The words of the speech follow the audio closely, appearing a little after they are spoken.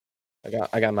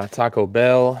I got my Taco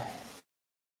Bell.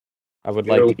 I would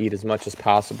like to eat as much as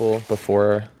possible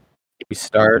before we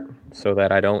start so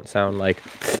that I don't sound like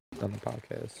on the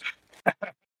podcast. I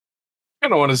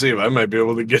kind of want to see if I might be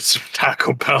able to get some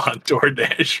Taco Bell on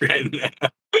DoorDash right now.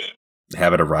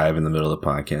 Have it arrive in the middle of the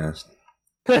podcast.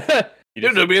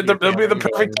 It'll be the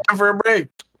perfect time for a break.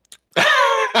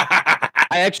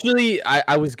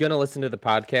 I was gonna listen to the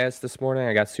podcast this morning.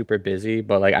 I got super busy,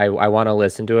 but like I want to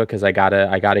listen to it because I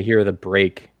gotta hear the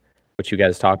break, which you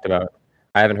guys talked about.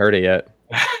 I haven't heard it yet.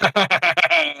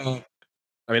 I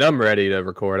mean, I'm ready to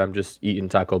record. I'm just eating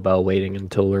Taco Bell, waiting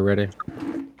until we're ready.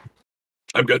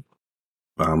 I'm good.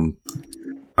 I'm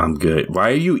good.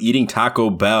 Why are you eating Taco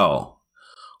Bell?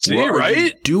 See, what right? are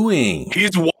you doing?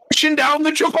 He's washing down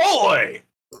the Chipotle.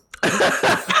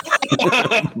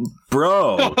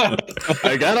 Bro,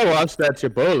 I gotta watch that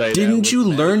Chipotle. Didn't you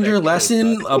learn your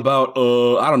lesson about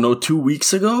I don't know, 2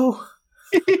 weeks ago?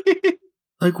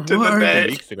 Like what? 2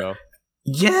 weeks ago.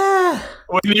 Yeah.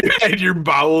 When you had your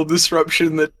bowel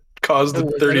disruption that caused the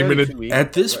 30-minute.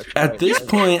 At this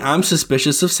point, I'm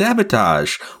suspicious of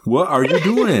sabotage. What are you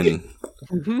doing?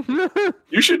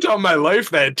 You should tell my life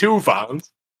that too,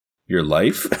 Fonz. Your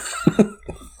life?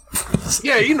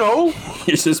 Yeah, you know.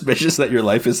 You're suspicious that your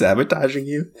life is sabotaging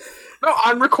you? No,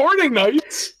 on recording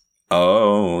nights.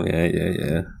 Oh,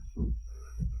 yeah.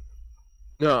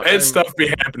 No, and stuff be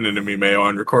happening to me, Mayo,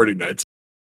 on recording nights.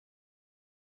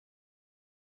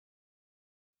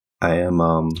 I am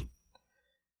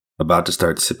about to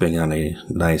start sipping on a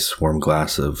nice warm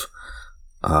glass of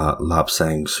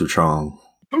Lapsang Souchong.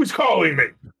 Who's calling me?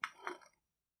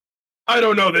 I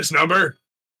don't know this number.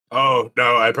 Oh,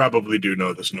 no, I probably do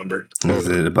know this number. Is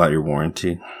it about your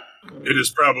warranty? It is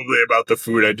probably about the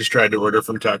food I just tried to order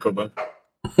from Taco Bell.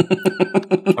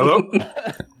 Hello?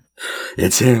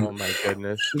 It's him. Oh, my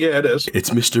goodness. Yeah, it is.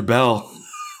 It's Mr. Bell.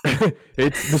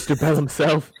 It's Mr. Bell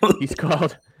himself. He's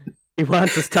called. He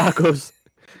wants his tacos.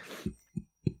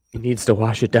 He needs to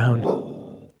wash it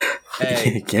down.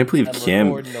 Hey, can't believe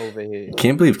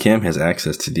Cam has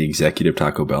access to the executive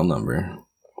Taco Bell number.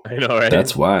 I know, right?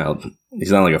 That's wild.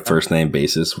 He's on like a first name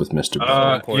basis with Mr.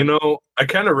 Bell. You know, I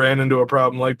kind of ran into a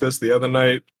problem like this the other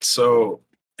night. So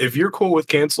if you're cool with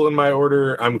canceling my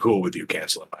order, I'm cool with you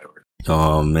canceling my order.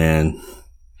 Oh, man.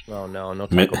 Oh, no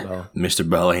Taco Bell. Mr.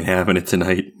 Bell ain't having it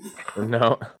tonight.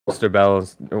 No, Mr. Bell,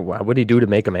 what would he do to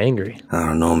make him angry? I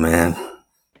don't know, man.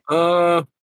 I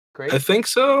think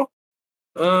so.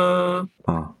 The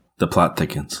plot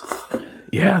thickens.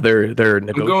 Yeah, they're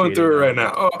negotiating. I'm going through it right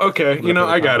now. Oh, okay. You know,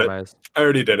 I got it. I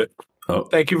already did it. Oh.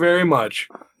 Thank you very much.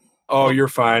 Oh, you're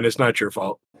fine. It's not your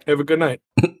fault. Have a good night.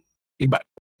 Bye.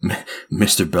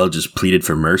 Mr. Bell just pleaded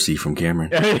for mercy from Cameron.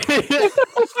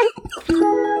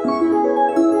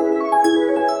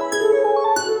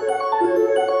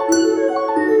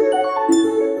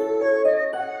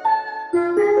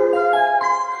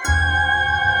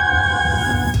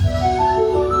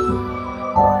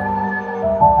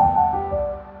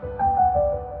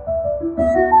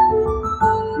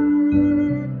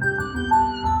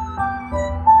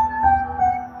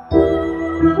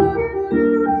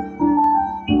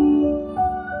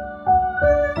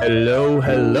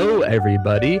 Hello,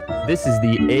 everybody. This is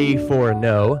the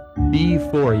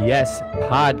A4NB4Y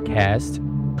podcast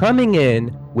coming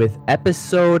in with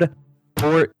episode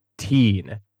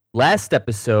 14. Last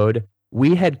episode,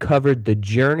 we had covered the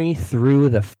journey through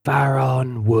the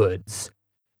Faron Woods.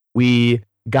 We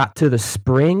got to the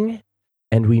spring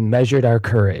and we measured our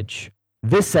courage.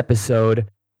 This episode,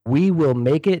 we will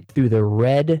make it through the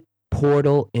red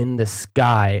portal in the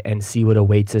sky and see what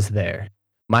awaits us there.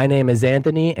 My name is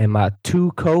Anthony, and my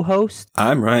two co-hosts.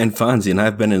 I'm Ryan Fonzie, and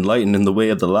I've been enlightened in the way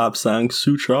of the Lapsang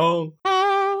Souchong.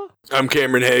 I'm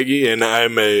Cameron Hagee, and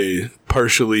I'm a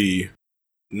partially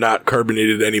not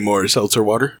carbonated anymore seltzer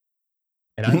water.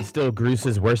 And I'm still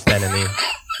Gruce's worst enemy.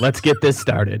 Let's get this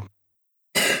started.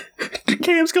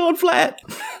 Cam's going flat.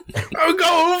 I'm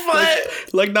going flat.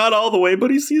 Like not all the way,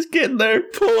 but he's getting there.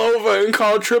 Pull over and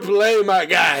call AAA, my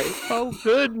guy. Oh,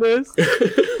 goodness.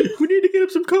 We need to get him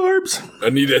some carbs. I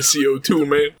need that CO2,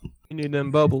 man. You need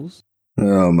them bubbles.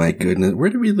 Oh, my goodness.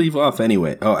 Where did we leave off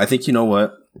anyway? Oh, I think, you know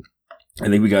what? I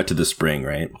think we got to the spring,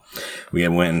 right? We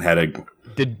went and had a...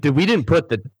 We didn't put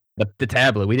the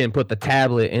tablet. We didn't put the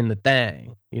tablet in the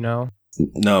thing, you know?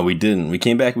 No, we didn't. We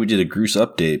came back, we did a Gruce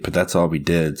update, but that's all we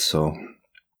did, so...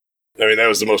 I mean, that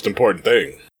was the most important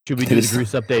thing. Should we do the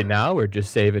Gruce update now, or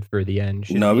just save it for the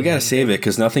end? No, we gotta save it,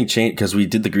 because nothing changed, because we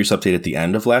did the Gruce update at the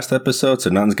end of last episode,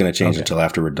 so nothing's gonna change until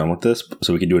after we're done with this,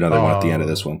 so we can do another one at the end of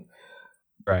this one.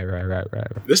 Right.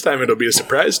 This time it'll be a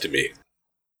surprise to me.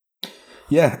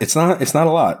 Yeah, it's not a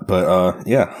lot, but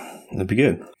yeah. That'd be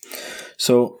good.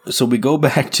 So we go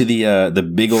back to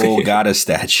the big old goddess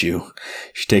statue.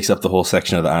 She takes up the whole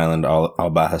section of the island all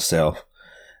by herself.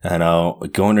 And we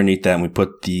go underneath that and we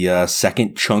put the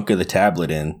second chunk of the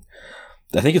tablet in.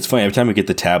 I think it's funny. Every time we get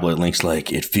the tablet, Link's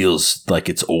like, it feels like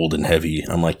it's old and heavy.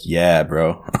 I'm like, yeah,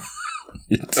 bro.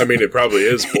 I mean, it probably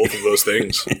is both of those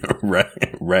things.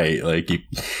 Right. Like,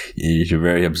 you're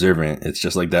very observant. It's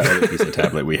just like that other piece of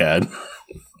tablet we had.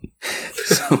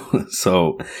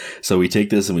 So we take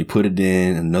this and we put it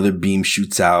in, and another beam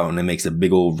shoots out, and it makes a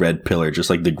big old red pillar, just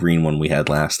like the green one we had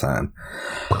last time.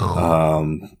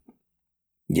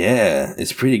 Yeah,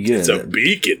 it's pretty good. It's a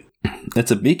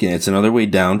beacon. It's another way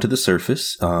down to the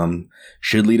surface.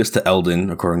 Should lead us to Eldon,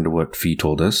 according to what Fee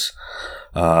told us.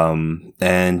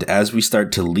 And as we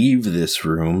start to leave this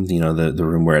room, the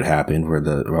room where it happened,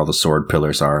 where all the sword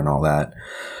pillars are and all that,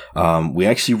 we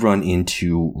actually run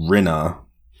into Rinna,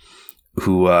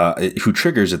 who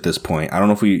triggers at this point. I don't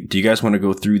know do you guys want to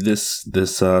go through this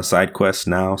side quest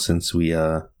now, since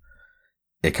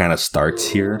it kind of starts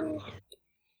here?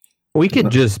 We could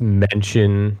just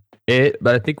mention it,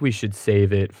 but I think we should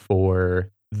save it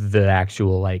for the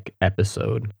actual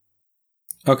episode.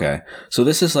 Okay, so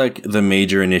this is like the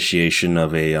major initiation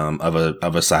of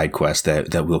a side quest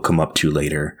that we'll come up to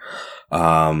later.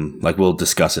 We'll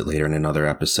discuss it later in another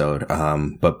episode.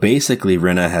 But basically,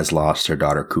 Rinna has lost her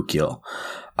daughter Kukil,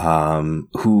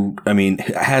 who, I mean,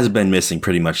 has been missing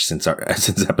pretty much since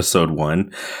episode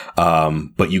 1.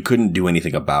 But you couldn't do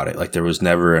anything about it. Like, there was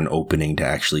never an opening to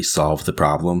actually solve the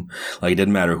problem. Like, it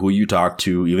didn't matter who you talked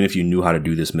to, even if you knew how to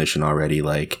do this mission already,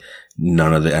 like,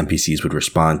 none of the NPCs would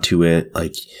respond to it.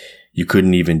 Like, you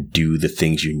couldn't even do the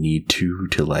things you need to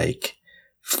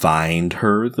find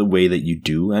her the way that you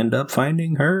do end up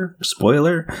finding her.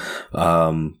 Spoiler.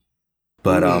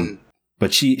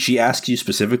 But she asks you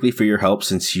specifically for your help,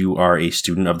 since you are a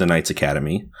student of the Knights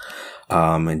Academy.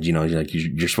 And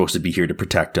you're supposed to be here to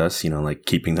protect us, like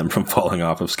keeping them from falling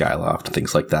off of Skyloft and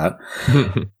things like that.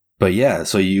 But yeah,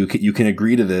 so you can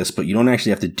agree to this, but you don't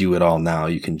actually have to do it all now.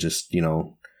 You can just,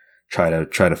 try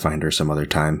to find her some other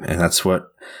time. And that's what,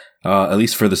 at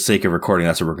least for the sake of recording,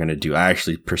 that's what we're going to do. I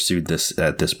actually pursued this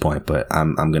at this point, but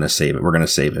I'm going to save it. We're going to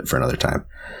save it for another time.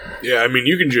 Yeah, I mean,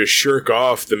 you can just shirk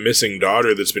off the missing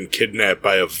daughter that's been kidnapped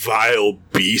by a vile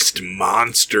beast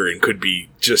monster, and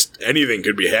anything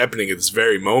could be happening at this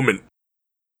very moment.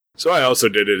 So I also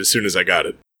did it as soon as I got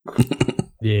it.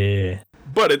 Yeah.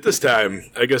 But at this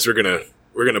time, I guess we're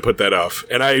gonna put that off.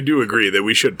 And I do agree that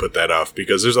we should put that off,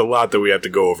 because there's a lot that we have to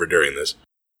go over during this.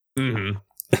 Mm-hmm.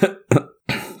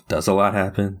 Does a lot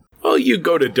happen? Well, you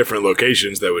go to different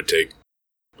locations that would take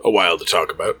a while to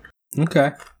talk about.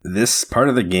 Okay. This part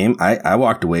of the game, I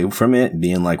walked away from it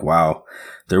being like, wow,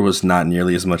 there was not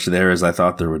nearly as much there as I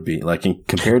thought there would be. Like,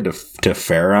 compared to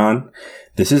Pharaon,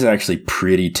 this is actually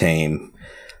pretty tame.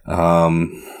 I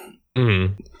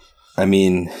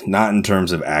mean, not in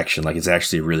terms of action. Like, it's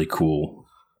actually a really cool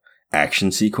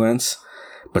action sequence.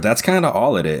 But that's kind of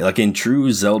all it is. Like, in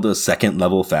true Zelda second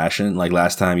level fashion, like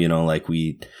last time, like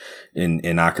we in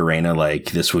Ocarina,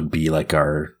 like this would be like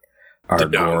our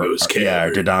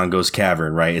Dodongo's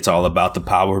Cavern, right? It's all about the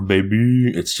power,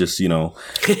 baby. It's just, you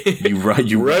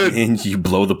run in, you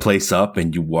blow the place up,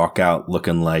 and you walk out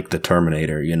looking like the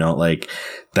Terminator, like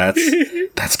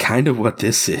that's kind of what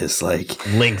this is. Like,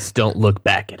 Links don't look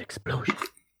back at explosions.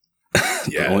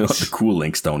 Yes. Only the cool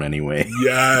Links don't anyway.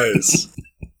 Yes.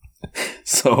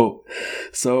 So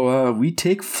we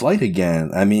take flight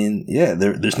again. I mean, yeah,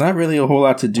 there's not really a whole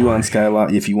lot to do on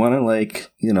Skyloft. If you want to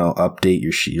update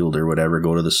your shield or whatever,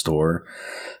 go to the store,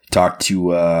 talk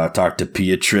to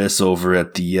Beatrice over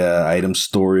at the item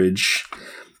storage.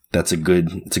 It's a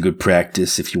good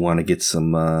practice if you want to get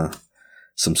some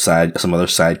other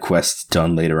side quests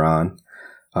done later on.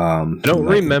 I don't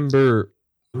remember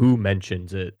who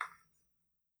mentions it.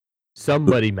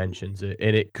 Somebody mentions it,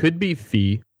 and it could be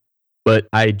Fee. But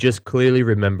I just clearly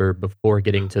remember before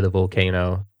getting to the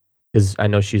volcano, because I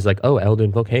know she's like, oh,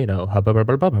 Eldon Volcano. Blah,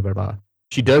 blah, blah.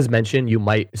 She does mention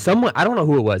someone, I don't know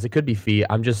who it was. It could be Fee.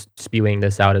 I'm just spewing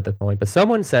this out at the point. But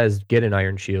someone says, get an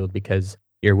iron shield because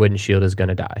your wooden shield is going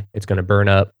to die. It's going to burn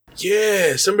up.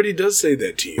 Yeah, somebody does say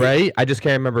that to you. Right? I just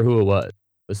can't remember who it was.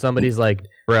 But somebody's like,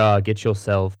 bruh, get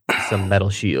yourself some metal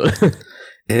shield.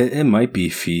 It might be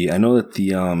Fee. I know that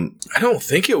I don't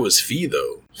think it was Fee,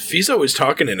 though. Fee's always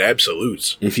talking in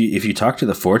absolutes. If you talk to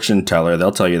the fortune teller,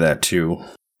 they'll tell you that too.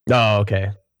 Oh,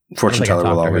 okay. Fortune teller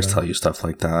will always tell you stuff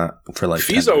like that for like.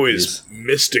 Fee's always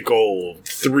mystical,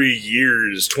 3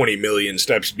 years, 20 million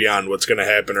steps beyond what's going to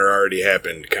happen or already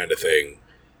happened kind of thing.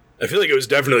 I feel like it was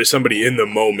definitely somebody in the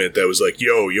moment that was like,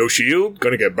 yo, your shield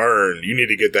gonna get burned. You need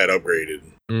to get that upgraded.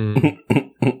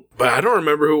 But I don't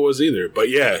remember who it was either. But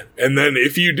yeah, and then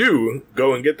if you do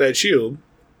go and get that shield,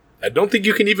 I don't think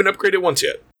you can even upgrade it once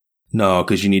yet. No,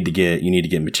 because you need to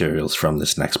get materials from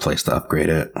this next place to upgrade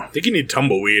it. I think you need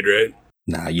tumbleweed, right?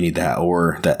 Nah, you need that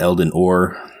ore, that Elden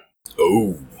ore.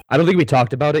 Oh. I don't think we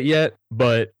talked about it yet,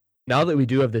 but now that we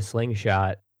do have this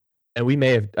slingshot, and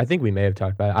I think we may have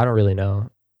talked about it. I don't really know.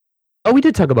 Oh, we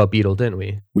did talk about Beetle, didn't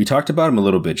we? We talked about him a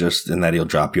little bit, just in that he'll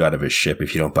drop you out of his ship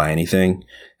if you don't buy anything,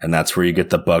 and that's where you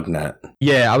get the bug net.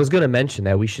 Yeah, I was going to mention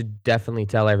that. We should definitely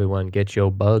tell everyone, get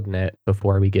your bug net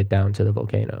before we get down to the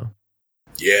volcano.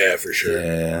 Yeah, for sure.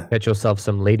 Yeah. Get yourself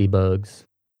some ladybugs.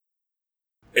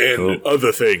 And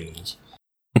other things.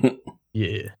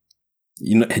 Yeah.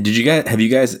 You know, have either of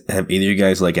you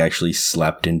guys like actually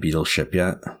slept in Beetle's ship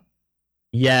yet?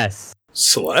 Yes.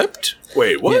 Slept?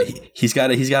 Wait, what? Yeah, he's got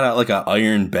like a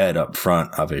iron bed up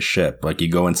front of his ship. Like, you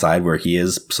go inside where he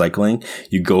is cycling,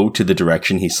 you go to the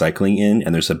direction he's cycling in,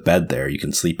 and there's a bed there. You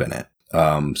can sleep in it.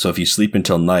 So if you sleep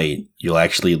until night, he'll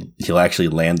actually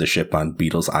land the ship on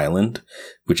Beetle's Island,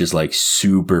 which is like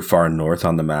super far north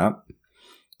on the map.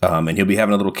 And he'll be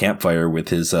having a little campfire with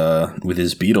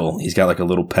his beetle. He's got like a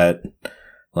little pet,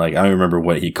 like, I don't remember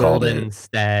what he called it. Golden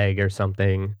stag or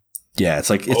something. Yeah, it's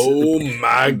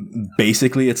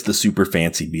basically it's the super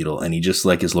fancy beetle, and he just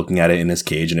like is looking at it in his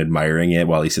cage and admiring it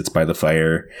while he sits by the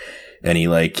fire. And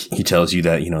he tells you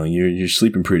that, you know, you're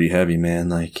sleeping pretty heavy, man.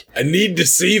 Like, I need to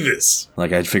see this.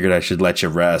 Like, I figured I should let you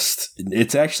rest.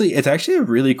 It's actually a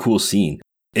really cool scene.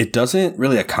 It doesn't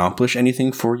really accomplish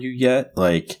anything for you yet.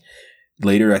 Like,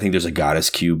 later, I think there's a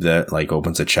goddess cube that like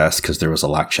opens a chest, because there was a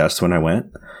locked chest when I went.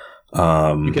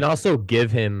 You can also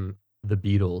give him the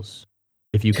beetles.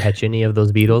 If you catch any of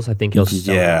those beetles, I think he'll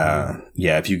sell them.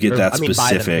 Yeah. If you get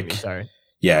specific,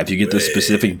 if you get the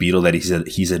specific beetle that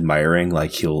he's admiring,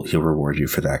 like he'll reward you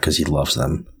for that, because he loves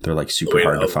them. They're like super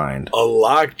hard to find. A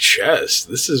locked chest.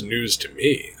 This is news to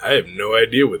me. I have no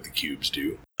idea what the cubes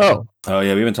do. Oh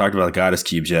yeah, we haven't talked about the goddess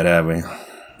cubes yet, have we?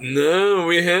 No,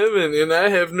 we haven't, and I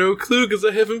have no clue because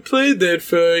I haven't played that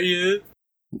far yet.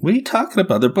 What are you talking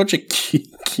about? They're a bunch of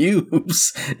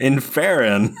cubes in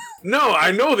Farron. No,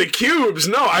 I know the cubes.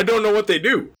 No, I don't know what they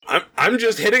do. I'm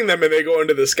just hitting them and they go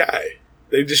into the sky.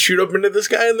 They just shoot up into the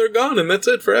sky and they're gone, and that's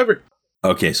it forever.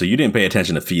 Okay, so you didn't pay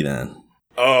attention to Fee then.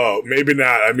 Oh, maybe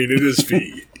not. I mean, it is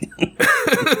Fee.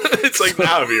 It's like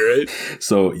Navi, right?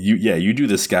 So you do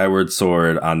the skyward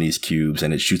sword on these cubes,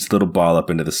 and it shoots a little ball up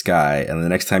into the sky. And the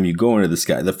next time you go into the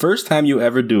sky, the first time you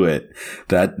ever do it,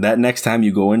 that next time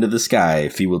you go into the sky,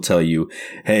 Fee will tell you,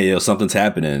 "Hey, something's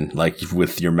happening," like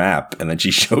with your map, and then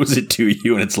she shows it to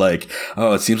you, and it's like,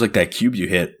 "Oh, it seems like that cube you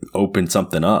hit opened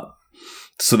something up."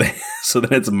 So then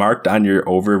it's marked on your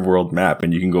overworld map,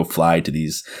 and you can go fly to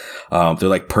these. They're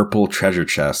like purple treasure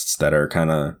chests that are kind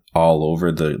of all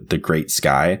over the great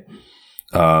sky.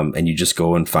 And you just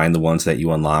go and find the ones that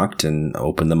you unlocked and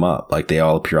open them up. Like, they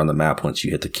all appear on the map once you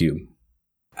hit the cube.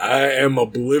 I am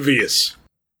oblivious.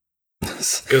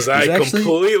 Because I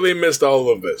completely missed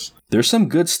all of this. There's some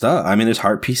good stuff. I mean, there's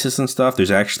heart pieces and stuff.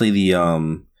 There's actually the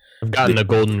I've gotten the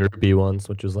golden rupee once,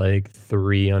 which was like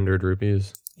 300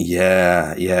 rupees.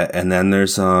 Yeah. And then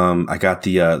there's I got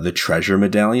the treasure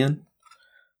medallion.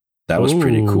 That was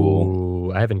pretty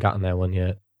cool. I haven't gotten that one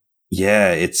yet.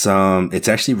 Yeah, it's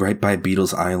actually right by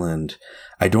Beetle's Island.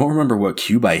 I don't remember what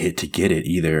cube I hit to get it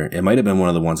either. It might have been one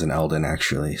of the ones in Elden,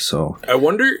 actually. So I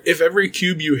wonder if every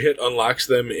cube you hit unlocks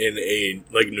them in a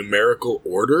like numerical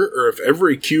order, or if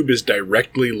every cube is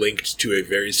directly linked to a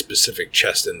very specific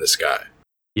chest in the sky.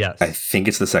 Yes, I think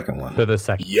it's the second one. So the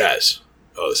second. Yes.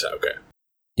 Oh, okay.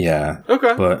 Yeah.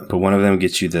 Okay. But one of them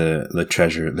gets you the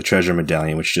treasure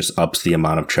medallion, which just ups the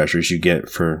amount of treasures you get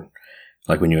for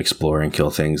like when you explore and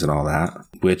kill things and all that.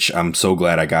 Which I'm so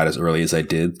glad I got as early as I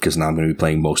did, because now I'm going to be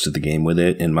playing most of the game with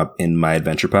it in my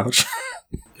adventure pouch.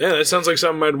 Yeah, that sounds like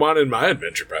something I'd want in my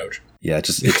adventure pouch. Yeah,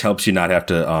 it helps you not have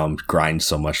to grind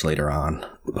so much later on.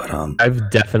 But I've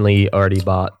definitely already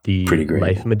bought the pretty great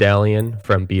life medallion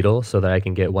from Beetle so that I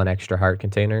can get one extra heart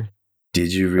container.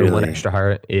 Did you really? One extra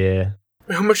heart, yeah.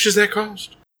 How much does that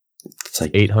cost? It's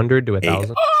like 800 to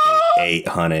 1,000.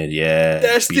 800, yeah.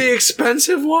 That's the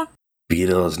expensive one?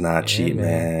 Beetle is not cheap,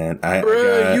 man.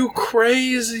 Bro, you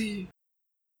crazy.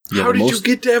 Yeah, how did you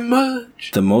get that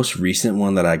much? The most recent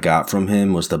one that I got from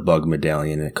him was the bug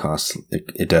medallion.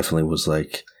 It definitely was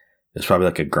like, it's probably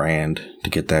like $1,000 to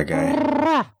get that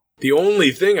guy. The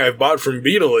only thing I've bought from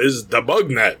Beetle is the bug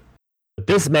net.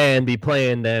 This man be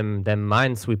playing them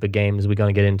Minesweeper games we're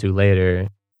gonna get into later.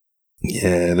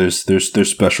 Yeah, there's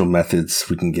special methods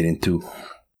we can get into.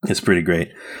 It's pretty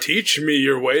great. Teach me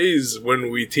your ways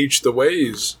when we teach the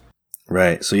ways.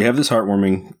 Right. So you have this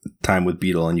heartwarming time with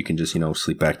Beetle, and you can just,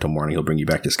 sleep back till morning. He'll bring you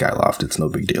back to Skyloft. It's no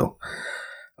big deal.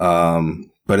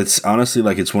 But it's honestly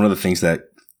it's one of the things that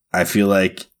I feel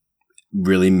like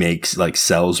really makes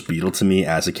sells Beetle to me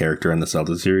as a character in the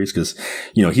Zelda series, because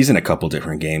he's in a couple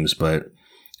different games, but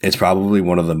it's probably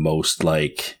one of the most I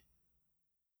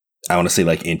want to say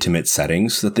intimate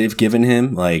settings that they've given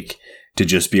him, to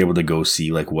just be able to go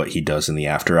see what he does in the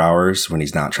after hours when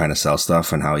he's not trying to sell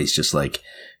stuff, and how he's just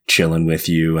chilling with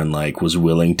you, and was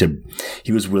willing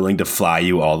to fly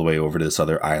you all the way over to this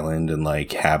other island and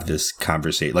have this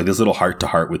conversation, this little heart to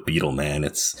heart with Beetle, man.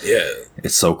 It's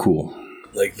so cool.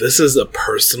 This is a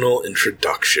personal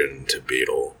introduction to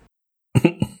Beetle.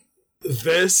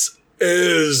 This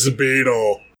is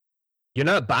Beetle. You're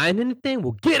not buying anything?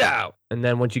 Well, get out! And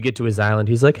then once you get to his island,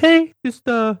 he's like, hey, just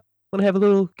want to have a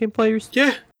little game players?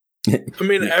 Yeah. I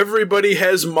mean, everybody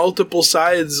has multiple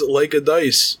sides like a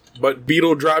dice, but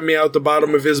Beetle dropped me out the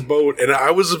bottom of his boat, and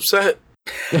I was upset.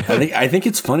 I think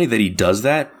it's funny that he does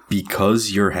that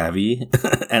because you're heavy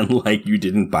and you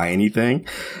didn't buy anything.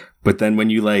 But then when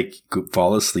you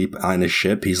fall asleep on his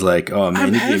ship, he's like, "Oh man,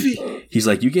 I'm heavy." He's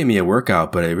like, "You gave me a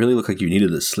workout, but it really looked like you needed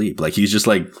to sleep." He's just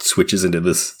switches into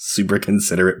this super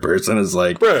considerate person. Is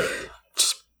Bruh,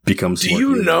 just becomes. Do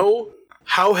you know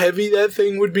how heavy that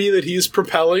thing would be that he's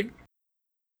propelling?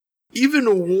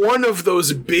 Even one of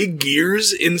those big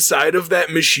gears inside of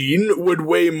that machine would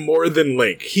weigh more than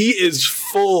Link. He is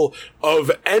full of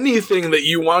anything that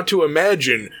you want to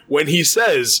imagine when he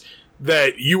says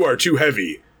that you are too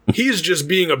heavy. He's just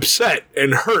being upset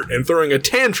and hurt and throwing a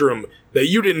tantrum that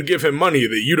you didn't give him money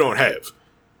that you don't have.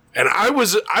 And I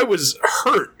was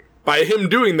hurt by him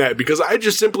doing that because I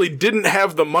just simply didn't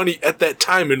have the money at that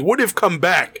time and would have come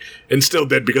back and still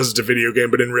did because it's a video game,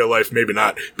 but in real life, maybe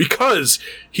not, because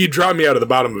he dropped me out of the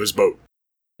bottom of his boat.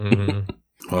 Mm-hmm.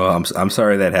 Well, I'm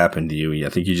sorry that happened to you. I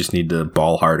think you just need to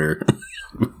ball harder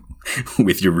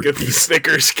with your... Get the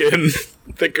thicker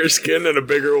skin and a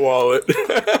bigger wallet.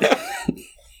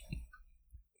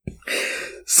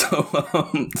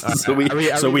 So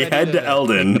we head to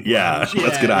Eldon. Yeah,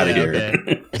 let's get out of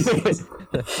here.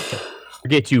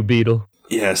 Forget you, Beetle.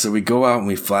 Yeah, so we go out and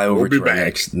we fly over to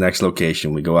our next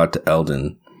location. We go out to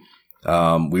Eldon.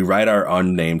 We ride our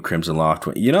unnamed Crimson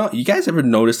Loftwing. You guys ever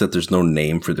notice that there's no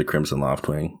name for the Crimson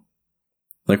Loftwing?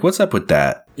 What's up with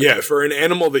that? Yeah, for an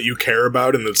animal that you care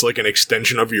about and that's an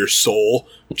extension of your soul,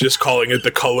 just calling it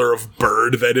the color of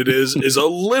bird that it is a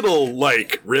little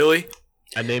really?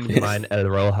 I named mine El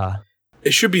Roja.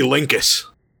 It should be Linkus.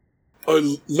 Or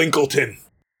Linkleton.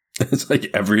 It's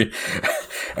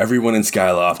everyone in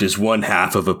Skyloft is one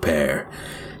half of a pair.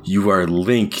 You are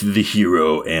Link, the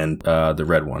hero, and the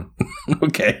red one.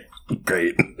 Okay,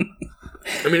 great.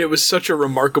 I mean, it was such a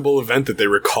remarkable event that they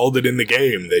recalled it in the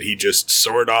game that he just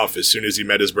soared off as soon as he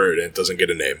met his bird and it doesn't get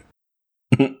a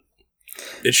name.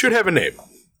 It should have a name.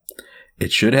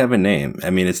 It should have a name.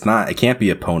 I mean, it can't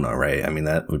be Epona, right? I mean,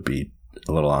 that would be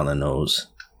a little on the nose.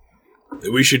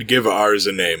 We should give ours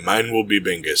a name. Mine will be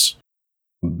Bingus.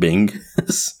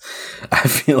 Bingus? I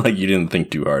feel like you didn't think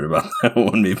too hard about that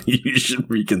one. Maybe you should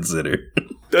reconsider.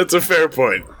 That's a fair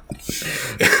point.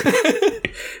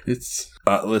 It's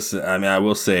listen, I mean, I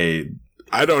will say,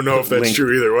 I don't know if that's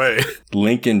true either way.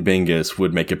 Link and Bingus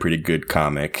would make a pretty good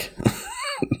comic.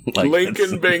 Link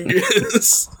and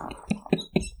Bingus.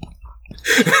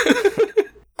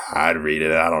 I'd read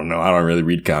it. I don't know. I don't really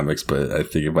read comics, but I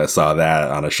think if I saw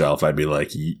that on a shelf, I'd be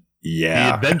like, yeah.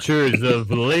 The Adventures of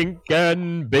Link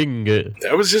and Bingus.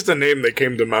 That was just a name that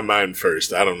came to my mind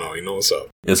first. I don't know. You know what's up?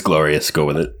 It's glorious. Go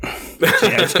with it.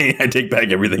 I take back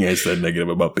everything I said negative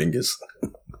about Bingus.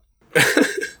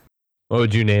 What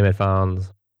would you name it,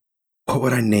 Fonz? What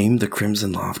would I name the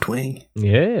Crimson Loftwing?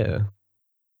 Yeah.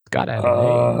 It's gotta have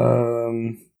a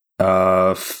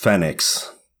name.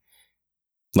 Phoenix.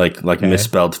 Like okay.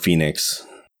 Misspelled Phoenix.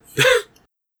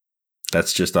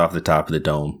 That's just off the top of the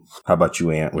dome. How about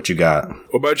you, Ant? What you got?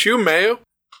 What about you, Mayo?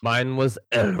 Mine was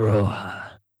El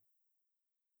Roja.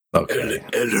 Okay.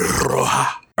 El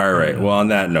Roja. All right. Well, on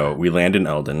that note, we land in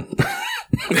Eldon.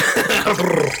 You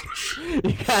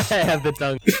gotta have the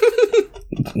tongue.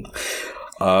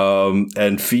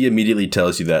 And Fee immediately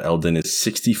tells you that Eldon is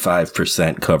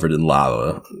 65% covered in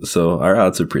lava. So our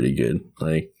odds are pretty good.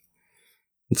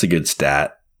 It's a good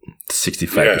stat.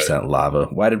 65% lava.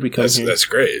 Why did we come here? That's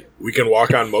great. We can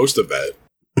walk on most of that.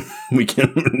 We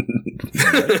can.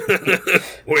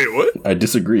 Wait, what? I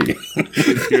disagree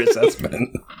with your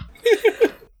assessment.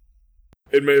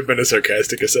 It may have been a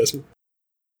sarcastic assessment.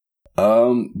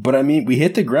 But I mean, we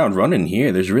hit the ground running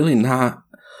here. There's really not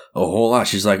a whole lot.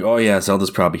 She's like, "Oh yeah,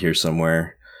 Zelda's probably here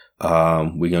somewhere.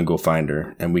 We're gonna go find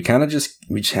her," and we kind of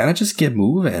just get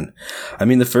moving. I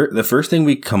mean, the first thing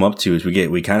we come up to is we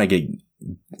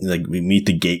meet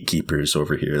the gatekeepers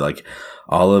over here, like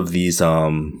all of these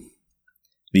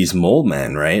mole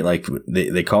men, right? Like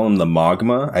they call them the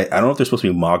Mogma. I don't know if they're supposed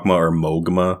to be Mogma or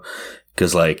Mogma,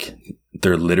 because like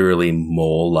they're literally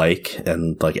mole-like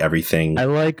and like everything. I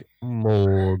like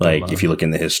mole. Like if you look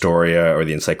in the Historia or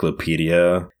the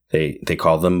Encyclopedia, they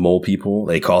call them mole people.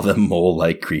 They call them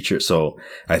mole-like creatures. So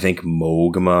I think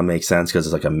Mogma makes sense because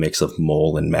it's like a mix of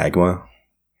mole and magma.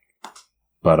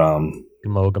 But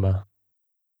Mogma.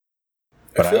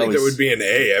 I feel like there would be an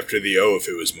A after the O if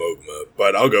it was Mogma,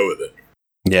 but I'll go with it.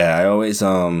 Yeah,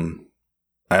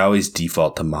 I always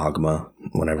default to Magma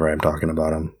whenever I'm talking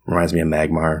about him. Reminds me of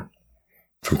Magmar.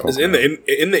 Because in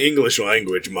the English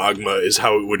language, Magma is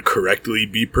how it would correctly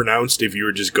be pronounced if you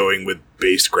were just going with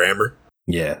base grammar.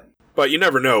 Yeah. But you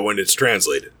never know when it's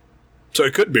translated. So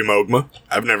it could be Mogma.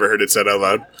 I've never heard it said out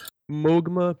loud.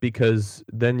 Mogma, because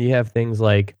then you have things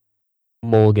like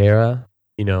Molgara,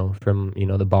 from,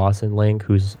 the boss in Link,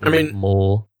 who's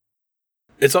mole.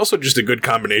 It's also just a good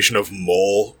combination of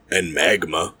mole and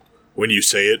magma. When you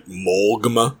say it,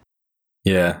 Molgma.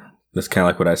 Yeah, that's kind of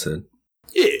like what I said.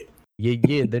 Yeah.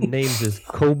 Yeah, their names is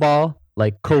Cobalt,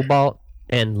 like cobalt,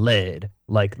 and Lead,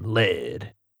 like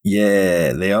lead.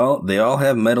 Yeah, they all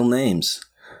have metal names.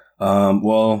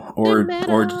 Or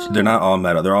they're not all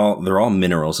metal. They're all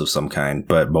minerals of some kind,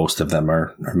 but most of them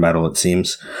are metal, it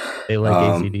seems. They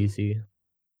like AC/DC.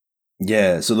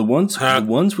 Yeah, so the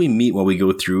ones we meet while we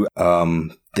go through,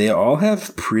 they all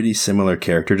have pretty similar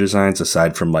character designs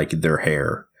aside from like their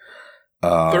hair.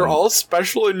 They're all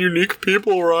special and unique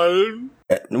people, Ryan.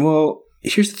 Well,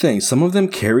 here's the thing. Some of them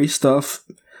carry stuff.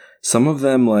 Some of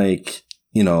them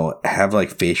have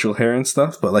like facial hair and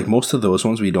stuff, but like most of those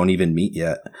ones we don't even meet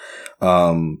yet.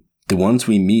 The ones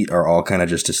we meet are all kind of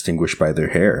just distinguished by their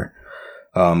hair.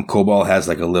 Cobalt has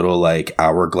like a little like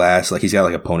hourglass, like he's got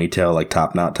like a ponytail, like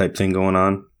top knot type thing going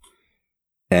on.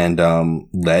 And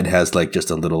Lead has like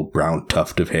just a little brown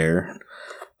tuft of hair.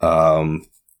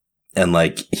 And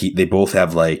like they both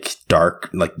have like dark,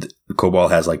 like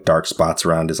Cobalt has like dark spots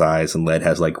around his eyes, and Lead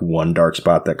has like one dark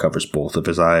spot that covers both of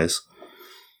his eyes.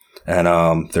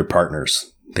 And they're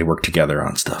partners. They work together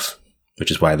on stuff,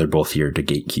 which is why they're both here to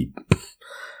gatekeep.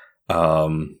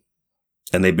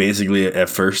 And they basically, at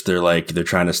first, they're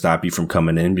trying to stop you from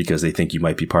coming in because they think you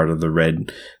might be part of the red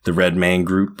man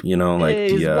group, like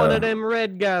hey, he's one of them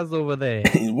red guys over there.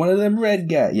 He's one of them red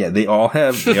guys. Yeah, they all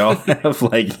have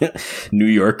like New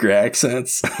Yorker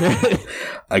accents.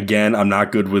 Again, I'm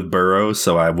not good with boroughs,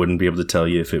 so I wouldn't be able to tell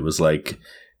you if it was like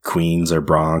Queens or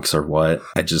Bronx or what.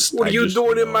 What are you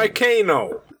doing in my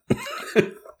Kano?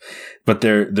 But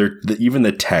they're even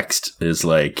the text is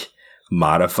like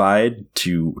modified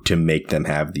to make them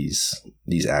have these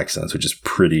accents, which is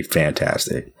pretty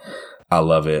fantastic. I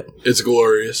love it. It's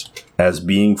glorious. As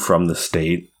being from the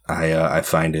state, I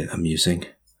find it amusing.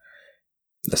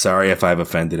 Sorry if I've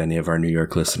offended any of our New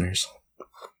York listeners.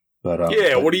 But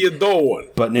what are you doing?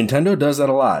 But Nintendo does that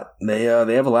a lot. They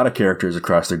have a lot of characters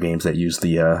across their games that use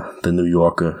the New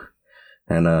Yorker,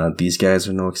 and these guys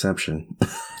are no exception.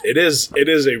 It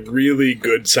is a really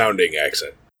good sounding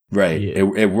accent. Right. Yeah.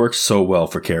 It works so well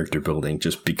for character building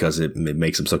just because it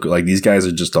makes them so good. Like, these guys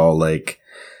are just all, like,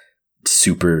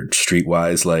 super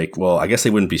streetwise. Like, well, I guess they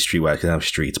wouldn't be streetwise because they have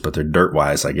streets, but they're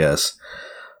dirtwise, I guess.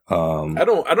 I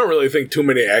don't really think too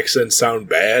many accents sound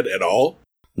bad at all.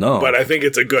 No. But I think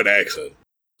it's a good accent.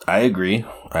 I agree.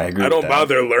 I don't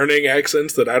bother learning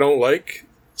accents that I don't like.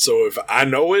 So if I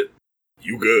know it,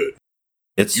 you good.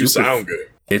 You sound good.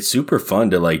 It's super fun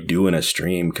to, like, do in a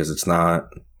stream because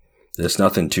there's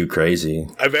nothing too crazy.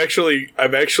 I've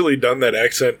actually done that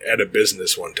accent at a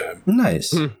business one time.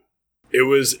 Nice. It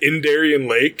was in Darien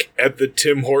Lake at the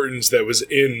Tim Hortons that was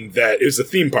in that. It was a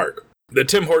theme park. The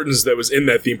Tim Hortons that was in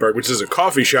that theme park, which is a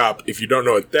coffee shop, if you don't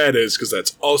know what that is, because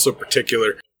that's also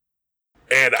particular.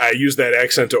 And I used that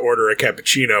accent to order a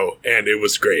cappuccino, and it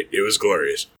was great. It was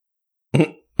glorious.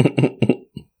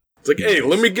 It's like, hey,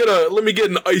 let me get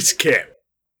an ice cap.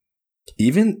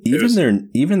 Even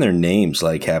their names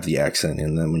like have the accent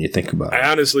in them when you think about it. I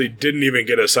honestly didn't even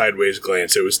get a sideways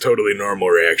glance. It was totally normal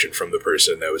reaction from the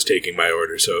person that was taking my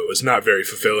order, so it was not very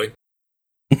fulfilling.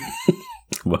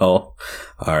 Well,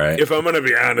 all right. If I'm going to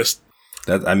be honest.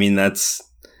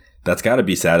 That's got to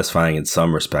be satisfying in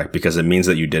some respect because it means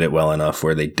that you did it well enough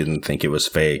where they didn't think it was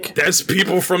fake. That's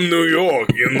people from New York,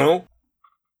 you know?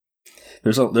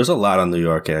 There's a lot on New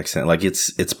York accent. Like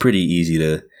it's pretty easy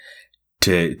to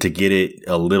get it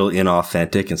a little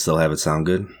inauthentic and still have it sound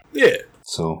good. Yeah.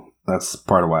 So that's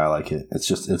part of why I like it.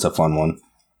 It's a fun one.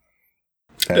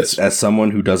 As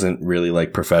someone who doesn't really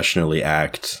like professionally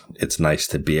act, it's nice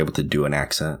to be able to do an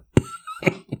accent.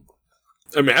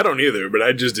 I mean, I don't either, but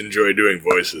I just enjoy doing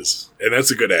voices. And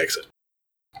that's a good accent.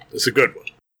 It's a good one.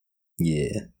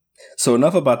 Yeah. So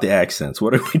enough about the accents.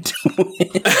 What are we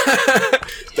doing?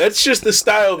 That's just the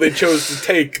style they chose to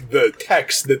take the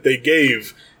text that they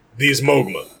gave these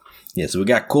Mogma. Yeah, so we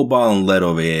got Cobalt and Lead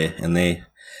over here, and they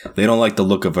don't like the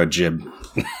look of our jib.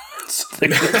 So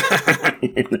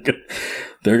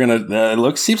they're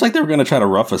gonna seems like they were gonna try to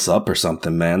rough us up or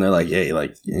something, man. They're like, hey,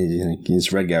 like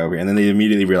he's red guy over here, and then they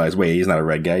immediately realize, wait, he's not a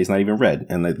red guy, he's not even red,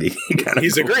 and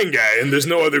he's a green guy, and there's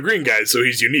no other green guys, so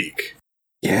he's unique.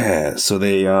 Yeah, so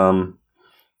they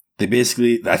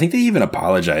basically, I think they even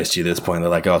apologized to you at this point. They're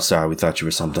like, oh, sorry, we thought you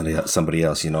were somebody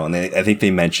else, you know. And I think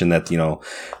they mentioned that, you know,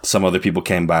 some other people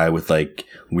came by with like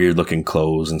weird looking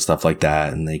clothes and stuff like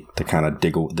that. And they kind of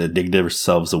dig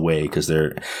themselves away because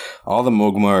all the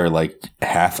Mogma are like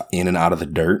half in and out of the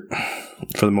dirt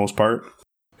for the most part.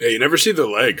 Yeah, you never see the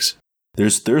legs.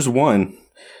 There's one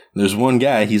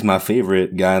guy, he's my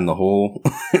favorite guy in the whole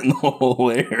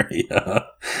area.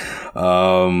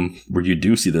 Where you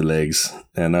do see the legs,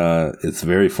 and it's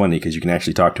very funny because you can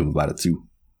actually talk to him about it too.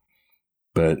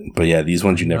 But yeah, these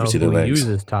ones you never see the legs.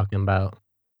 Who is talking about?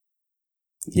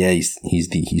 Yeah, he's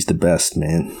the best,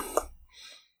 man.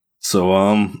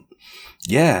 So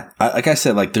yeah, like I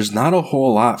said, like there's not a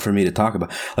whole lot for me to talk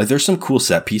about. Like there's some cool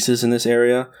set pieces in this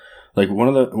area. Like one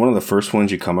of the first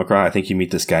ones you come across, I think you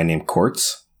meet this guy named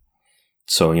Quartz.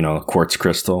 So, you know, quartz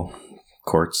crystal,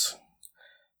 quartz.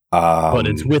 But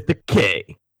it's with a K.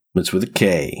 It's with a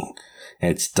K.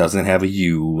 And it doesn't have a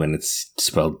U, and it's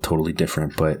spelled totally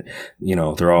different. But, you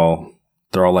know, they're all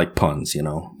like puns, you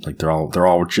know. Like they're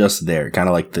all just there. Kind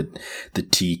of like the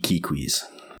tea kikwis.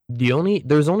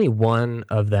 There's only one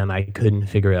of them I couldn't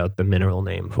figure out the mineral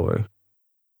name for.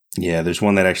 Yeah, there's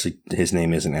one that actually, his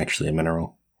name isn't actually a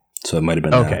mineral. So it might have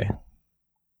been Okay.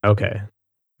 that. Okay.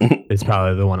 It's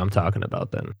probably the one I'm talking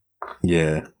about then.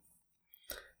 Yeah.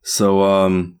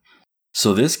 So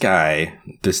this guy,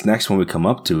 this next one we come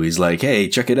up to, he's like, hey,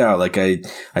 check it out. Like I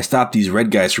stopped these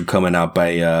red guys from coming out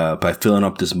by filling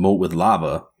up this moat with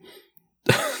lava.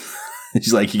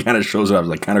 He's like, he kind of shows it up. I was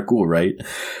like, kind of cool, right?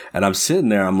 And I'm sitting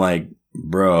there, I'm like,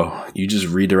 bro, you just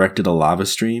redirected a lava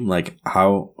stream? Like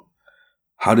how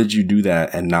did you do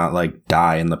that and not like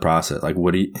die in the process? Like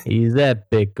what do you... He's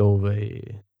epic over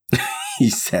here.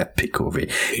 He's epic over here.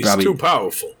 He's too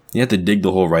powerful. You have to dig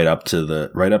the hole right up to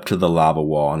the lava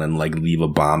wall and then like leave a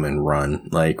bomb and run.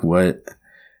 Like what?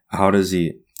 How does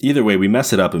he? Either way, we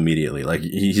mess it up immediately. Like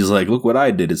he's like, look what I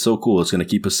did. It's so cool. It's gonna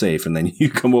keep us safe. And then you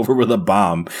come over with a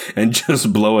bomb and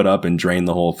just blow it up and drain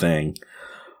the whole thing.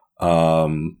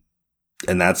 And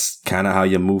that's kind of how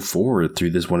you move forward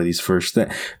through one of these first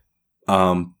things.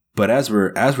 But as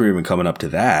we're even coming up to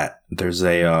that, there's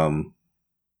a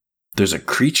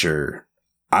creature.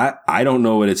 I don't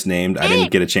know what it's named. I didn't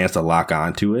get a chance to lock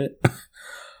onto it.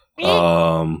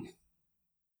 It's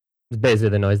basically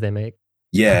the noise they make.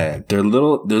 Yeah, they're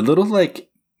little like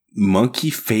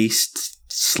monkey-faced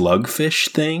slugfish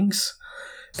things.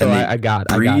 So I got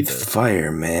breathe this.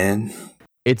 Fire, man.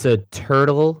 It's a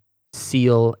turtle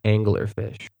seal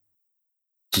anglerfish.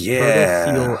 Yeah.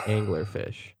 Turtle seal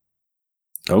anglerfish.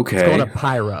 Okay. It's called a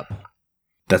pyrup.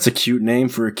 That's a cute name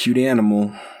for a cute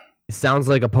animal. It sounds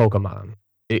like a Pokemon.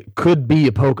 It could be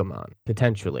a Pokemon,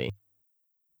 potentially.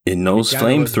 It knows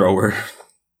flamethrower.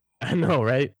 I know,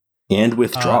 right? And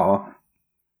withdraw.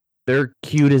 They're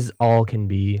cute as all can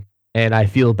be, and I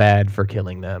feel bad for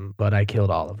killing them, but I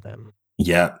killed all of them.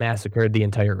 Yeah. Massacred the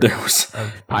entire race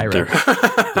of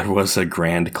Pyrups. There was a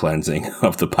grand cleansing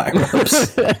of the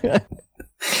Pyrups.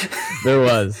 There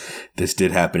was. This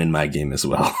did happen in my game as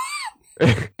well.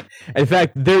 In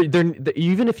fact, they're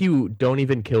even if you don't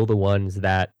even kill the ones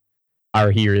that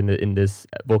are here in this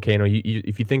volcano, you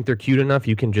if you think they're cute enough,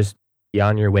 you can just be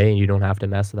on your way and you don't have to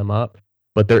mess them up.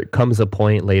 But there comes a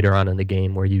point later on in the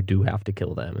game where you do have to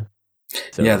kill them.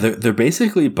 So, yeah, they're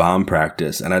basically bomb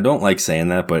practice, and I don't like saying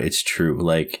that, but it's true.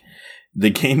 Like the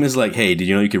game is like, hey, did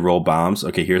you know you could roll bombs?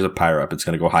 Okay, here's a Pyrup. It's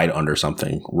gonna go hide under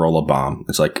something. Roll a bomb.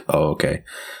 It's like, oh, okay.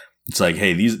 It's like,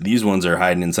 hey, these ones are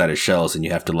hiding inside of shells, and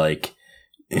you have to like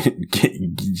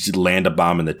land a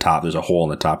bomb in the top. There's a hole in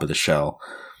the top of the shell,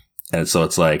 and so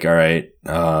it's like, all right,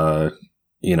 I'll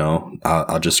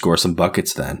just score some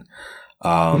buckets then.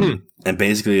 And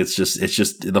basically, it's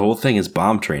just the whole thing is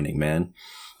bomb training, man.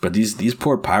 But these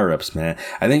poor Pyrups, man.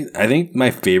 I think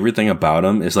my favorite thing about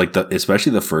them is like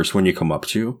especially the first one you come up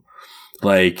to,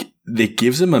 like it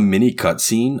gives him a mini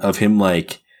cutscene of him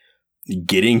like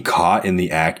getting caught in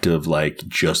the act of like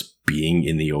just being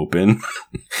in the open.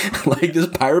 Like this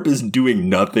pirate is doing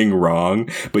nothing wrong,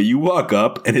 but you walk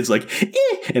up and it's like,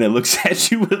 and it looks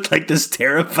at you with like this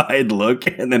terrified look,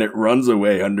 and then it runs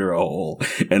away under a hole,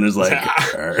 and it's like,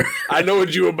 I know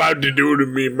what you about to do to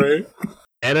me, man.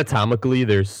 Anatomically,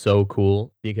 they're so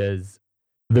cool because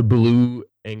the blue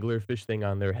anglerfish thing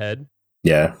on their head,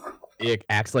 yeah, it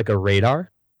acts like a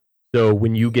radar. So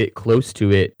when you get close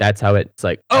to it, that's how it's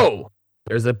like, oh,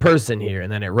 there's a person here,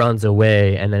 and then it runs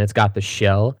away, and then it's got the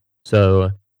shell.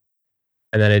 So,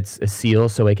 and then it's a seal,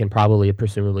 so it can probably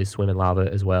presumably swim in lava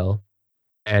as well.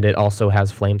 And it also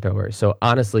has flamethrowers. So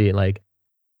honestly, like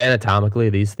anatomically,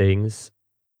 these things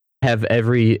have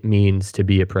every means to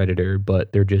be a predator,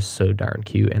 but they're just so darn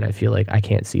cute, and I feel like I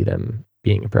can't see them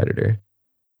being a predator.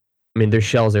 I mean, their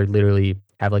shells are literally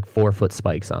have like 4-foot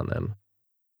spikes on them.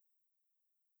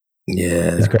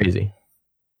 Yeah, it's crazy.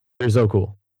 They're so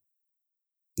cool.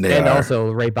 And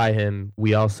also, right by him,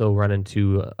 we also run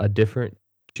into a different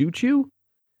choo-choo,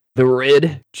 the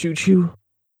red choo-choo.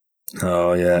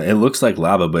 Oh yeah, it looks like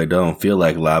lava, but it don't feel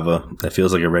like lava. It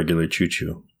feels like a regular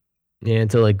choo-choo. Yeah,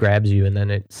 until it grabs you and then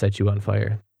it sets you on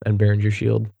fire and burns your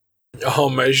shield. Oh,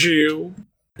 my shield.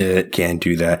 It can't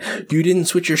do that. You didn't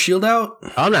switch your shield out?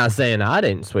 I'm not saying I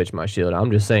didn't switch my shield.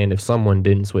 I'm just saying if someone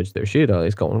didn't switch their shield out,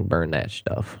 it's going to burn that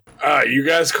stuff. You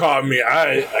guys caught me.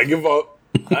 I give up.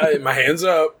 My hands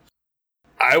up.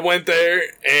 I went there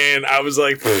and I was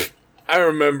like, I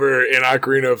remember in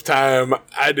Ocarina of Time,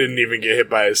 I didn't even get hit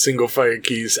by a single fire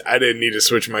keys. I didn't need to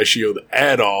switch my shield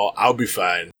at all. I'll be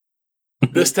fine.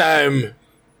 This time,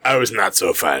 I was not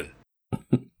so fine.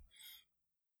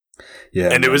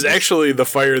 Yeah, and it was actually the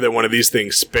fire that one of these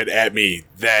things spit at me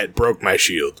that broke my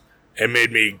shield and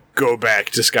made me go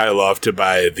back to Skyloft to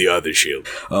buy the other shield.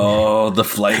 Oh, the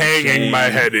flight of shame. Hanging my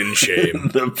head in shame.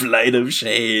 The flight of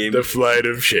shame. The flight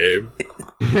of shame.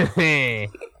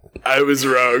 I was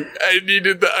wrong. I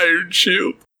needed the iron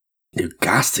shield. You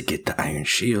got to get the iron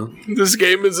shield. This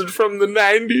game isn't from the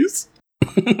 90s.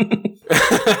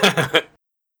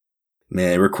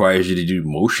 Man, it requires you to do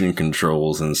motion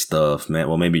controls and stuff, man.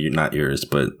 Well, maybe you're not yours,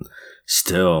 but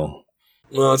still.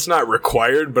 Well, it's not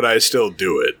required, but I still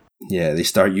do it. Yeah, they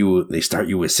start you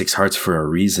with 6 hearts for a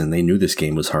reason. They knew this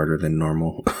game was harder than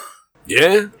normal.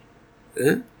 Yeah.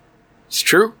 It's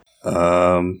true.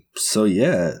 So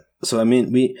yeah. So I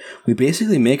mean, we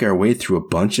basically make our way through a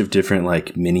bunch of different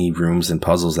like mini rooms and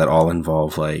puzzles that all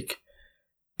involve like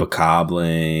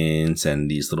bokoblins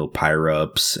and these little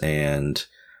pyre-ups and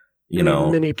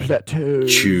many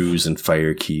plateaus, chews and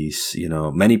fire keys,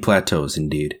 many plateaus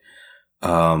indeed.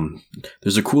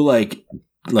 There's a cool, like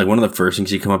one of the first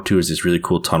things you come up to is this really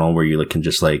cool tunnel where you can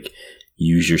just like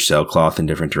use your sailcloth in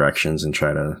different directions and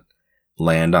try to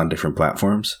land on different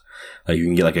platforms. Like you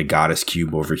can get like a goddess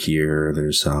cube over here.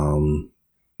 There's you're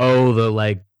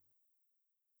talking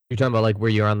about like where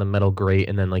you're on the metal grate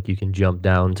and then like you can jump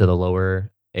down to the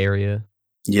lower area.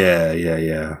 Yeah.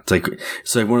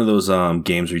 It's like one of those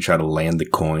games where you try to land the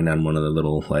coin on one of the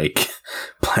little like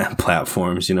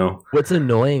platforms, What's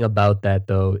annoying about that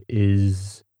though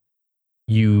is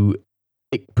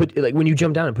when you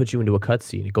jump down, it puts you into a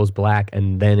cutscene. It goes black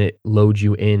and then it loads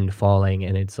you in falling,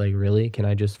 and it's like, really? Can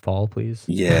I just fall, please?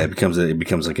 Yeah, it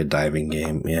becomes like a diving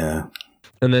game. Yeah,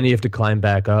 and then you have to climb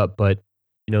back up, but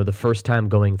the first time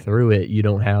going through it, you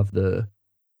don't have the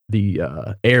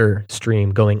air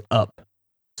stream going up.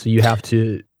 So you have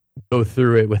to go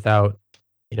through it without,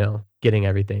 getting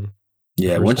everything.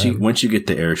 Yeah, once you get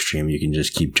the airstream, you can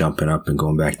just keep jumping up and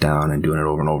going back down and doing it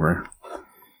over and over.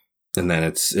 And then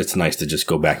it's nice to just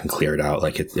go back and clear it out.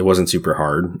 Like it wasn't super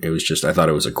hard. It was just, I thought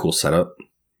it was a cool setup.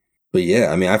 But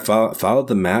yeah, I mean, I followed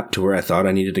the map to where I thought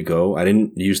I needed to go. I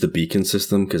didn't use the beacon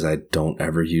system because I don't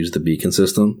ever use the beacon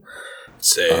system.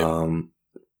 Same.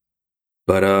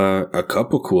 But a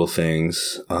couple cool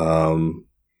things.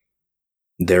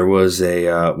 There was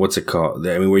a what's it called?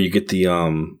 I mean, where you get the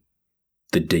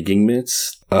digging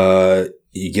mitts.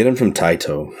 You get them from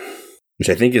Taito, which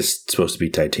I think is supposed to be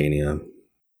titanium.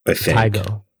 I think.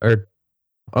 Taigo.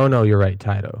 Oh no, you're right,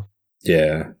 Taito.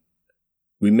 Yeah,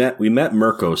 we met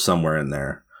Mirko somewhere in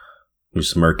there.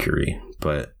 Who's Mercury,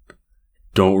 but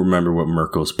don't remember what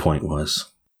Mirko's point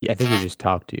was. Yeah, I think he just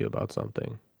talked to you about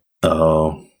something.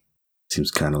 Oh, seems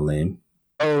kind of lame.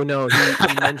 Oh no,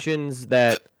 he mentions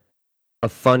that a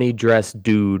funny dressed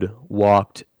dude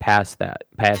walked past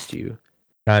you.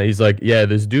 He's like, yeah,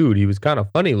 this dude, he was kind of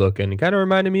funny looking. He kind of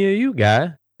reminded me of you,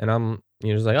 guy. And I'm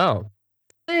just like, oh,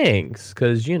 thanks,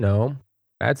 because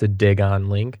that's a dig on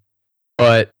Link.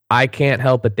 But I can't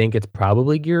help but think it's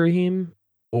probably Girahim,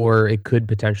 or it could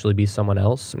potentially be someone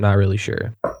else. I'm not really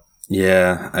sure.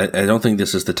 Yeah, I don't think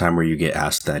this is the time where you get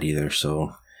asked that either,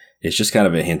 so it's just kind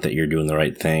of a hint that you're doing the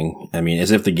right thing. I mean,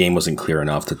 as if the game wasn't clear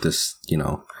enough that this,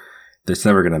 it's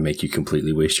never going to make you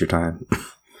completely waste your time.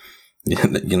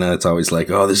 It's always like,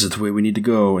 oh, this is the way we need to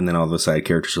go. And then all the side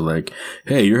characters are like,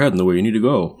 hey, you're heading the way you need to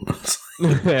go.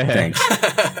 Thanks.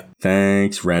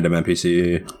 Thanks, random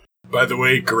NPC. By the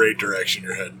way, great direction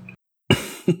you're heading.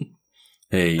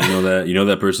 Hey, you know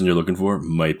that person you're looking for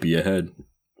might be ahead.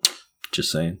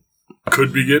 Just saying.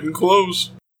 Could be getting close.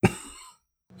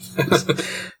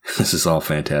 This is all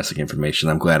fantastic information.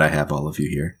 I'm glad I have all of you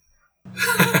here.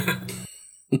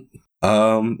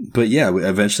 But yeah,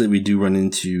 eventually we do run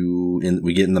into,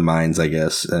 we get in the mines, I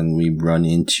guess, and we run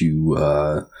into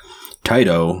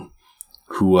Taito,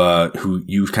 who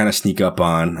you kind of sneak up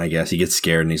on. I guess he gets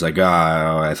scared and he's like,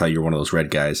 I thought you were one of those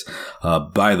red guys.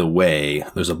 By the way,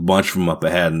 there's a bunch of them up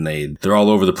ahead and they're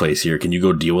all over the place here. Can you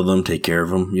go deal with them, take care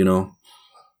of them,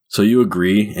 So you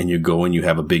agree, and you go and you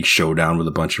have a big showdown with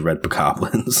a bunch of red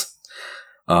bokoblins.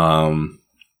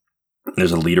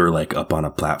 There's a leader up on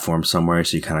a platform somewhere,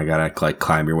 so you kind of gotta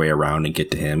climb your way around and get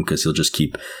to him because he'll just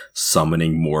keep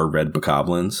summoning more red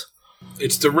bokoblins.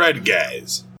 It's the red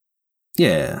guys.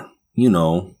 Yeah,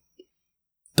 the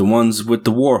ones with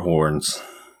the war horns.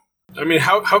 I mean,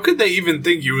 how could they even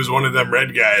think you was one of them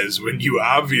red guys when you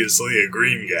obviously a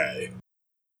green guy?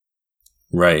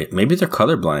 Right. Maybe they're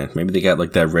colorblind. Maybe they got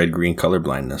that red-green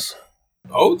colorblindness.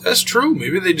 Oh, that's true.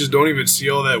 Maybe they just don't even see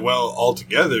all that well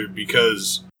altogether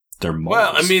because... They're moles.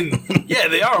 Well, I mean, yeah,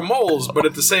 they are moles, but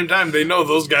at the same time, they know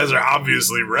those guys are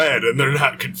obviously red, and they're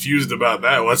not confused about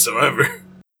that whatsoever.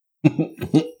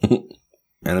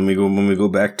 And then when we go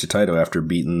back to Taito after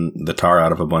beating the tar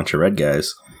out of a bunch of red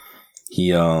guys,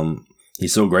 he's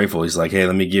so grateful. He's like, hey,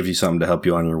 let me give you something to help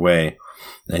you on your way.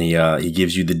 And he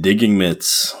gives you the digging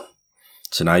mitts.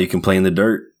 So now you can play in the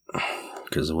dirt.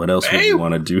 Because what else would you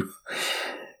want to do?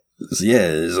 So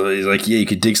he's like, yeah, you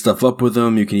could dig stuff up with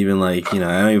them. You can even I don't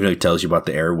even know if it tells you about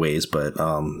the airways, but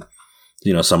some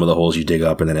of the holes you dig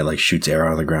up and then it shoots air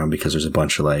out of the ground because there's a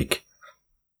bunch of I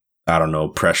don't know,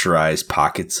 pressurized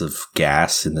pockets of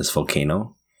gas in this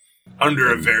volcano.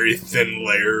 Under a very thin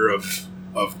layer of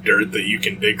dirt that you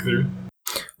can dig through.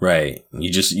 Right.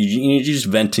 You're just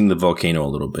venting the volcano a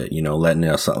little bit,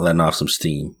 letting off some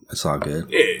steam. It's all good.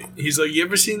 Yeah. He's like, you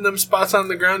ever seen them spots on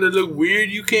the ground that look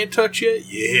weird you can't touch yet?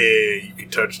 Yeah, you can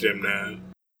touch them now.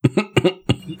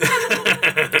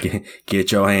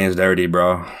 Get your hands dirty,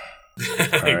 bro. All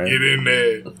right. Get in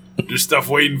there. There's stuff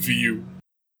waiting for you.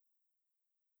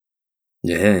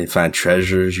 Yeah, you find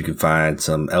treasures. You can find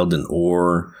some Elden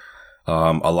ore.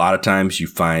 A lot of times you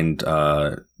find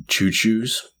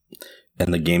choo-choos.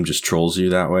 And the game just trolls you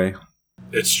that way.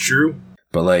 It's true.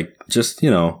 But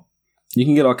you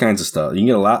can get all kinds of stuff. You can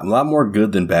get a lot more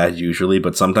good than bad usually,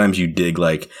 but sometimes you dig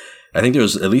I think there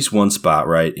was at least one spot,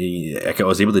 right? I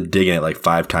was able to dig in it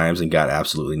 5 times and got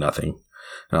absolutely nothing.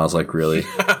 And I was like, really?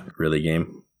 Really,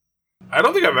 game? I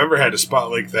don't think I've ever had a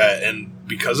spot like that, and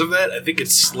because of that, I think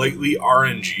it's slightly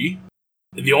RNG.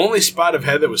 And the only spot I've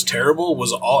had that was terrible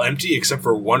was all empty except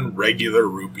for one regular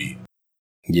rupee.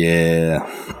 Yeah.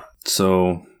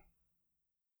 So,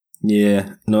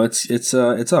 yeah, no, it's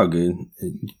all good.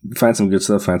 Find some good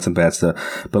stuff, find some bad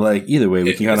stuff, but either way,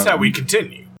 we can kind of. That's how we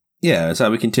continue. Yeah, that's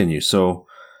how we continue. So,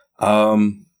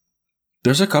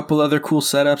 there's a couple other cool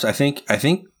setups. I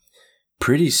think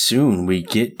pretty soon we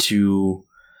get to,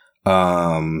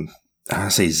 I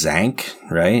say Zank,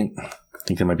 right? I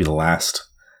think that might be the last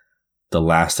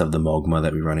of the Mogma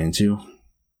that we run into.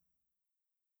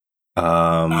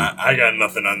 I got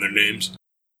nothing on their names.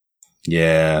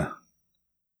 Yeah.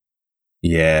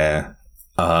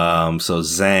 So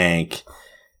Zank,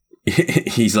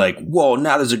 he's like, whoa,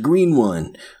 now there's a green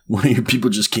one. One of your people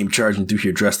just came charging through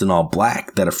here dressed in all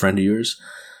black. That a friend of yours?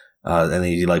 And then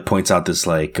he points out this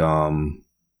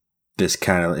this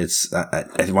kind of, it's,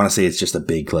 I want to say it's just a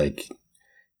big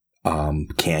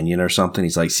canyon or something.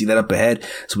 He's like, see that up ahead?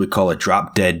 So we call it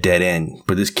drop dead end.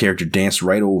 But this character danced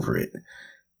right over it.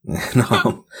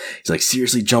 He's like,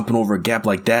 seriously, jumping over a gap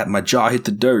like that, my jaw hit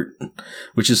the dirt,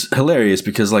 which is hilarious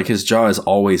because his jaw is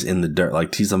always in the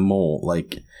dirt. He's a mole,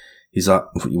 he's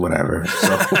whatever.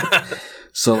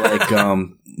 So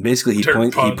basically he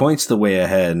points the way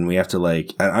ahead, and we have to I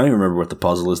don't even remember what the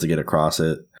puzzle is to get across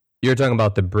it. You're talking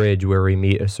about the bridge where we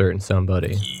meet a certain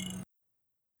somebody.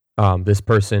 This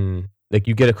person,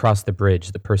 you get across the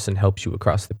bridge, the person helps you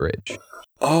across the bridge.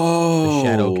 Oh, the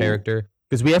shadow character.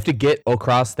 Because we have to get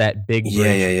across that big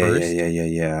bridge first.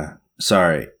 Yeah.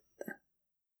 Sorry.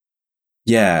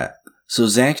 Yeah. So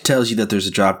Zank tells you that there's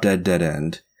a drop dead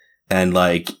end. And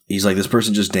like, he's like, this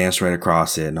person just danced right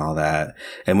across it and all that.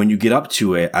 And when you get up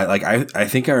to it, I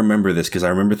think I remember this because I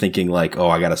remember thinking like, oh,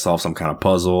 I got to solve some kind of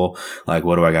puzzle. Like,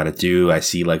 what do I got to do? I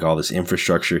see like all this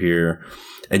infrastructure here,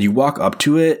 and you walk up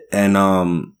to it, and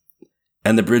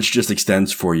the bridge just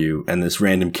extends for you. And this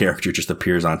random character just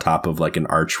appears on top of like an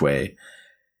archway.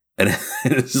 And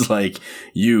it's like,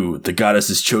 you, the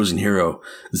goddess's chosen hero,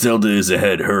 Zelda is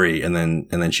ahead, hurry. And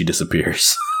then she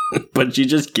disappears. But she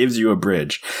just gives you a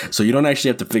bridge. So you don't actually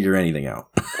have to figure anything out.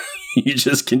 You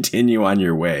just continue on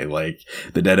your way. Like,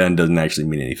 the dead end doesn't actually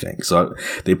mean anything. So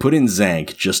they put in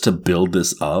Zank just to build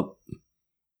this up,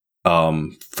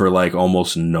 for like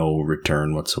almost no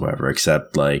return whatsoever,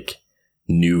 except like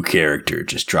new character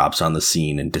just drops on the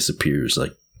scene and disappears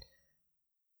like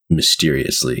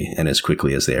mysteriously and as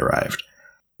quickly as they arrived.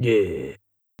 Yeah.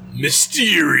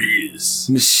 Mysterious.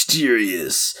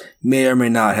 May or may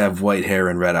not have white hair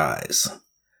and red eyes.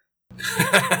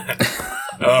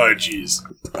 Oh, jeez.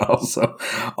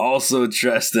 Also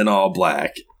dressed in all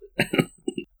black.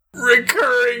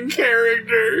 Recurring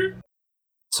character.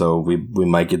 So we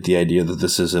might get the idea that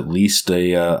this is at least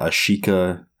a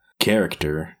Sheikah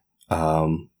character,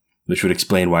 which would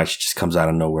explain why she just comes out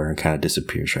of nowhere and kind of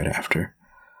disappears right after.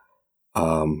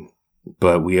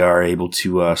 But we are able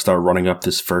to start running up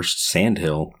this first sand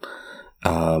hill,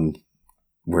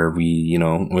 where we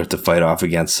have to fight off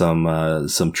against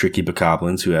some tricky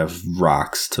bokoblins who have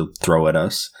rocks to throw at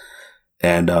us.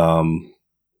 And up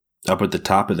at the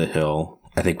top of the hill,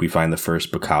 I think we find the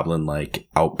first bokoblin like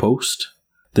outpost.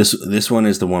 This one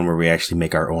is the one where we actually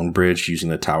make our own bridge using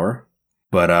the tower.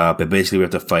 But basically we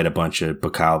have to fight a bunch of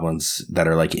bokoblins that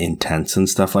are like in tents and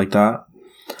stuff like that.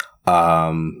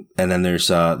 And then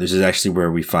there's actually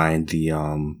where we find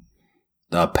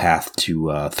the path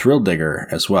to Thrill Digger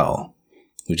as well,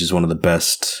 which is one of the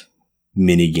best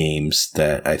mini games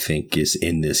that I think is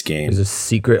in this game. There's a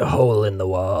secret hole in the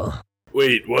wall.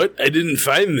 Wait, what? I didn't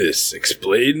find this.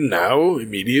 Explain now,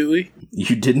 immediately.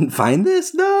 You didn't find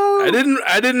this? No. I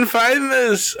didn't find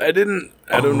this. I don't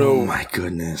know. Oh my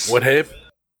goodness. What happened?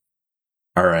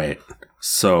 All right.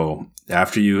 So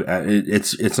after you,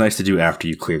 it's nice to do after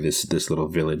you clear this little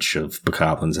village of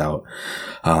bokoblins out.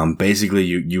 Basically,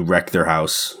 you wreck their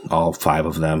house, all 5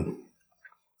 of them.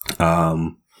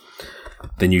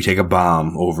 Then you take a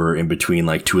bomb over in between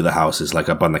like 2 of the houses, like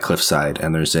up on the cliffside,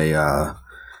 and there's a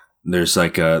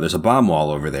bomb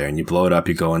wall over there, and you blow it up.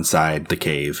 You go inside the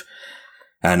cave,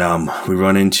 and we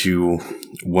run into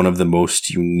one of the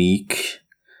most unique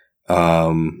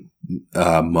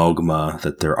Mogma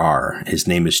that there are. His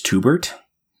name is Tubert.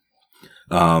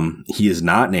 He is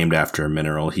not named after a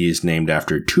mineral. He is named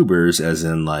after tubers, as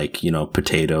in like,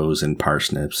 potatoes and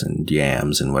parsnips and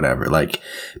yams and whatever. Like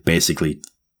basically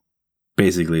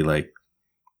like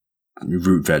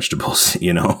root vegetables,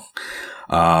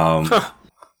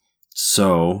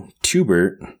 So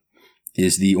Tubert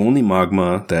is the only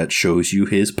Mogma that shows you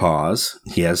his paws.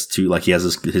 He has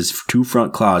his 2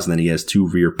 front claws, and then he has 2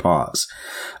 rear paws.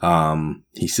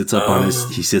 He sits up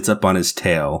on his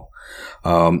tail.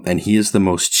 And he is the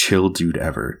most chill dude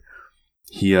ever.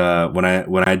 He when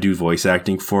I do voice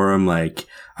acting for him, like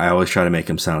I always try to make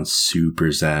him sound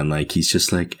super zen. Like he's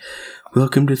just like,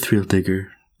 "Welcome to Thrill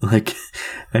Digger. Like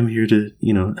I'm here to,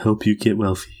 help you get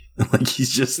wealthy." Like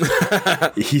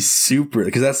he's super,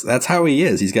 because that's how he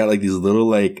is. He's got like these little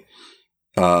like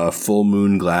full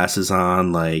moon glasses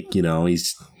on, like,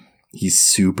 he's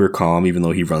super calm, even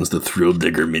though he runs the Thrill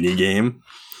Digger minigame,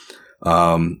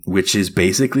 which is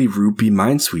basically Rupee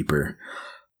Minesweeper.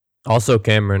 Also,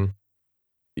 Cameron,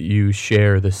 you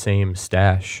share the same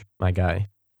stash, my guy.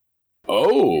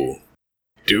 Oh,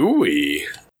 do we?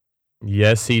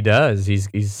 Yes, he does. He's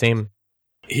the same.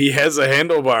 He has a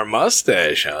handlebar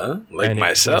mustache, huh? Like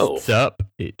myself.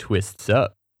 It twists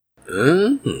up.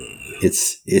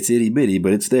 It's itty bitty,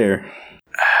 but it's there.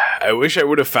 I wish I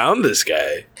would have found this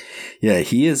guy. Yeah,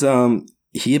 he is.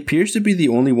 He appears to be the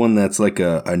only one that's like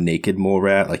a naked mole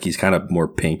rat. Like he's kind of more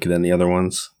pink than the other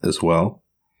ones as well.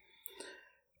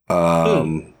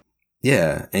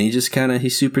 Yeah, and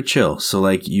he's super chill. So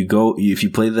like if you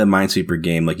play the Minesweeper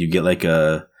game, like you get like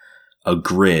a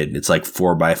grid. It's like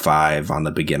 4x5 on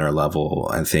the beginner level.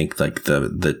 I think like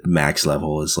the max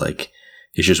level is like,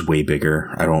 it's just way bigger.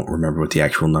 I don't remember what the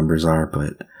actual numbers are,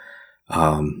 but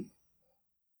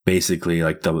basically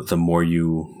like the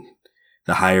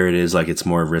higher it is, like it's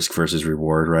more risk versus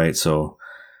reward, right? So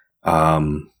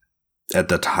at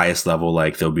the highest level,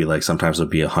 like there'll be like, sometimes there'll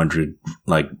be 100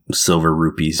 like silver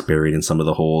rupees buried in some of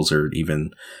the holes, or even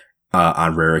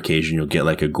on rare occasion, you'll get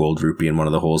like a gold rupee in one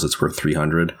of the holes that's worth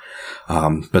 300.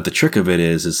 But the trick of it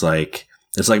is like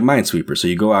It's like Minesweeper. So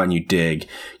you go out and you dig.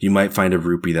 You might find a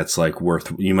rupee that's like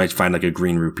you might find like a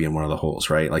green rupee in one of the holes,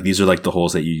 right? Like these are like the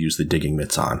holes that you use the digging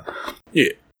mitts on.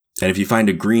 Yeah. And if you find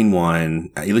a green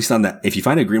one, at least if you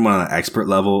find a green one on an expert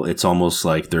level, it's almost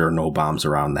like there are no bombs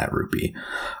around that rupee.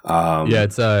 Yeah,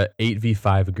 it's a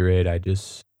 8v5 grid. I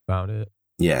just found it.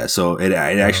 Yeah, so it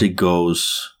actually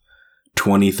goes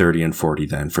 20, 30, and 40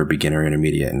 then for beginner,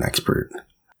 intermediate, and expert.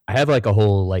 I have like a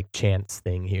whole like chance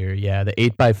thing here. Yeah, the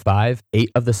 8x5,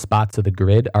 8 of the spots of the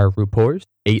grid are rupees,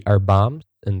 8 are bombs,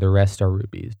 and the rest are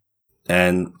rupees.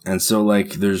 And so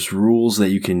like there's rules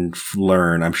that you can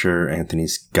learn. I'm sure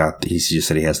Anthony's he's just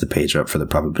said he has the page up for the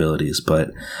probabilities, but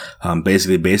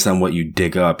basically based on what you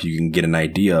dig up, you can get an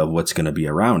idea of what's going to be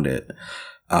around it.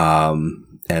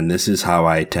 And this is how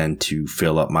I tend to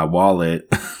fill up my wallet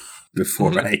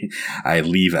before I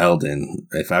leave Eldon.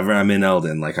 If ever I'm in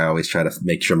Eldon, like I always try to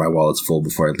make sure my wallet's full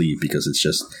before I leave because it's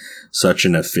just such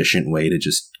an efficient way to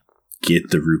just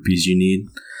get the rupees you need.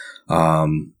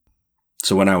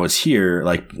 So when I was here,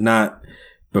 like not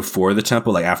before the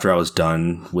temple, like after I was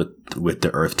done with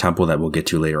the Earth Temple that we'll get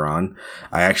to later on,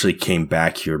 I actually came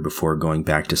back here before going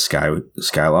back to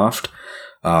Skyloft.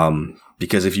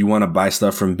 Because if you want to buy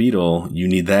stuff from Beetle, you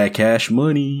need that cash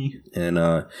money.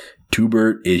 And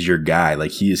Tubert is your guy. Like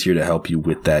he is here to help you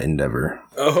with that endeavor.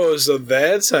 Oh, so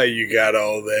that's how you got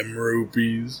all them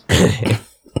rupees.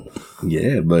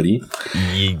 Yeah, buddy.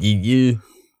 Yeah.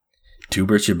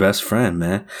 Tubert's your best friend,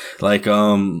 man. Like,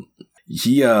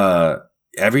 he,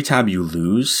 every time you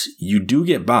lose, you do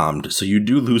get bombed. So you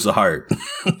do lose a heart.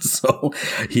 So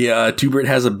Tubert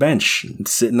has a bench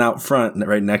sitting out front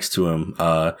right next to him,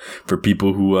 for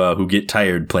people who get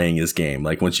tired playing his game.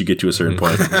 Like once you get to a certain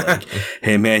point, you're like,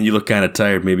 hey man, you look kind of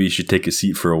tired. Maybe you should take a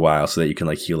seat for a while so that you can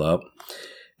like heal up.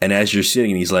 And as you're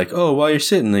sitting, he's like, "Oh, while you're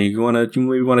sitting, you maybe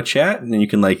want to chat?" And then you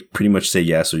can like pretty much say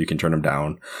yes, or you can turn him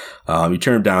down. You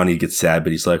turn him down, he gets sad,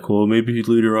 but he's like, "Well, maybe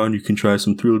later on you can try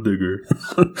some Thrill Digger."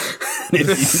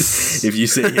 if you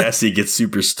say yes, he gets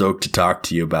super stoked to talk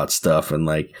to you about stuff, and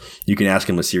like you can ask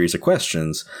him a series of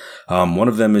questions. One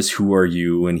of them is, "Who are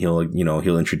you?" And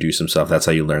he'll introduce himself. That's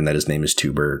how you learn that his name is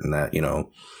Tubert, and that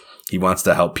he wants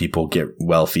to help people get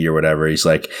wealthy or whatever. He's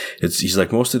like,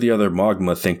 most of the other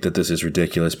Mogma think that this is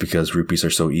ridiculous because rupees are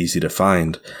so easy to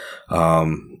find.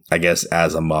 I guess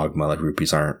as a Mogma, like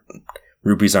rupees aren't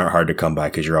hard to come by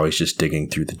because you're always just digging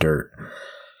through the dirt.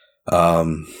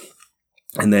 And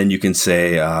then you can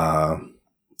say,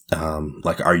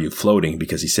 like, are you floating?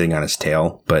 Because he's sitting on his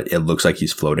tail, but it looks like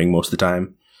he's floating most of the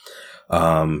time.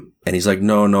 And he's like,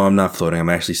 no, I'm not floating. I'm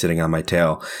actually sitting on my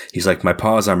tail. He's like, my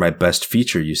paws are my best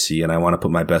feature, you see, and I want to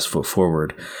put my best foot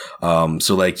forward.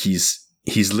 So like he's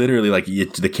literally like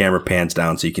the camera pans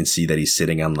down so you can see that he's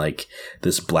sitting on like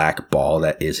this black ball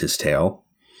that is his tail.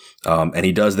 And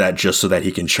he does that just so that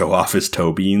he can show off his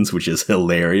toe beans, which is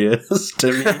hilarious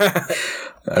to me.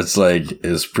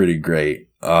 It's pretty great.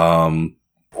 And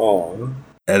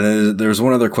then there's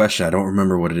one other question. I don't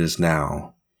remember what it is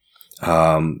now.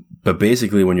 But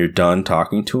basically when you're done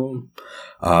talking to him,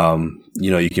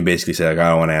 you can basically say like, I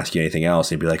don't want to ask you anything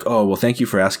else. And he'd be like, oh, well, thank you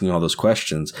for asking all those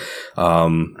questions.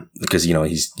 Because,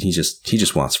 he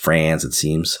just wants friends, it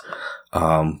seems.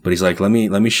 But he's like, let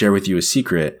me share with you a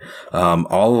secret.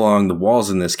 All along the walls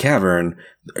in this cavern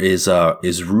is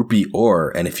rupee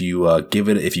ore. And if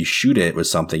you shoot it with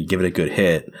something, give it a good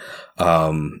hit.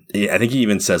 I think he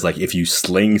even says like, if you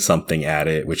sling something at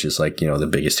it, which is like, the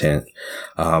biggest hint,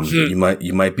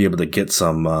 you might be able to get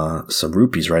some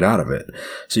rupees right out of it.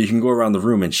 So you can go around the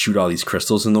room and shoot all these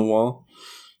crystals in the wall.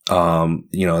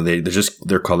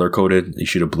 They're color coded. You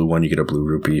shoot a blue one, you get a blue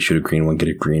rupee. You shoot a green one, get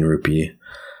a green rupee.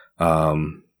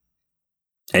 And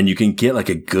you can get like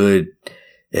a good,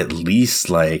 at least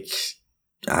like,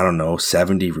 I don't know,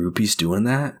 70 rupees doing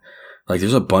that. Like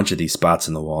there's a bunch of these spots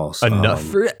in the walls. Enough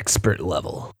for expert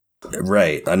level.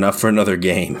 Right. Enough for another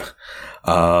game.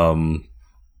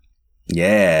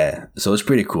 Yeah. So it's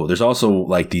pretty cool. There's also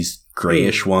like these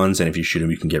grayish ones. And if you shoot them,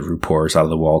 you can get rupees out of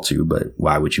the wall too. But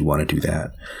why would you want to do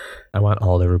that? I want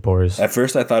all the rupees. At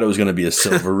first, I thought it was going to be a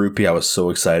silver rupee. I was so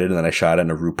excited. And then I shot it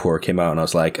and a rupee came out. And I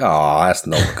was like, oh, that's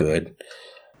no good.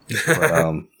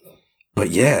 But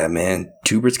yeah, man,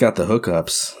 Tubert's got the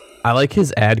hookups. I like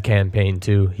his ad campaign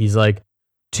too. He's like,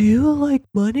 do you like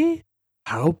money?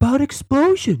 How about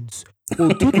explosions? We'll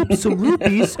dig up some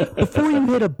rupees before you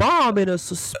hit a bomb in a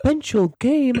suspension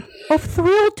game of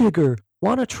Thrill Digger.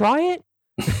 Want to try it?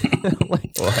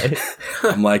 Like, what?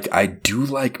 I'm like, I do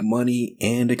like money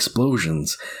and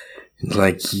explosions.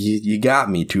 Like, you got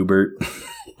me, Tubert.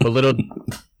 But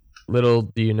little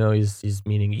do you know, he's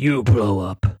meaning you blow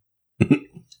up.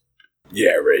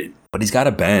 Yeah, right. But he's got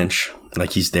a bench.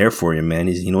 Like, he's there for you, man.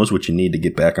 He knows what you need to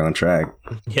get back on track.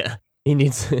 Yeah, he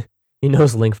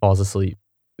knows Link falls asleep.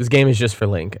 This game is just for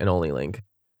Link and only Link.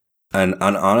 And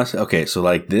honestly, okay, so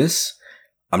like this,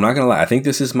 I'm not gonna lie, I think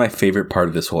this is my favorite part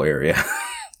of this whole area.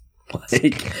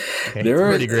 Like,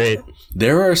 pretty great.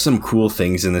 There are some cool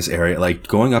things in this area, like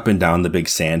going up and down the big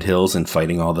sand hills and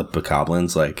fighting all the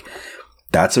bokoblins. Like,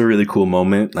 that's a really cool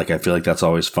moment. Like, I feel like that's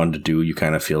always fun to do. You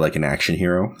kind of feel like an action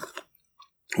hero,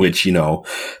 which, you know,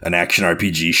 an action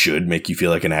RPG should make you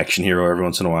feel like an action hero every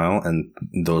once in a while, and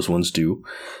those ones do.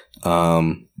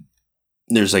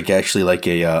 There's like actually like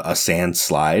a sand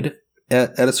slide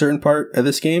at a certain part of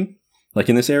this game, like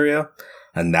in this area,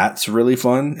 and that's really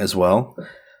fun as well.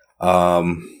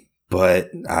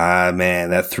 But man,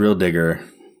 that Thrill Digger,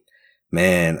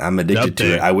 man, I'm addicted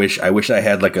to it. I wish I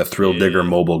had like a Thrill Digger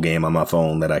mobile game on my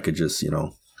phone that I could just, you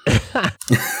know,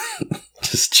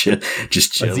 just chill.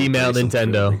 Let's email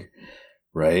Nintendo.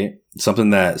 Right? Something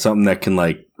that can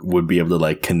like would be able to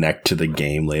like connect to the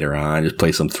game later on. Just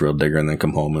play some Thrill Digger and then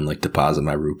come home and like deposit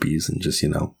my rupees and just, you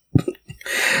know.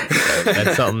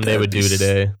 That's something they would do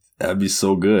today. That'd be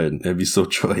so good. That'd be so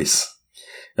choice.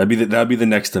 That'd be the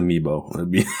next amiibo.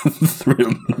 That'd be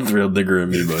Thrill Digger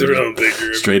amiibo. Thrill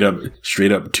Digger.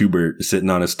 Straight up Tubert sitting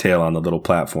on his tail on the little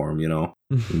platform, you know.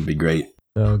 It'd be great.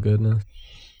 Oh goodness.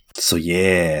 So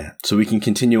yeah. So we can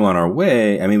continue on our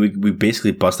way. I mean, we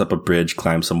basically bust up a bridge,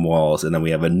 climb some walls, and then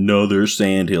we have another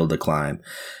sand hill to climb.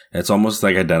 It's almost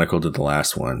like identical to the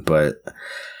last one, but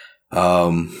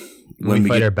when we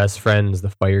fight our best friends, the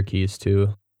Fire Keys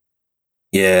too.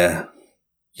 Yeah.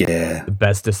 Yeah. The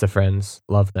bestest of friends.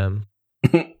 Love them.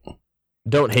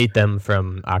 Don't hate them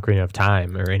from Ocarina of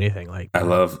Time or anything like that. I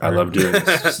love doing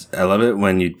this. I love it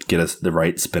when you get the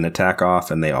right spin attack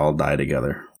off and they all die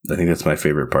together. I think that's my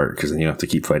favorite part because then you don't have to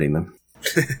keep fighting them.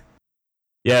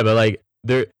 Yeah, but like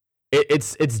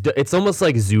it's almost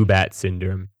like Zubat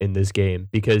syndrome in this game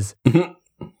because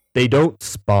they don't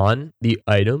spawn the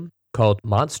item called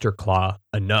Monster Claw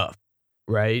enough,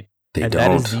 right?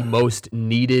 That is the most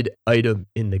needed item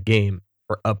in the game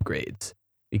for upgrades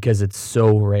because it's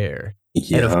so rare.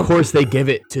 Yeah. And of course they give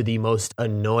it to the most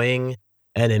annoying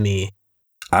enemy.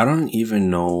 I don't even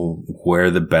know where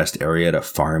the best area to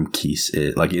farm keys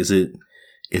is. Like, is it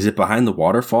behind the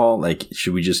waterfall? Like,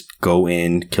 should we just go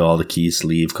in, kill all the keys,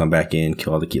 leave, come back in,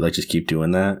 kill all the keys? Like, just keep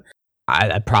doing that?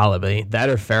 I probably. That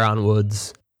or Faron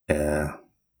Woods. Yeah.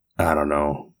 I don't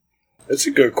know. That's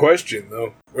a good question,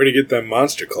 though. Where to get them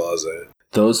monster claws at?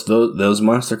 Those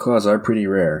monster claws are pretty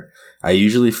rare. I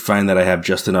usually find that I have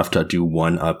just enough to do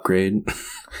one upgrade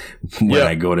when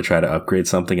I go to try to upgrade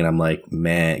something, and I'm like,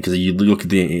 man, because you look at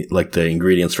the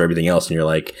ingredients for everything else, and you're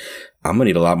like, I'm gonna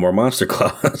need a lot more monster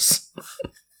claws.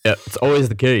 Yeah, it's always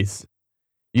the case.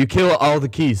 You kill all the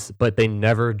keys, but they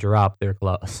never drop their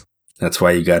claws. That's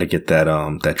why you got to get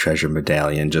that treasure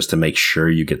medallion just to make sure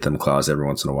you get them claws every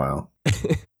once in a while.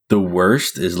 The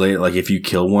worst is later, like if you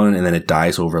kill one and then it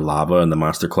dies over lava and the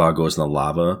monster claw goes in the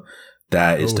lava.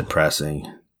 That is depressing.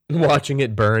 Watching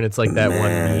it burn, it's like that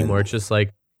one meme where it's just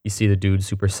like you see the dude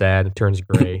super sad and turns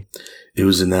gray. It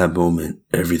was in that moment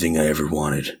everything I ever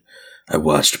wanted. I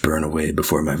watched burn away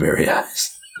before my very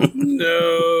eyes.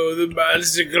 No, the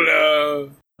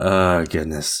monster claw.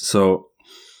 Goodness. So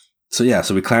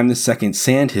we climb this second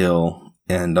sand hill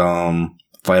and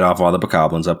fight off all the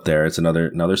bokoblins up there. It's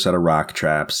another set of rock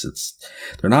traps.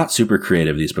 They're not super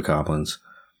creative, these bokoblins.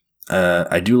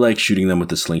 I do like shooting them with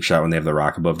the slingshot when they have the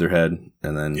rock above their head,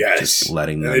 and then just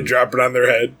letting them. And they drop it on their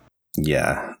head.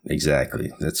 Yeah,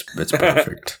 exactly. It's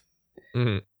perfect.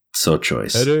 So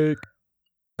choice. Headache.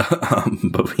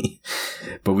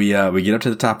 But we get up to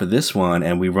the top of this one,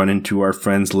 and we run into our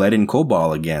friends Lead and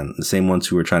Cobalt again, the same ones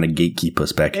who were trying to gatekeep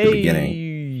us back at the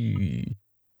beginning,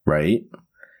 right?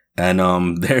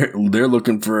 And they're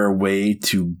looking for a way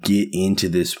to get into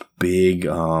this big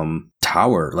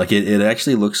tower. Like it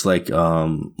actually looks like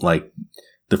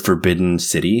the Forbidden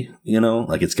City, you know?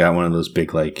 Like it's got one of those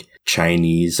big like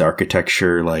Chinese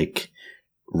architecture like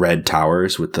red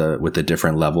towers with the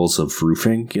different levels of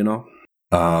roofing, you know?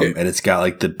 And it's got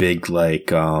like the big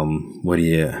like what do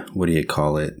you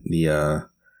call it?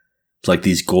 It's like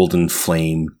these golden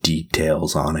flame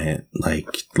details on it, like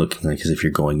looking like as if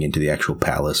you're going into the actual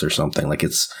palace or something. Like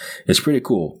it's pretty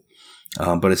cool.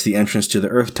 But it's the entrance to the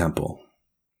Earth Temple.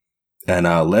 And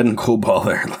Lead and Cobalt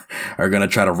are going to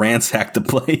try to ransack the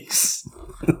place.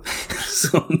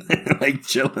 So they're like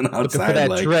chilling outside. Looking for that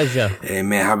like, treasure. Hey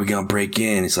man, how we going to break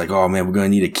in? It's like, oh man, we're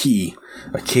going to need a key.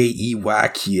 A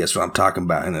K-E-Y key. That's what I'm talking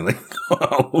about. And they're like,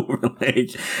 all over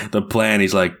like the plan.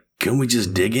 He's like, can we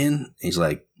just dig in? He's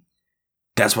like,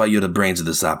 That's why you're the brains of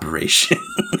this operation.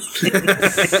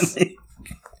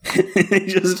 They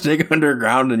just dig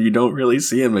underground and you don't really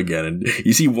see him again. And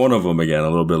you see one of them again a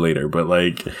little bit later, but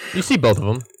like you see both of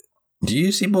them. Do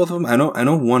you see both of them? I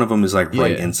know one of them is like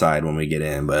right inside when we get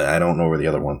in, but I don't know where the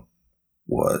other one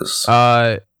was.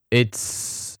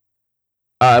 It's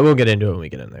we'll get into it when we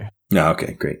get in there. No,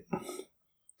 okay, great.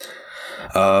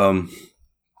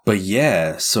 But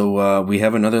yeah, so we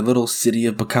have another little city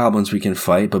of bokoblins we can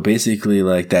fight, but basically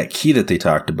like that key that they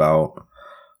talked about,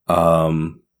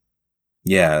 so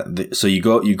you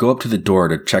go up to the door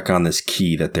to check on this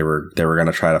key that they were going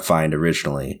to try to find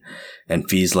originally. And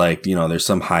Fee's like, there's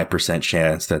some high %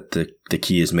 chance that the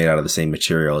key is made out of the same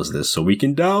material as this, so we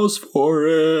can douse for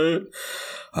it.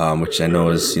 Which I know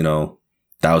is,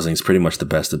 dowsing's pretty much the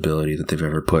best ability that they've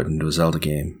ever put into a Zelda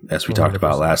game, as we 100%. Talked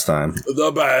about last time.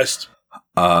 The best.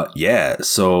 Yeah.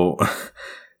 So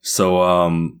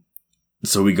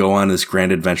we go on this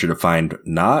grand adventure to find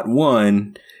not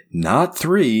 1, not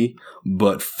 3,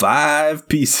 but 5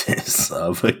 pieces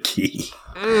of a key.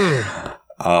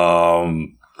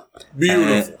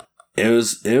 Beautiful.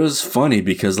 It was funny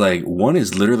because like one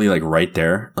is literally like right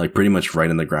there, like pretty much right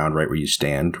in the ground, right where you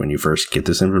stand when you first get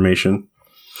this information.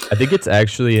 I think it's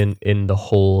actually in the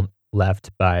hole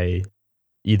left by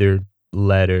either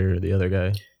Led or the other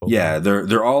guy. Yeah,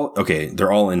 they're all okay.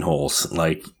 They're all in holes.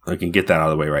 Like I can get that out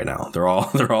of the way right now. They're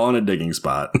all in a digging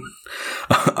spot.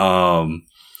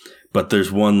 But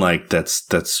there's one like that's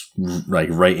like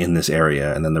right in this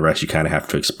area, and then the rest you kind of have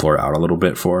to explore out a little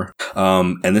bit for.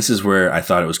 And this is where I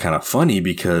thought it was kind of funny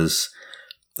because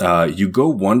you go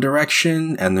one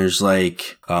direction and there's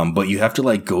like, but you have to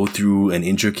like go through an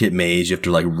intricate maze. You have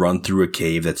to like run through a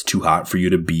cave that's too hot for you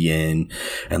to be in,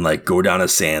 and like go down a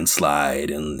sand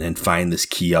slide and find this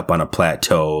key up on a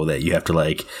plateau that you have to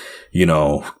like,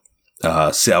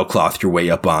 sailcloth your way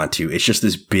up onto. It's just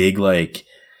this big like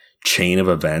chain of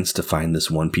events to find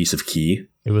this one piece of key.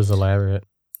 It was elaborate.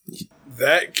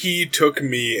 That key took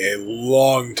me a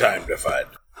long time to find.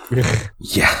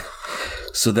 Yeah.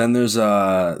 So then there's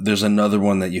another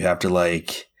one that you have to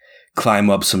like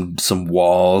climb up some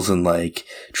walls and like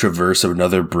traverse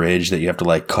another bridge that you have to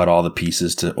like cut all the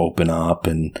pieces to open up,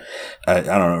 and I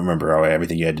don't remember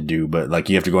everything you had to do, but like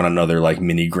you have to go on another like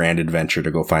mini grand adventure to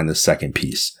go find the second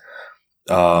piece.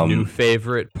 New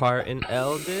favorite part in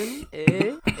Elden?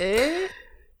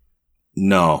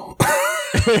 No.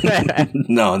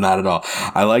 No, not at all.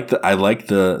 I like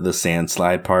the sand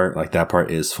slide part. Like that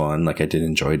part is fun. Like I did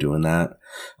enjoy doing that.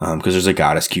 Because there's a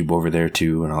goddess cube over there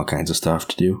too, and all kinds of stuff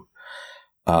to do.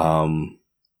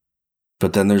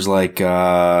 But then there's like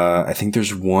I think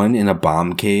there's one in a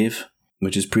bomb cave,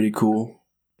 which is pretty cool.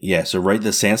 Yeah, so right,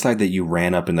 the sand slide that you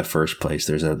ran up in the first place,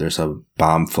 there's a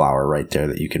bomb flower right there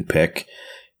that you can pick,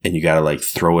 and you gotta like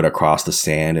throw it across the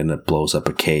sand, and it blows up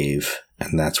a cave,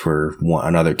 and that's where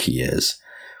another key is.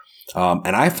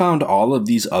 And I found all of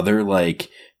these other like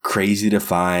crazy to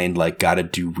find, like gotta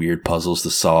do weird puzzles to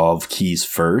solve keys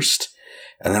first,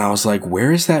 and then I was like,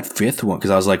 where is that 5th one? Because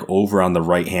I was like over on the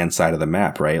right hand side of the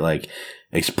map, right, like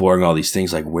exploring all these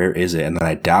things, like where is it? And then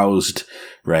I dowsed,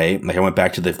 right, like I went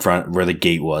back to the front where the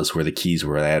gate was, where the keys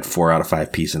were. I had 4 out of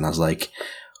 5 pieces, and I was like,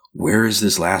 where is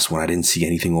this last one? I didn't see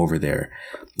anything over there.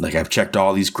 Like I've checked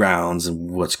all these grounds and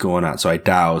what's going on. So I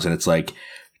douse, and it's like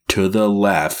to the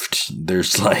left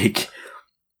there's like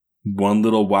one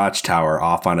little watchtower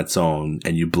off on its own,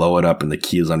 and you blow it up and the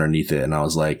key is underneath it. And I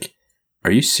was like,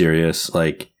 are you serious?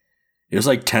 Like it was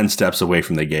like 10 steps away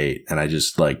from the gate, and I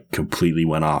just like completely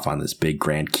went off on this big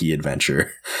grand key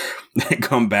adventure. I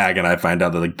come back and I find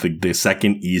out that like the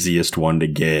second easiest one to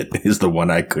get is the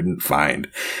one I couldn't find.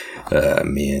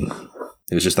 Man,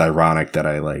 it was just ironic that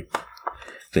I like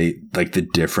the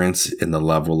difference in the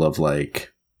level of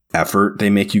like effort they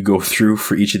make you go through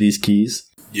for each of these keys.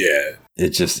 Yeah.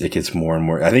 It gets more and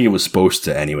more. I think it was supposed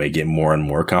to anyway get more and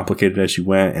more complicated as you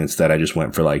went. And instead, I just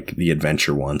went for like the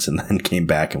adventure once, and then came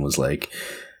back and was like,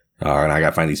 all right, I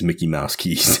gotta find these Mickey Mouse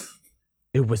keys.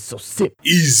 It was so simple.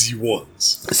 Easy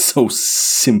ones. So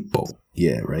simple.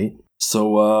 Yeah, right?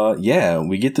 So,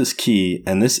 we get this key,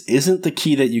 and this isn't the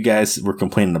key that you guys were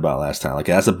complaining about last time. Like,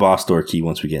 that's a boss door key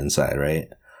once we get inside, right?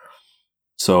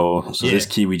 So this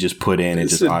key we just put in, it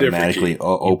just automatically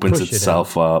opens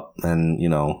itself up, and,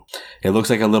 it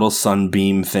looks like a little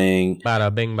sunbeam thing.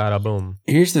 Bada bing, bada boom.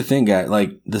 Here's the thing, guys.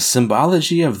 Like, the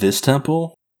symbology of this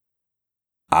temple,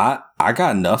 I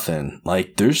got nothing.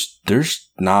 Like,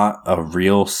 there's not a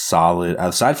real solid,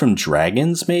 aside from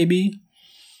dragons, maybe,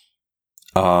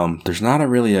 there's not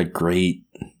really a great,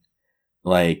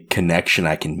 like, connection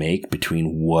I can make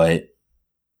between what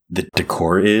the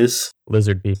decor is.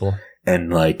 Lizard people.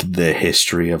 and like the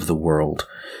history of the world.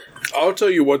 I'll tell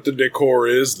you what the decor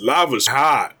is. Lava's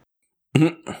hot.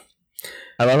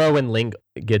 I love how when Link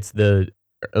gets the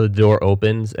door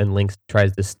opens and Link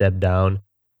tries to step down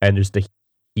and just a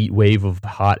heat wave of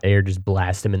hot air just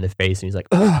blasts him in the face and he's like,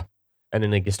 ugh! And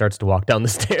then he starts to walk down the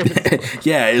stairs.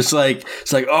 Yeah, it's like,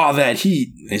 oh, that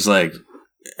heat. And he's like,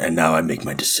 and now I make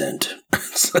my descent.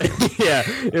 It's like, yeah,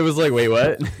 it was like, wait,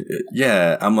 what?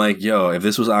 Yeah, I'm like, yo, if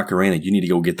this was Ocarina, you need to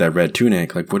go get that red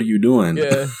tunic. Like, what are you doing?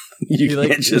 Yeah. You he can't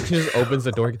like, just opens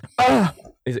the door. Ah!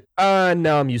 He's like,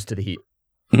 now I'm used to the heat.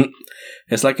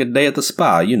 It's like a day at the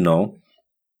spa, you know.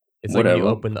 It's like when you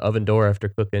open the oven door after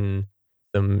cooking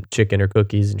some chicken or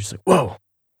cookies and just like, whoa,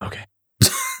 okay.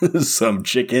 Some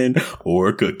chicken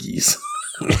or cookies.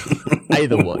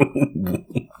 Either one.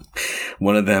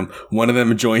 One of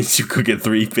them joints you cook at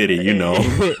 350, you know.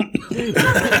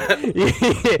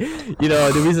 You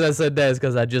know, the reason I said that is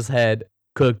because I just had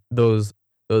cooked those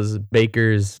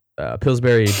bakers,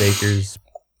 Pillsbury Bakers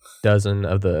dozen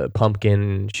of the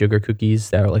pumpkin sugar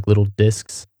cookies that are like little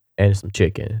discs and some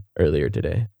chicken earlier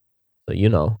today. So, you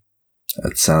know.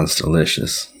 That sounds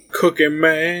delicious. Cooking,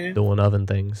 man. Doing oven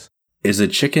things. Is a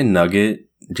chicken nugget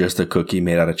just a cookie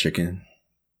made out of chicken?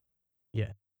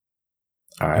 Yeah.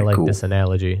 All right, I like cool. this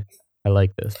analogy. I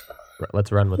like this.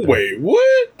 Let's run with it. Wait,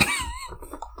 what?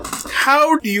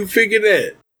 How do you figure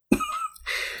that?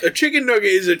 A chicken nugget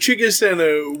is a chicken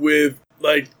center with,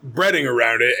 like, breading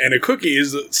around it, and a cookie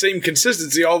is the same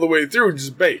consistency all the way through,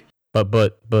 just baked.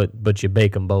 But you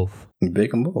bake them both. You bake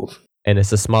them both. And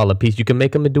it's a smaller piece. You can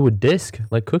make them into a disc,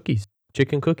 like cookies.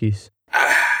 Chicken cookies.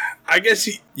 I guess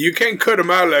you can't cut them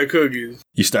out like cookies.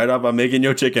 You start off by making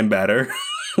your chicken batter.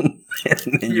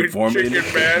 And then you form it.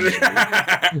 Chicken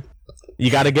batter.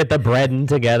 You got to get the breading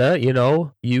together, you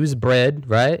know. Use bread,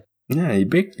 right? Yeah, you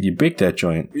bake that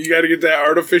joint. You got to get that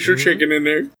artificial chicken in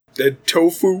there. That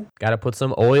tofu. Got to put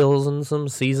some oils and some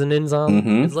seasonings on.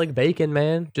 Mm-hmm. It's like bacon,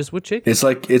 man, just with chicken. It's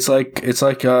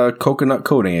like coconut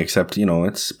coating, except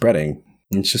it's breading.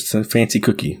 It's just a fancy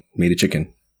cookie made of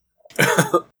chicken.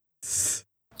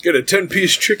 Get a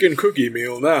 10-piece chicken cookie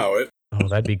meal now. Oh,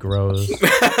 that'd be gross. Can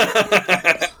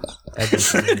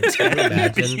you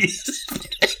imagine?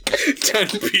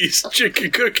 10-piece chicken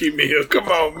cookie meal. Come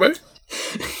on, man.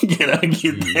 Can I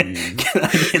get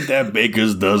that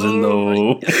baker's dozen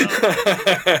though?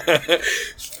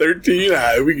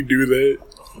 13. We can do that.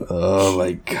 Oh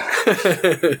my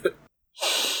god.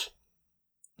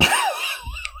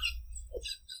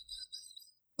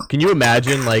 Can you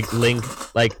imagine like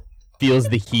Link like feels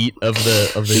the heat of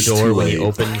the door when he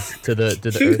opens to the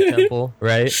Earth Temple,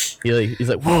 right? He's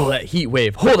like, whoa, that heat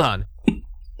wave. Hold on.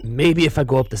 Maybe if I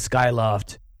go up the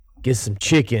Skyloft, get some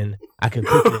chicken, I can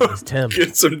cook it in this temple.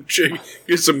 Get some chicken.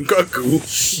 Get some cuckoo.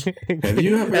 Have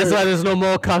you ever? That's why there's no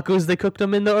more cuckoos. They cooked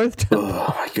them in the Earth Temple.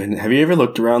 Oh my goodness. Have you ever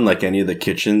looked around like any of the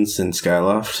kitchens in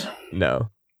Skyloft? No.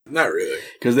 Not really.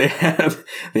 Because they have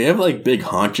like big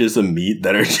haunches of meat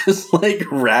that are just like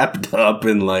wrapped up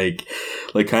in like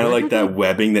kind of like that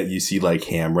webbing that you see like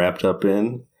ham wrapped up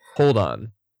in. Hold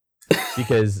on,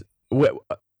 because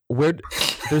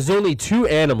there's only two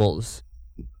animals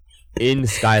in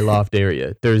Skyloft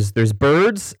area. There's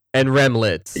birds and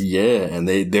remlets. Yeah, and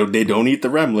they don't eat the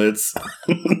remlets.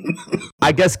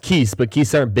 I guess geese, but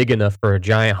geese aren't big enough for a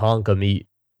giant honk of meat.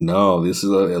 No, it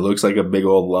looks like a big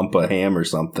old lump of ham or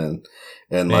something.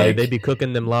 And man, like they be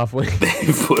cooking them loft wings.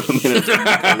 They put them in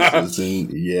places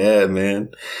and yeah,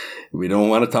 man. We don't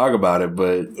want to talk about it,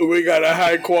 but we got a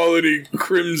high quality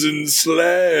crimson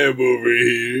slab over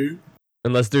here.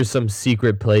 Unless there's some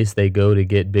secret place they go to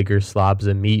get bigger slobs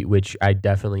of meat, which I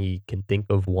definitely can think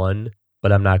of one,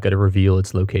 but I'm not going to reveal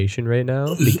its location right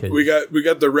now because we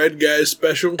got the red guy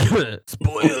special.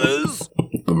 Spoilers.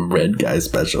 The red guy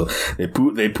special. They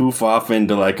poof off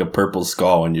into like a purple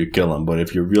skull and you kill them, but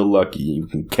if you're real lucky, you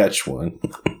can catch one.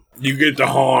 You get the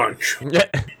haunch.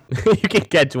 You can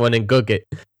catch one and cook it.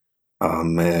 Oh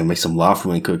man, make some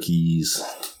loftwing cookies.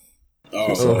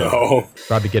 Oh no!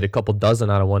 Probably get a couple dozen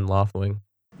out of one loft wing.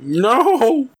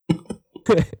 No.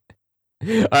 All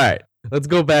right, let's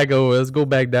go back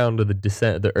down to the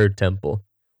descent of the Earth Temple.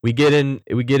 We get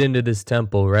into this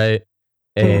temple, right?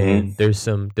 And there's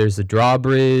a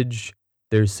drawbridge,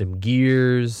 there's some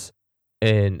gears,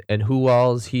 and who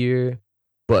all's here?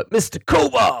 But Mr.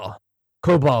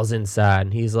 Cobal's inside,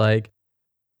 and he's like,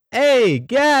 "Hey,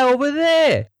 guy over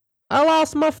there, I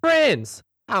lost my friends.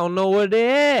 I don't know where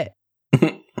they're at."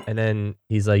 And then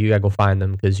he's like, "You gotta go find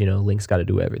them because Link's got to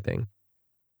do everything."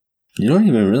 You don't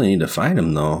even really need to find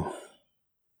them though.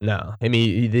 No, I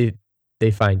mean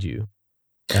they find you.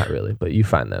 Not really, but you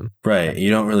find them. Right. You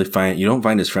don't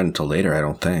find his friend until later, I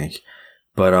don't think.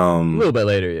 But a little bit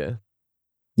later, yeah.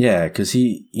 Yeah, because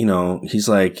he's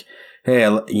like,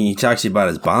 hey, he talks to you about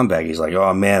his bomb bag. He's like,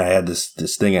 oh man, I had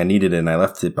this thing I needed and I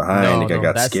left it behind. I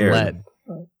got that's scared. Lead.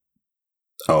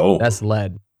 Oh, that's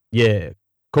Lead. Yeah,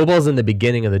 Cobalt's in the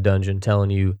beginning of the dungeon telling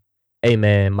you, hey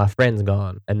man, my friend's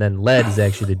gone, and then Lead is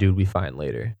actually the dude we find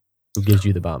later who gives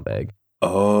you the bomb bag.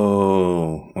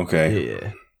 Oh, okay.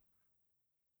 Yeah.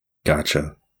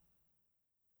 Gotcha.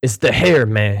 It's the hair,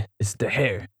 man. It's the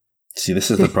hair. See, this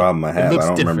is the problem I have. I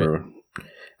don't different. remember.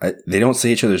 They don't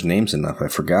say each other's names enough. I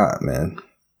forgot, man.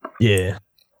 Yeah.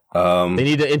 They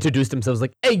need to introduce themselves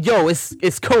like, hey, yo,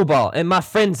 it's Cobalt, and my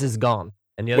friends is gone.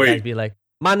 And the other guys be like,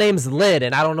 my name's Lead,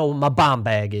 and I don't know what my bomb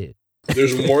bag is.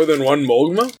 There's more than one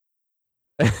Mogma?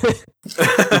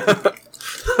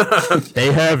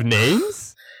 They have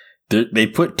names? They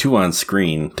put two on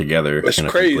screen together. That's in a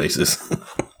crazy. few places.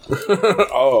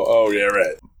 oh, yeah,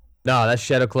 right. No, that's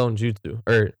Shadow Clone Jutsu.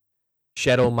 Or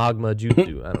Shadow Magma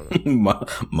Jutsu. I don't know.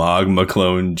 Magma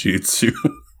Clone Jutsu.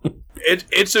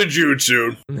 It's a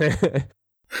jutsu.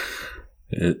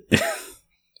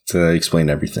 To explain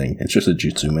everything. It's just a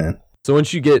jutsu, man. So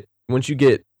once you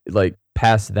get like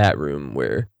past that room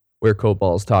where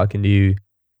Cobalt's talking to you,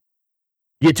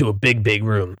 you get to a big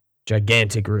room.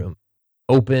 Gigantic room.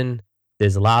 Open.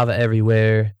 There's lava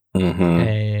everywhere. Mm-hmm.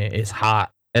 And it's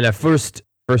hot. And at first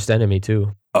enemy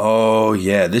too. Oh,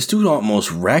 yeah. This dude almost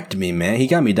wrecked me, man. He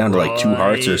got me down to like 2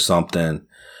 hearts or something.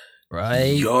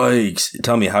 Right? Yikes.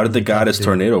 Tell me, how did the goddess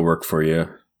tornado work for you?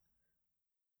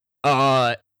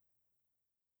 No.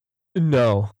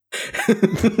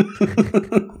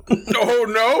 Oh,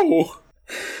 no.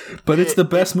 But it's the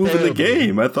best move in the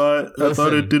game. I thought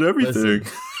it did everything.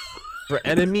 For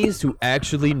enemies who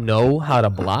actually know how to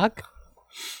block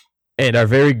and are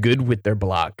very good with their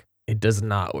block, it does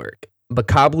not work. But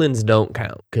Coblins don't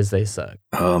count because they suck.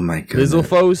 Oh my goodness.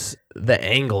 Lizalfos, the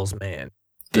angles, man.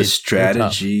 The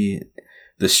strategy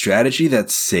that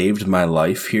saved my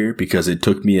life here, because it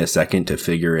took me a second to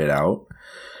figure it out.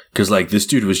 Because, like, this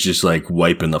dude was just, like,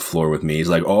 wiping the floor with me. He's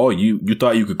like, oh, you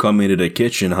thought you could come into the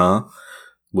kitchen, huh?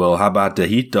 Well, how about the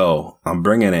heat, though? I'm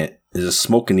bringing it. There's a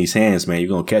smoke in these hands, man. You're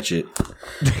going to catch it.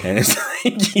 And it's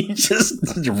like, he just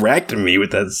wrecked me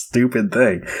with that stupid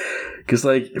thing. Because,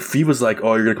 like, Fee was like,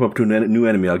 oh, you're going to come up to a new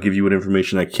enemy. I'll give you what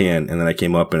information I can. And then I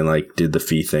came up and, like, did the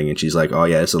Fee thing. And she's like, oh,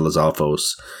 yeah, it's a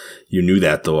Lizalfos. You knew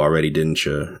that, though, already, didn't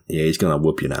you? Yeah, he's going to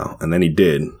whoop you now. And then he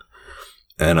did.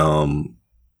 And,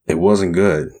 it wasn't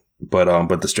good. But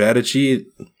the strategy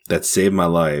that saved my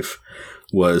life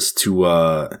was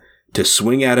to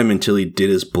swing at him until he did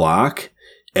his block,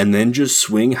 and then just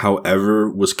swing however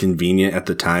was convenient at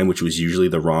the time, which was usually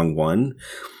the wrong one.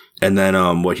 And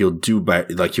then what he'll do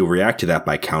he'll react to that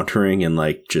by countering and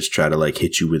like just try to like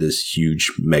hit you with his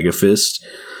huge mega fist.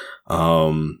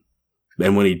 And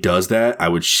when he does that, I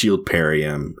would shield parry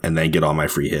him and then get all my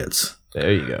free hits.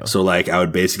 There you go. So like I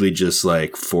would basically just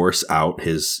like force out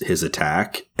his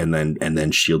attack and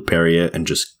then shield parry it and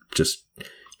just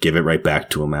give it right back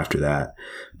to him after that.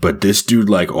 But this dude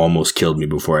like almost killed me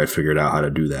before I figured out how to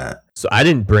do that. So I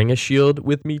didn't bring a shield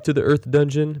with me to the Earth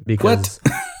Dungeon because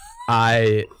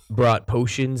I brought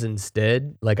potions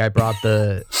instead. Like I brought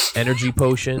the energy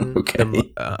potion,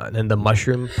 and the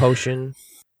mushroom potion,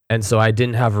 and so I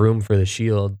didn't have room for the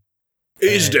shield.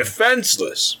 He's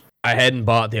defenseless. I hadn't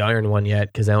bought the iron one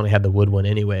yet because I only had the wood one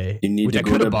anyway. You need to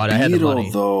go to Beetle,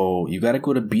 though. You got to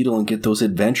go to Beetle and get those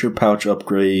adventure pouch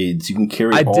upgrades. You can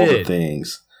carry all the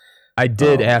things. I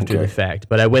did after the fact,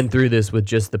 but I went through this with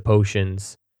just the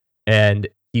potions, and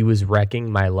he was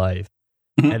wrecking my life.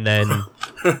 And then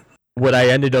what I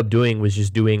ended up doing was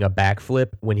just doing a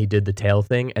backflip when he did the tail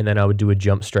thing, and then I would do a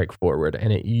jump strike forward,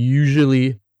 and it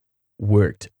usually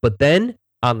worked. But then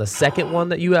on the second one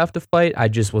that you have to fight, I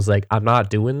just was like, I'm not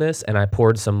doing this. And I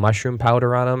poured some mushroom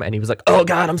powder on him. And he was like, oh,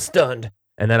 God, I'm stunned.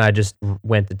 And then I just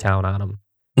went to town on him.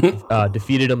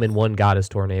 Defeated him in one goddess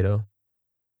tornado.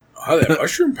 Oh, that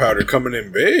mushroom powder coming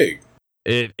in big.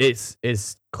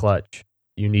 It's clutch.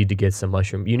 You need to get some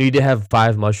mushroom. You need to have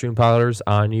 5 mushroom powders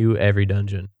on you every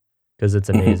dungeon. Because it's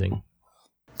amazing.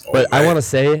 But I want to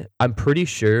say, I'm pretty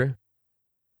sure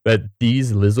that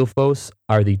these Lizalfos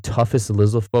are the toughest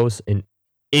Lizalfos in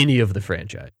any of the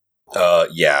franchise.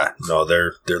 Yeah, no,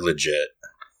 they're legit.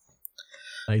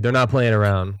 Like they're not playing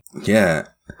around. Yeah.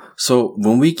 So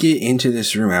when we get into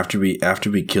this room after we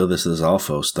kill this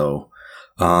Lizalfos, though,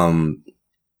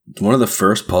 one of the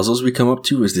first puzzles we come up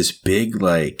to is this big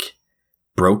like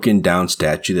broken down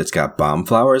statue that's got bomb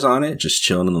flowers on it, just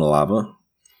chilling in the lava.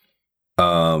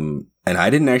 And I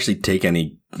didn't actually take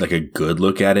any like a good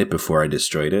look at it before I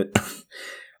destroyed it.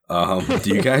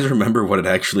 Do you guys remember what it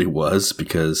actually was?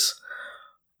 Because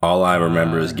All I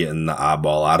remember is getting the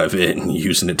eyeball out of it and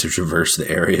using it to traverse the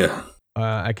area.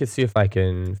 I can see if I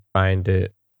can find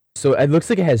it. So it looks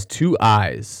like it has 2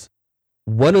 eyes.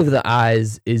 One of the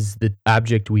eyes is the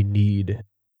object we need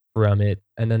from it,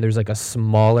 and then there's like a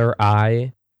smaller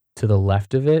eye to the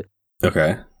left of it.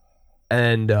 Okay.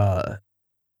 And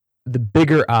the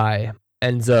bigger eye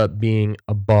ends up being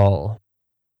a ball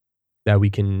that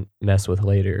we can mess with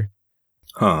later.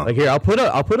 Huh. Like here, I'll put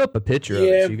up a picture of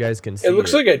it so you guys can see. It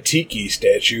looks like a tiki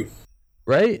statue,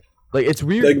 right? Like it's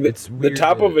weird. Like it's weird the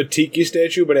top of a tiki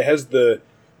statue, but it has the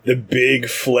big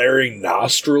flaring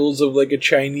nostrils of like a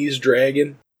Chinese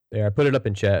dragon. Yeah, I put it up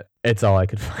in chat. It's all I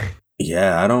could find.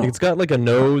 Yeah, I don't. It's got like a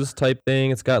nose type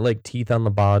thing. It's got like teeth on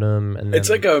the bottom, and then, It's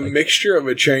like a mixture of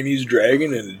a Chinese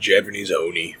dragon and a Japanese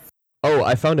oni. Oh,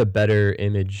 I found a better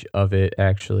image of it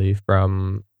actually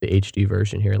from the HD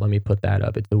version here. Let me put that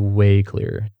up. It's way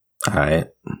clearer. All right.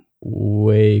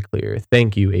 Way clearer.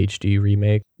 Thank you, HD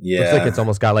remake. Yeah. Looks like it's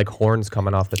almost got like horns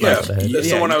coming off the top of the head. That's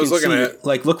the one you I was can looking see, at.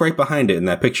 Like, look right behind it in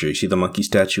that picture. You see the monkey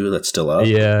statue that's still up?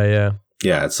 Yeah.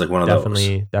 Yeah, it's like one of those.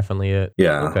 Definitely it.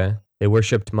 Yeah. Okay. They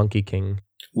worshipped Monkey King.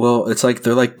 Well, it's like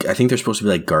they're like, I think they're supposed to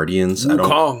be like guardians.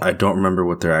 Wukong. I don't remember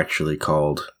what they're actually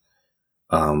called.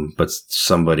 But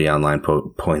somebody online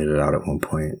pointed it out at one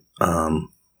point.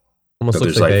 Almost but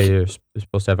looks like they're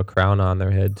supposed to have a crown on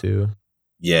their head too.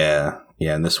 Yeah,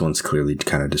 and this one's clearly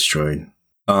kind of destroyed.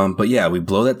 But yeah, we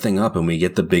blow that thing up and we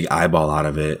get the big eyeball out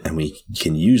of it, and we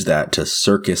can use that to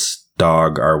circus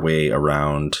dog our way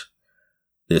around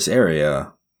this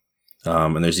area.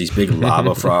 And there's these big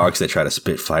lava frogs that try to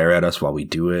spit fire at us while we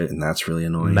do it, and that's really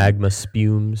annoying. Magma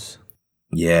spumes.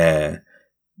 Yeah.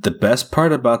 The best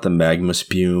part about the magma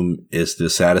spume is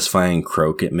the satisfying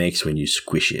croak it makes when you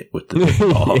squish it with the big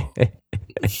ball.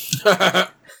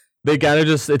 They gotta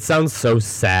it sounds so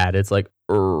sad. It's like,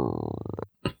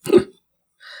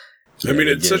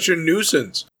 it's such a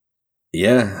nuisance.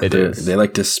 Yeah, it is. They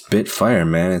like to spit fire,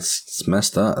 man. It's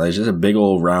messed up. It's just a big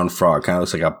old round frog. Kind of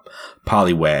looks like a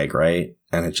pollywag, right?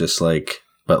 And it's just like,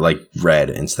 but like red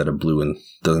instead of blue, and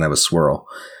doesn't have a swirl.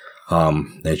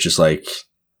 It's just like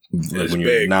when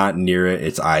you're not near it,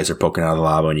 its eyes are poking out of the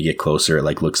lava. When you get closer, it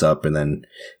like looks up and then,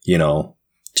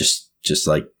 just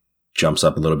like jumps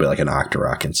up a little bit like an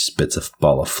octorok and spits a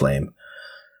ball of flame.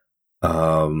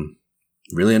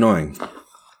 Really annoying.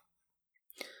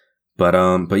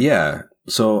 But yeah,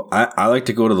 so I like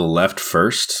to go to the left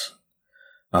first,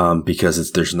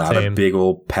 because there's not a big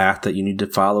old path that you need to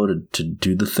follow to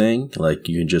do the thing. Like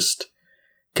you can just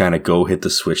kind of go hit the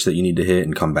switch that you need to hit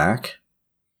and come back.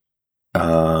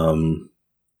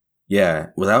 Yeah,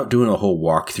 without doing a whole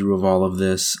walkthrough of all of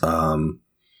this,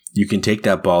 you can take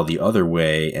that ball the other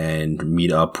way and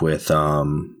meet up with,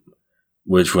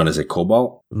 which one is it?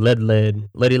 Cobalt? Lead.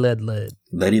 Letty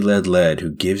Lead,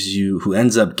 who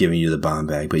ends up giving you the bomb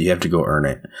bag, but you have to go earn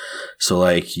it. So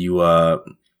like you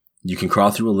can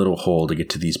crawl through a little hole to get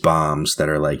to these bombs that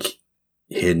are like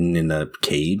hidden in a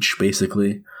cage,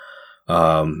 basically.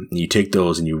 You take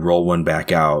those and you roll one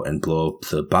back out and blow up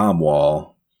the bomb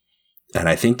wall. And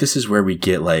I think this is where we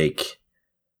get like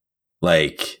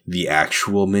the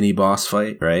actual mini boss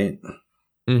fight, right?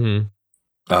 Mm-hmm.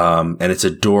 And it's a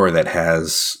door that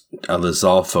has a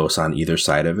Lizalfos on either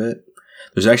side of it.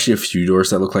 There's actually a few doors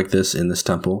that look like this in this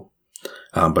temple.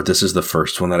 But this is the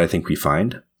first one that I think we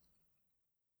find.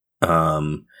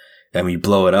 And we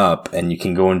blow it up and you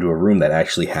can go into a room that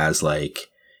actually has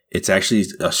it's actually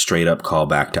a straight up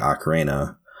callback to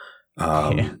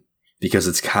A4NB4Y. Because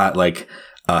it's got like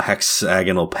a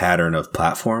hexagonal pattern of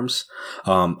platforms.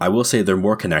 I will say they're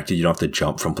more connected. You don't have to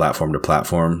jump from platform to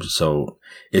platform. So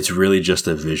it's really just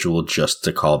a visual just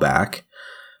to call back.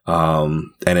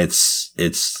 And it's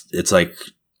like,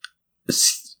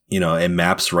 it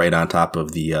maps right on top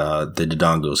of the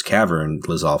Dodongo's Cavern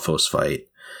Lizalfos fight.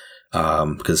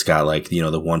 Because it's got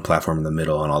the one platform in the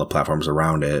middle and all the platforms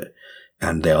around it.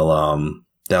 And they'll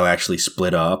actually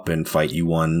split up and fight you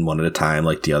one at a time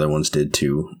like the other ones did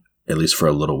too. At least for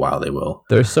a little while they will.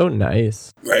 They're so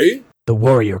nice. Right? The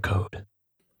warrior code.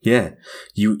 Yeah.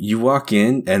 You walk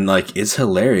in and it's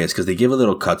hilarious because they give a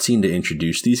little cutscene to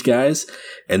introduce these guys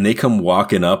and they come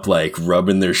walking up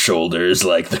rubbing their shoulders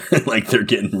like they're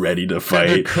getting ready to fight.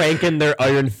 They're cranking their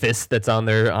iron fist that's on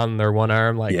their one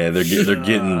arm. Yeah, they're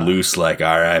getting loose all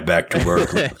right, back to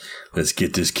work. Let's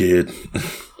get this kid.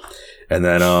 And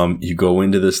then you go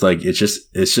into this it's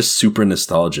just super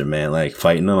nostalgia, man.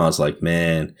 Fighting them, I was like,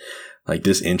 man,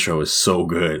 this intro is so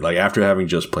good. After having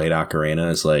just played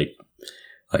A4NB4Y, it's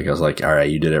I was like, all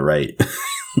right, you did it right.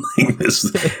 This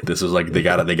was they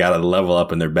gotta level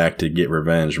up and they're back to get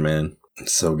revenge, man.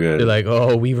 It's so good. They're like,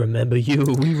 oh, we remember you.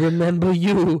 We remember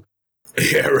you.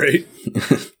 Yeah, right.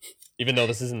 Even though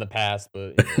this is in the past,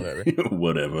 but whatever.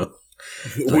 Whatever.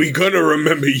 We gonna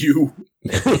remember you.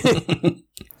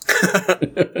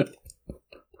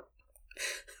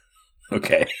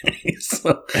 Okay.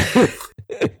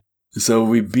 So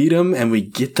we beat him and we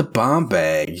get the bomb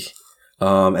bag.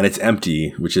 And it's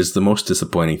empty, which is the most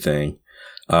disappointing thing.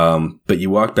 But you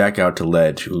walk back out to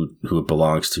Ledge, who it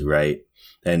belongs to, right?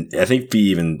 And I think V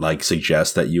even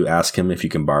suggests that you ask him if you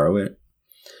can borrow it.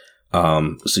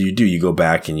 So you do. You go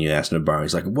back and you ask him to borrow.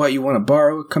 He's like, "What? You want to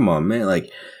borrow? Come on, man!"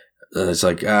 It's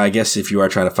like, I guess if you are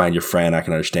trying to find your friend, I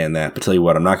can understand that. But tell you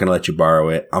what, I'm not going to let you borrow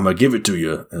it. I'm going to give it to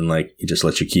you, and he just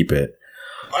lets you keep it.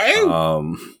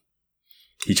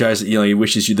 He tries, he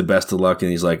wishes you the best of luck,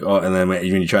 and he's like, oh, and then when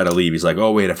you try to leave, he's like,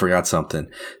 oh, wait, I forgot something.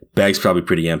 Bag's probably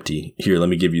pretty empty. Here, let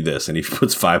me give you this. And he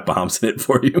puts 5 bombs in it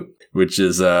for you, which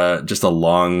is just a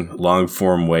long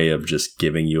form way of just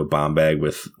giving you a bomb bag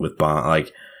with bomb.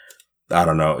 I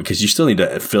don't know, because you still need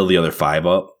to fill the other 5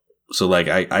 up. So,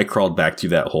 I crawled back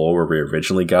through that hole where we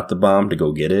originally got the bomb to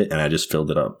go get it, and I just filled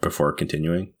it up before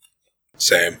continuing.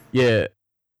 Same. Yeah.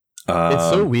 It's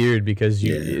so weird because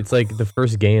it's like the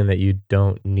first game that you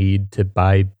don't need to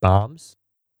buy bombs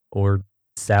or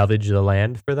salvage the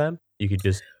land for them. You could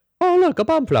just, oh, look, a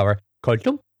bomb flower.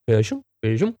 And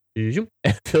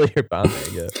fill your bomb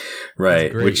bag up.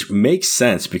 Right, which makes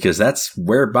sense because that's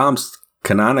where bombs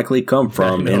canonically come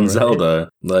from in Zelda.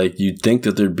 You'd think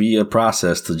that thered be a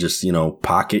process to just,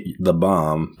 pocket the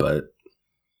bomb, but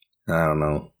I don't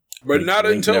know. But not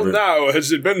until now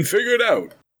has it been figured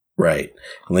out. Right.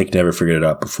 Link never figured it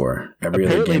out before.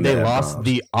 Apparently they lost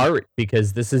the art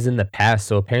because this is in the past,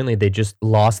 so apparently they just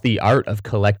lost the art of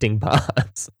collecting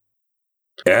bombs.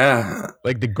 Yeah.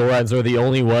 The Gorons are the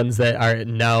only ones that are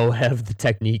now have the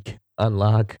technique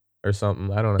unlock or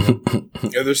something. I don't know.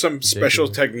 Yeah, there's some special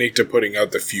technique to putting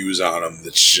out the fuse on them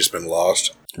that's just been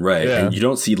lost. Right. Yeah. And you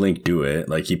don't see Link do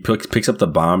it. He picks up the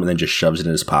bomb and then just shoves it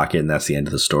in his pocket, and that's the end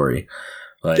of the story.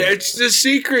 That's the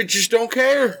secret. Just don't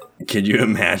care. Can you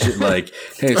imagine?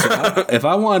 Hey, so if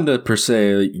I wanted to, per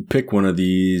se, pick one of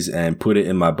these and put it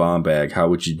in my bomb bag, how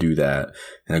would you do that?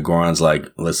 And Goron's like,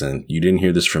 listen, you didn't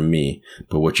hear this from me,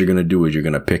 but what you're going to do is you're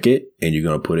going to pick it and you're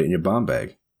going to put it in your bomb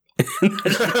bag. End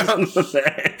of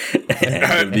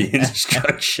the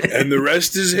instruction. And the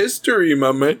rest is history,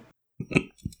 my man.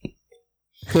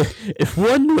 If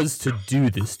one was to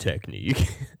do this technique...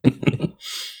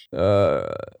 all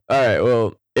right,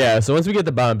 well, yeah, so once we get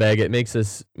the bomb bag, it makes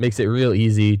it real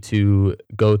easy to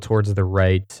go towards the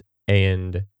right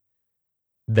and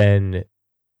then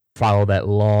follow that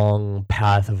long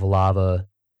path of lava.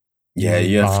 Yeah,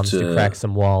 you have to crack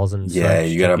some walls and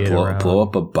you gotta blow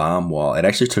up a bomb wall. It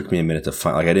actually took me a minute to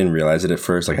find. I didn't realize it at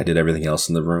first. I did everything else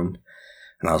in the room.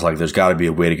 And I was like, there's got to be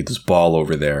a way to get this ball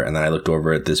over there. And then I looked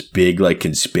over at this big,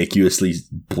 conspicuously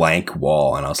blank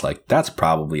wall. And I was like, that's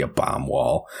probably a bomb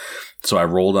wall. So I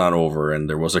rolled on over and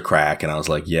there was a crack. And I was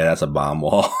like, yeah, that's a bomb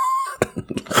wall.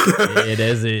 It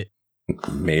is it.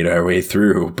 Made our way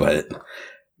through. But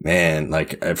man,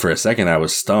 for a second, I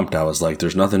was stumped. I was like,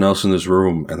 there's nothing else in this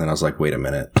room. And then I was like, wait a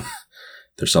minute.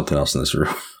 There's something else in this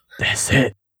room. That's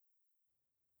it.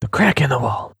 The crack in the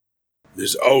wall.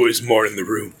 There's always more in the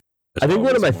room. I think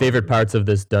one of my favorite parts of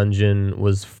this dungeon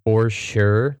was for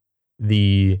sure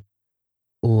the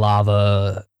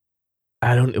lava,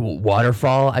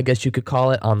 waterfall, I guess you could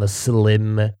call it, on the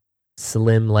slim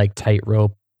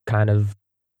tightrope kind of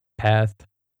path.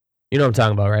 You know what I'm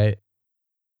talking about, right?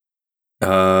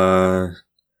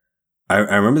 I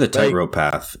remember the tightrope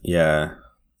path. Yeah.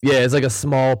 Yeah, it's like a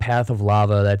small path of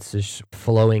lava that's just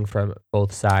flowing from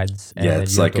both sides. And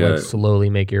it's you have to slowly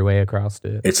make your way across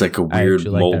it. It's like a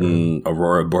weird molten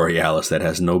aurora borealis that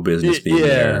has no business being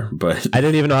there. But I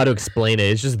didn't even know how to explain it.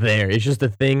 It's just there. It's just a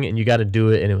thing, and you got to do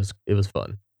it, and it was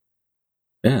fun.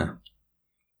 Yeah.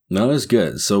 No, it was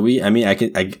good. So I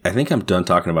think I'm done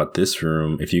talking about this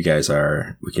room. If you guys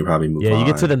are, we can probably move on. Yeah, you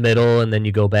get to the middle, and then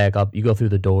you go back up. You go through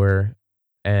the door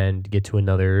and get to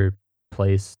another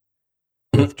place.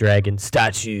 With dragon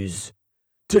statues.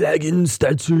 Dragon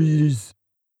statues.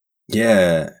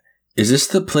 Yeah. Is this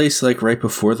the place right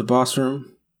before the boss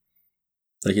room?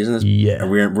 Isn't this? Yeah.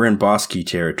 We're in boss key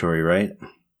territory, right?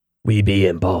 We be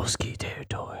in boss key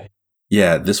territory.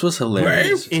 Yeah, this was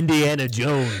hilarious. Indiana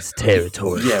Jones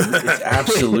territory. Yeah, it's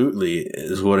absolutely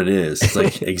is what it is.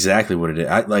 It's exactly what it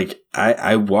is.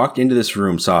 I walked into this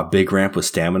room, saw a big ramp with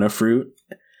stamina fruit,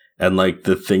 and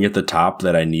the thing at the top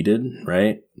that I needed,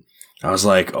 right? I was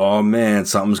like, oh man,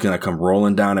 something's going to come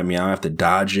rolling down at me. I have to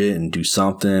dodge it and do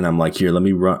something. I'm like, here, let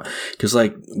me run. Cause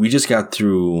we just got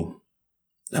through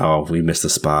Oh, we missed a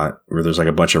spot where there's like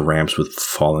a bunch of ramps with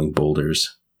falling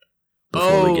boulders.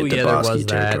 Before we get to Boss Key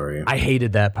territory. I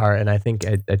hated that part, and I think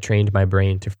I trained my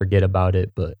brain to forget about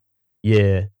it, but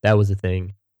yeah, that was a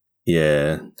thing.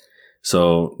 Yeah.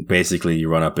 So basically, you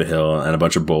run up a hill, and a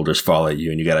bunch of boulders fall at you,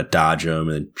 and you got to dodge them,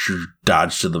 and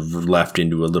dodge to the left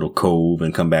into a little cove,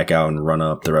 and come back out and run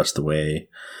up the rest of the way.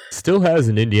 Still has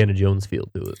an Indiana Jones feel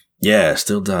to it. Yeah,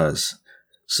 still does.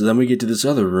 So then we get to this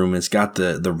other room, and it's got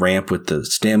the ramp with the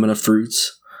stamina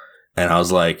fruits. And I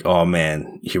was like, oh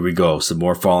man, here we go. Some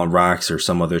more fallen rocks or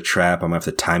some other trap. I'm going to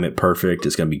have to time it perfect.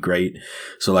 It's going to be great.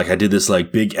 So like I did this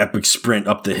like big epic sprint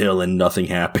up the hill and nothing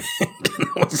happened. And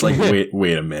I was like,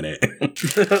 wait a minute.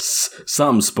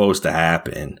 Something's supposed to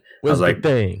happen. What's I was like,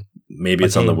 thing? Maybe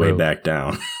it's on the way back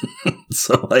down.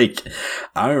 So like,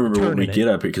 I remember when we get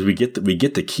up here, because we get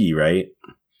the key, right?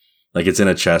 Like it's in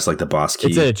a chest, like the boss key.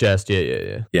 It's in a chest.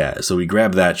 Yeah. Yeah. So we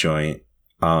grab that joint.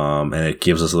 And it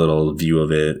gives us a little view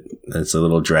of it. It's a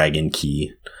little dragon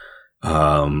key.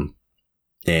 And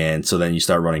so then you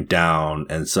start running down,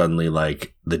 and suddenly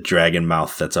like the dragon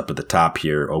mouth that's up at the top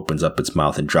here opens up its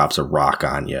mouth and drops a rock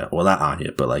on you. Well, not on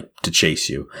you, but like to chase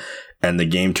you. And the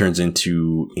game turns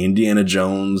into Indiana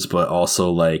Jones, but also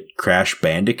like Crash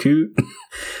Bandicoot.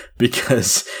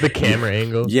 Because the camera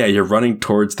angle. Yeah, you're running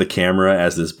towards the camera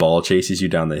as this ball chases you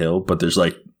down the hill, but there's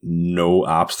like no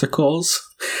obstacles.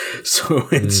 So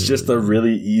it's just a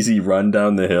really easy run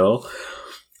down the hill.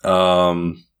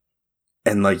 And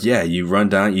like, yeah, you run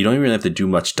down, you don't even have to do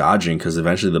much dodging, because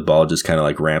eventually the ball just kind of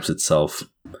like ramps itself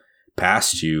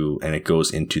past you and it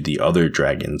goes into the other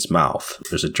dragon's mouth.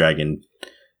 There's a dragon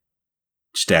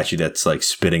statue that's like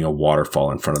spitting a waterfall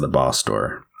in front of the boss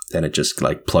door, and it just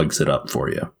like plugs it up for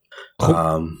you.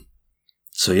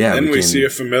 So yeah, then we see a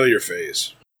familiar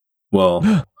face.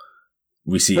 Well,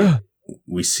 we see a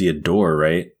door,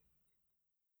 right?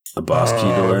 A boss key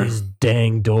door. These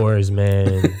dang doors,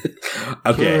 man.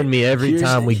 Okay. Killing me every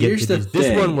time we get to this.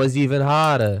 This one was even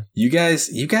harder. You guys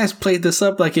played this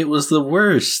up like it was the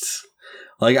worst.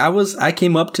 Like I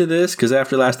came up to this because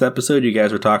after last episode, you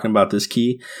guys were talking about this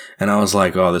key, and I was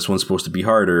like, oh, this one's supposed to be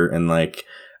harder. And like,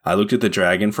 I looked at the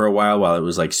dragon for a while it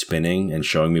was like spinning and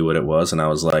showing me what it was. And I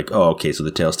was like, oh, okay, so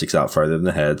the tail sticks out farther than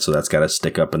the head. So that's got to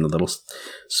stick up in the little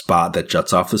spot that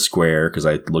juts off the square. Cause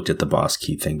I looked at the boss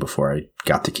key thing before I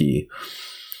got the key.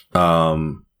 So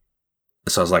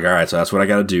I was like, all right, so that's what I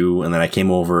got to do. And then I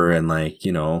came over and like,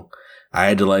 you know, I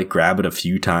had to like grab it a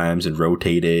few times and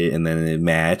rotate it, and then it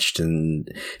matched, and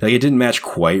like it didn't match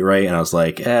quite right. And I was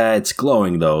like, it's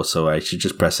glowing though, so I should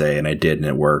just press A, and I did, and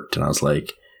it worked. And I was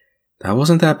like, that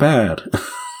wasn't that bad.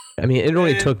 I mean, it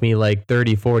only took me like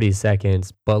 30, 40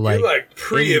 seconds, but like... You're like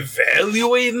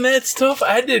pre-evaluating that stuff?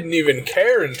 I didn't even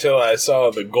care until I saw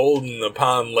the golden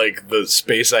upon like the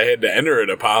space I had to enter it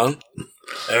upon.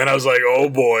 And then I was like, oh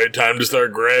boy, time to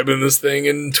start grabbing this thing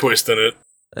and twisting it.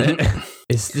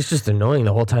 It's just annoying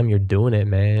the whole time you're doing it,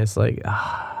 man. It's like,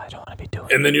 I don't want to be doing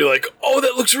it. And then you're like, oh,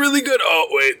 that looks really good. Oh,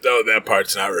 wait, no, that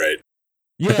part's not right.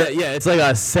 Yeah, it's like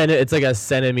a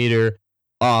centimeter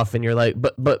off, and you're like,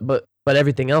 but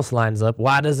everything else lines up.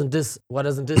 Why doesn't this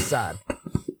side?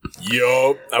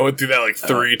 Yo, I went through that like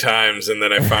 3 times, and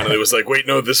then I finally was like, wait,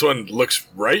 no, this one looks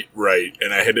right.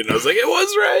 And I hit it, and I was like, it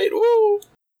was right. Woo!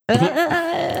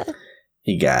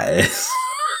 You guys.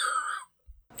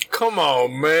 Come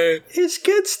on, man. It's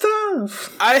good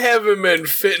stuff. I haven't been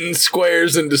fitting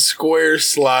squares into square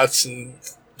slots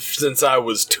since I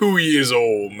was 2 years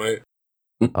old, man.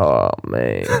 Oh,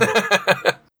 man.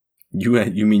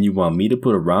 You mean you want me to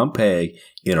put a round peg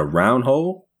in a round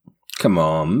hole? Come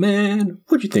on, man.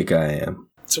 What do you think I am?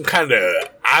 Some kind of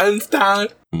Einstein?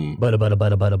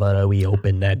 Butter. We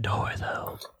open that door,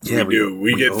 though. Yeah, we do.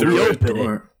 We get through it.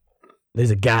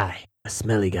 There's a guy. A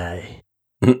smelly guy.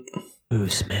 Ooh,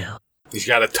 smell. He's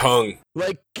got a tongue.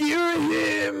 Like, cure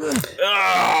him!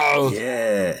 Oh!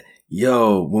 Yeah.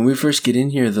 Yo, when we first get in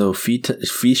here, though, Fee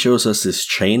shows us this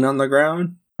chain on the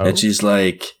ground. Oh. And she's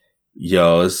like,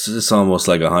 yo, it's almost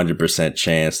like 100%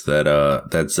 chance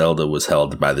that Zelda was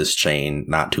held by this chain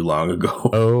not too long ago.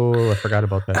 Oh, I forgot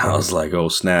about that. I was like, oh,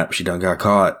 snap, she done got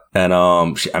caught.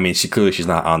 And, she's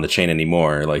not on the chain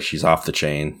anymore. Like, she's off the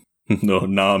chain. No,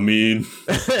 not mean.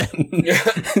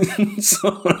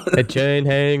 A chain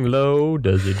hang low,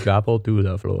 does it drop all to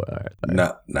the floor?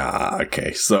 Nah,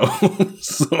 okay. So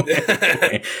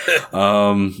the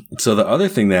other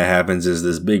thing that happens is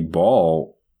this big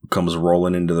ball comes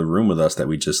rolling into the room with us that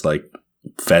we just like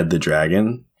fed the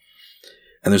dragon.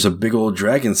 And there's a big old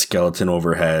dragon skeleton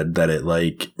overhead that it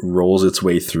like rolls its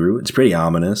way through. It's pretty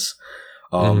ominous.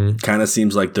 Kind of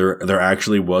seems like there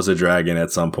actually was a dragon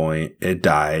at some point. It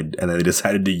died, and then they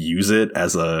decided to use it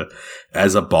as a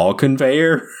ball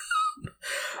conveyor.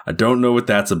 I don't know what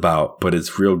that's about, but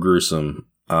it's real gruesome.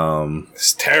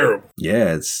 It's terrible.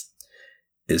 Yeah,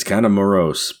 it's kind of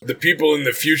morose. The people in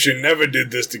the future never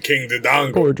did this to King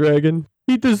Dodongo. Poor dragon.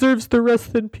 He deserves to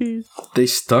rest in peace. They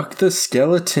stuck the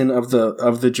skeleton of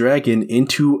the dragon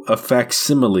into a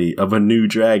facsimile of a new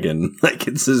dragon. Like,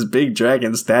 it's this big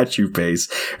dragon statue face.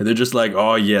 And they're just like,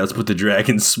 oh yeah, let's put the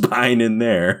dragon's spine in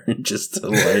there. Just to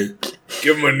like...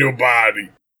 Give him a new body.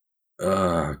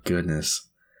 Oh, goodness.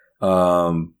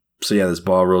 So yeah, this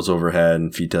ball rolls overhead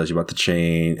and Fee tells you about the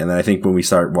chain. And then I think when we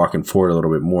start walking forward a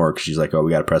little bit more, because she's like, oh,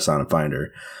 we got to press on and find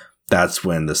her. That's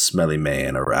when the smelly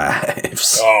man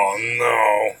arrives. Oh,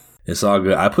 no. It's all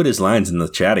good. I put his lines in the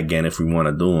chat again if we want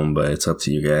to do them, but it's up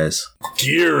to you guys.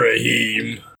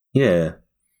 Girahim. Yeah.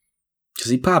 Because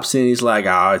he pops in, he's like,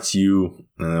 oh, it's you.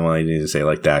 And then, well, he didn't say it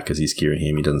like that because he's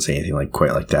Girahim. He doesn't say anything like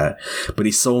quite like that. But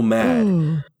he's so mad.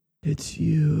 Oh, it's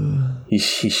you. He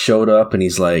showed up and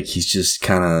he's got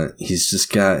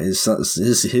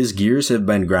his gears have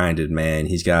been grinded, man.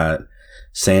 He's got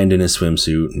sand in his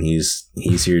swimsuit and he's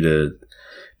here to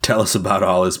tell us about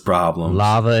all his problems.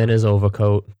 Lava in his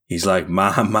overcoat. He's like,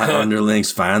 my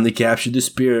underlings finally captured the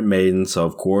spirit maiden, so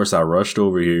of course I rushed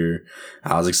over here.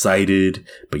 I was excited,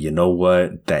 but you know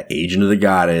what? That agent of the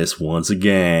goddess once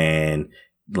again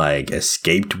like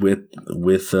escaped with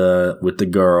the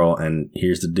girl, and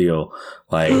here's the deal.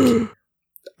 Like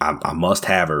I must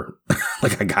have her.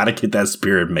 Like, I gotta get that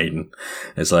spirit maiden.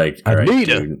 It's like, all right,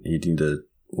 dude, you need to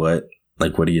what?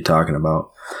 Like, what are you talking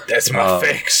about? That's my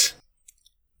fix.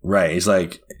 Right. He's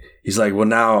like, well,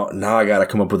 now I gotta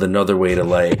come up with another way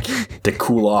to to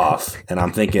cool off. And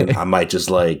I'm thinking I might just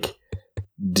like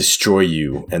destroy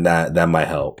you, and that might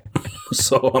help.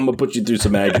 So I'm gonna put you through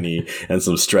some agony and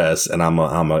some stress, and I'm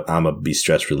gonna be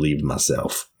stress relieved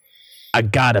myself. I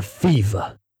got a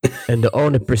fever, and the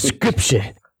only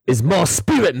prescription is more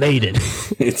spirit maiden.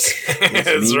 It's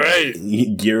that's right.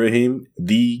 Girahim,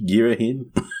 the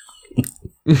Girahim.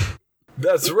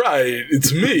 That's right.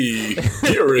 It's me,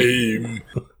 Girahim.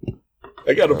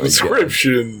 I got a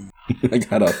prescription. I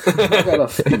got a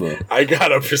fever. I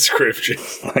got a prescription.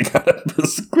 I got a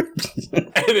prescription.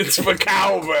 And it's for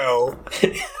cowbell.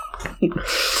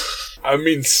 I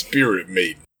mean spirit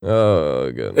maiden.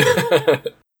 Oh, goodness.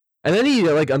 And then he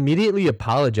like immediately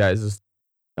apologizes.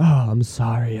 Oh, I'm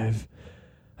sorry. I've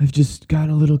just gotten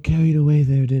a little carried away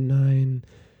there, didn't I? And,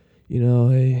 you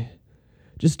know, I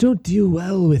just don't deal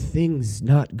well with things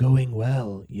not going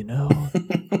well, you know?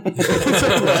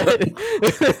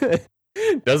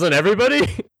 Doesn't everybody?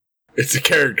 It's a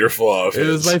character flaw. It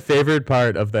was my favorite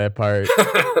part of that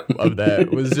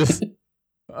was just,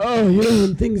 oh, you know,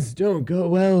 when things don't go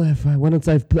well, once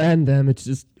I've planned them, it's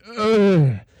just,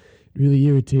 it really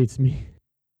irritates me.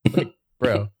 Like,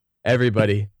 bro,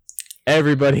 everybody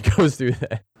goes through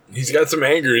that. He's got some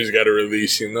anger he's got to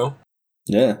release, you know?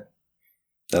 Yeah.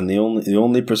 And the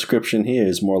only prescription here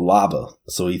is more lava.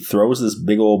 So he throws this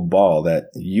big old ball that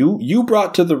you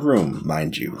brought to the room,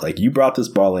 mind you. Like, you brought this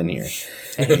ball in here.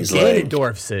 And he's like,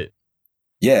 dwarfs it.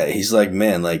 Yeah, he's like,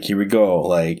 man, like, here we go.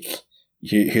 Like,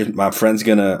 here my friend's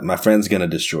gonna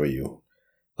destroy you.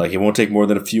 Like, it won't take more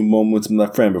than a few moments, my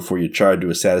friend, before you're charred to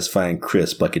a satisfying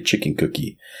crisp like a chicken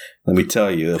cookie. Let me tell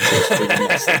you,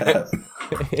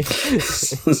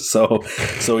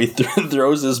 so he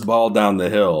throws this ball down the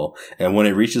hill, and when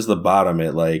it reaches the bottom,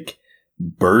 it like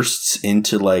bursts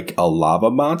into like a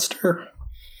lava monster.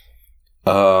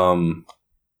 Yeah.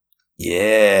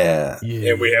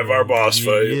 And we have our boss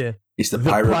fight. Yeah. It's the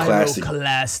pyroclastic.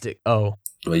 Pyroclastic. Oh.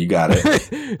 Well, you got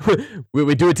it.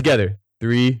 we do it together.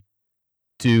 3,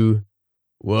 2,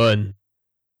 1.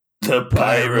 The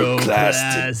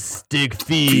pyroclastic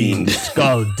fiend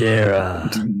Scaldera.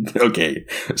 Okay,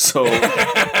 so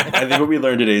I think what we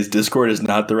learned today is Discord is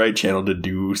not the right channel to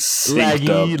do synced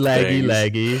up things.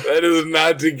 Laggy. That is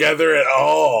not together at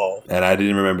all. And I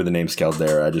didn't remember the name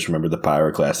Scaldera. I just remember the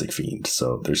pyroclastic fiend.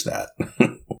 So there's that.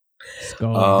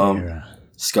 Scaldera.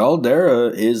 Scaldera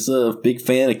is a big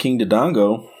fan of King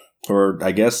Dodongo, or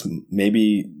I guess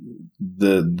maybe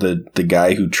the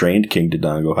guy who trained King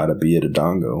Dodongo how to be a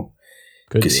Dodongo,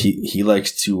 because he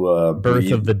likes to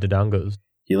birth of the Dodongos.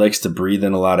 He likes to breathe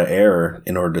in a lot of air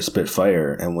in order to spit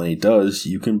fire, and when he does,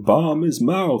 you can bomb his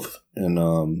mouth,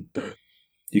 and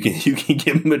you can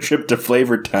give him a trip to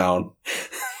Flavor Town.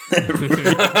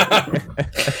 It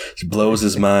blows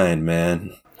his mind,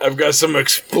 man. I've got some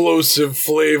explosive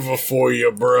flavor for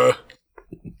you, bruh.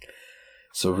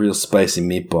 It's a real spicy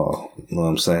meatball. You know what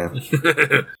I'm saying?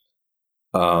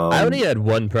 I only had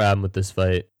one problem with this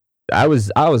fight. I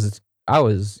was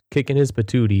kicking his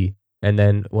patootie, and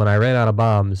then when I ran out of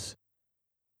bombs,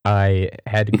 I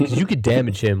had to, because you could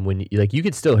damage him when you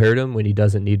could still hurt him when he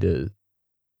doesn't need to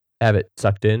have it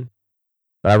sucked in.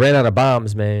 But I ran out of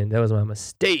bombs, man. That was my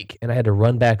mistake, and I had to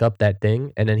run back up that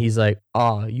thing. And then he's like,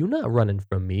 "Oh, you not running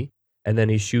from me?" And then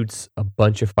he shoots a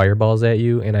bunch of fireballs at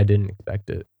you, and I didn't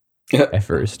expect it at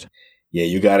first. Yeah,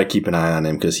 you got to keep an eye on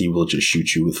him because he will just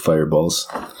shoot you with fireballs.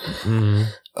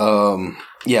 Mm-hmm.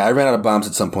 Yeah, I ran out of bombs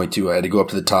at some point too. I had to go up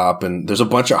to the top, and there's a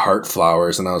bunch of heart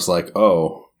flowers, and I was like,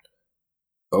 "Oh,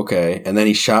 okay." And then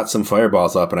he shot some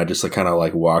fireballs up, and I just kind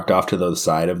of walked off to the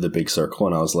side of the big circle,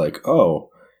 and I was like, "Oh,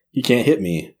 he can't hit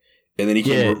me." And then he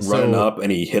came running up,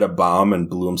 and he hit a bomb and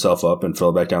blew himself up and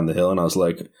fell back down the hill, and I was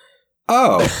like,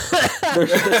 "Oh,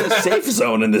 there's a safe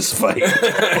zone in this fight.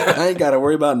 I ain't got to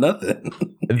worry about nothing."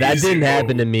 That didn't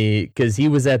happen to me because he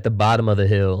was at the bottom of the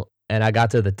hill, and I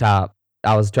got to the top.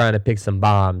 I was trying to pick some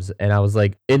bombs, and I was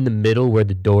in the middle where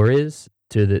the door is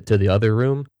to the other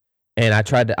room, and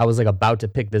I was about to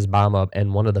pick this bomb up,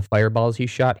 and one of the fireballs he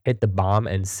shot hit the bomb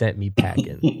and sent me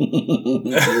packing.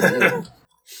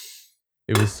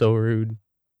 It was so rude,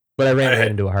 but I ran right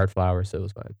into a hard flower, so it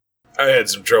was fine. I had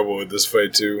some trouble with this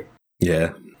fight too.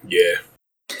 Yeah.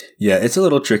 Yeah, it's a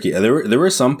little tricky. There were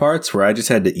some parts where I just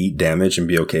had to eat damage and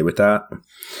be okay with that.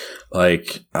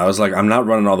 I was like, I'm not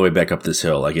running all the way back up this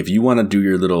hill. If you want to do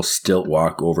your little stilt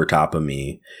walk over top of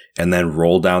me and then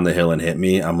roll down the hill and hit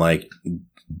me, I'm like,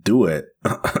 do it.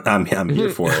 I'm here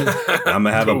for it. I'm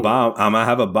gonna have a bomb. I'm gonna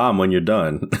have a bomb when you're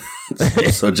done.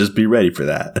 So just be ready for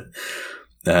that.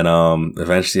 And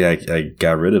eventually I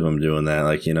got rid of him doing that.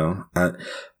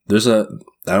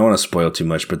 I don't want to spoil too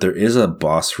much, but there is a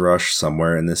boss rush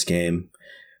somewhere in this game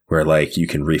where you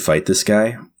can refight this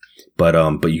guy, but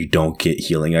you don't get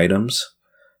healing items.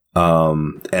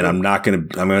 And I'm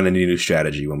gonna need a new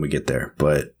strategy when we get there.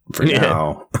 But for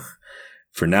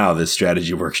now, this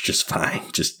strategy works just fine.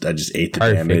 I just ate the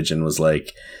damage and was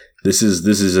like, this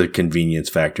is a convenience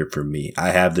factor for me.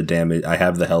 I have the damage. I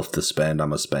have the health to spend. I'm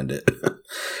gonna spend it.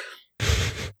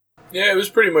 Yeah, it was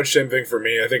pretty much the same thing for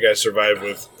me. I think I survived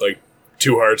with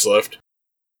 2 hearts left.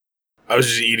 I was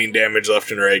just eating damage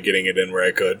left and right, getting it in where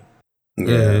I could.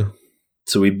 Yeah.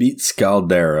 So we beat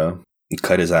Scaldera and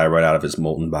cut his eye right out of his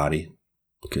molten body.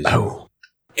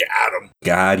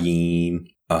 Got him.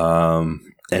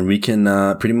 And we can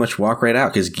pretty much walk right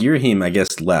out because Girahim, I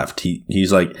guess, left.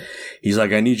 He's like,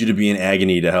 I need you to be in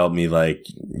agony to help me,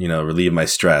 relieve my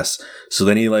stress. So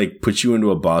then he puts you into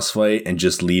a boss fight and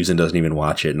just leaves and doesn't even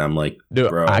watch it. And I'm like, dude,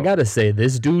 bro, I gotta say,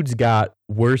 this dude's got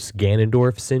worse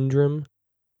Ganondorf syndrome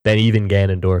than even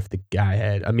Ganondorf the guy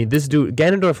had. I mean, this dude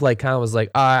Ganondorf kind of was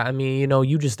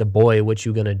you just a boy. What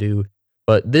you gonna do?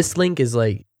 But this Link is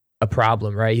a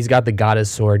problem, right? He's got the goddess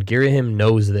sword. Girahim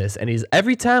knows this, and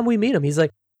every time we meet him, he's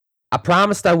like, I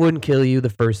promised I wouldn't kill you the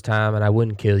first time, and I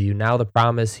wouldn't kill you. Now the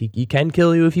promise, he can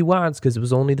kill you if he wants, because it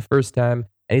was only the first time.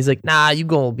 And he's like, nah, you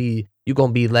gonna be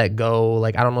let go.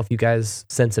 I don't know if you guys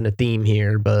sensing a theme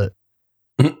here, but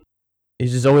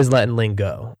he's just always letting Link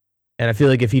go. And I feel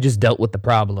like if he just dealt with the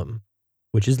problem,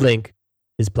 which is Link,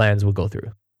 his plans will go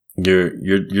through.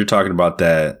 You're talking about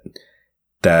that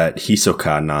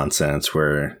Hisoka nonsense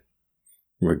where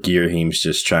Girahim's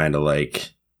just trying to let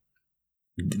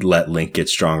Link get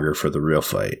stronger for the real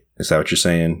fight. Is that what you're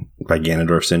saying? By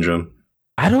Ganondorf syndrome?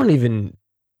 I don't even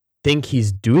think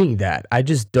he's doing that. I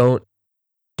just don't.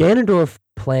 Ganondorf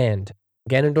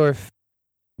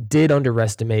did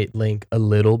underestimate Link a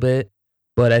little bit,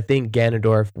 but I think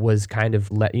Ganondorf was kind of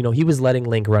he was letting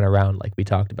Link run around like we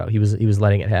talked about. He was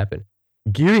letting it happen.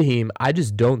 Girahim, I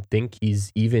just don't think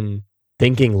he's even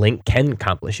thinking Link can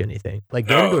accomplish anything.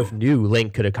 Ganondorf knew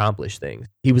Link could accomplish things.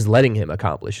 He was letting him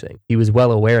accomplish things. He was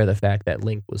well aware of the fact that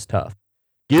Link was tough.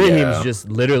 Girahim's just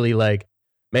literally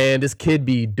man, this kid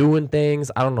be doing things.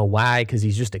 I don't know why, because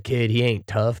he's just a kid. He ain't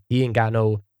tough. He ain't got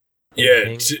no...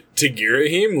 Yeah, to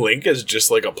Girahim, Link is just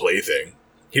a plaything.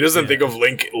 He doesn't think of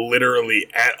Link literally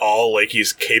at all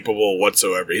he's capable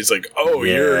whatsoever. He's like,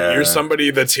 you're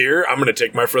somebody that's here? I'm going to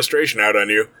take my frustration out on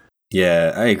you.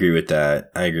 Yeah, I agree with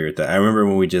that. I remember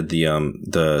when we did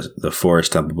the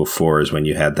Forest Temple before is when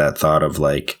you had that thought of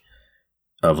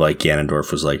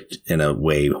Ganondorf was in a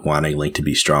way wanting Link to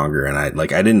be stronger, and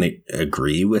I didn't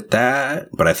agree with that,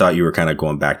 but I thought you were kind of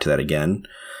going back to that again.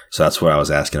 So that's what I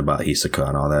was asking about Hisoka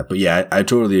and all that. But yeah, I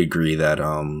totally agree that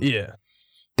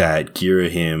that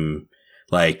Girahim,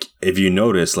 if you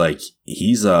notice,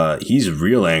 he's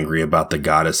real angry about the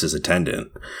goddess's attendant.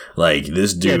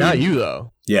 This dude. Yeah, not you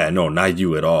though. Yeah, no, not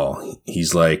you at all.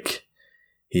 He's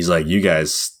He's like, you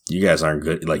guys aren't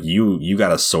good. Like, you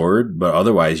got a sword, but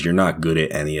otherwise you're not good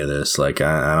at any of this. Like,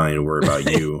 I don't need to worry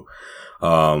about you.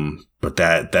 But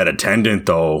that attendant,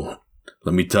 though,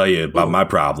 let me tell you about my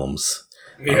problems.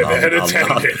 Yeah, that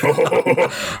attendant.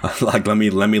 Like,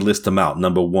 let me list them out.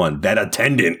 Number 1, that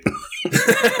attendant.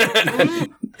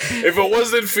 If it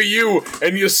wasn't for you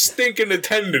and your stinking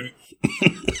attendant.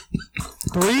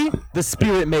 3, the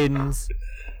spirit maidens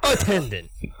attendant.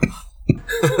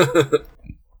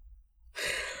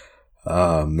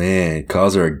 Oh, man.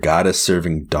 Calls her a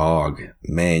goddess-serving dog.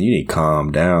 Man, you need to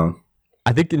calm down.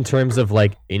 I think in terms of,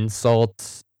 like,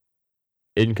 insults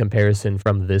in comparison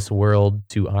from this world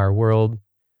to our world,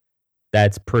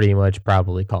 that's pretty much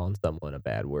probably calling someone a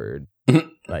bad word.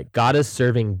 Like,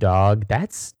 goddess-serving dog,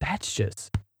 that's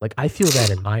just, like, I feel that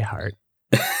in my heart.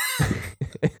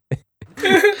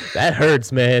 That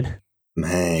hurts, man.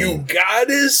 Man. You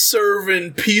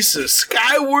goddess-serving piece of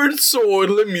Skyward Sword.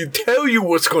 Let me tell you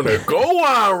what's gonna go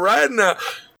on right now.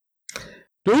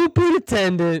 Stupid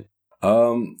attendant.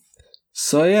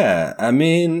 So yeah, I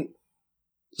mean,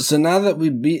 so now that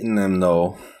we've beaten them,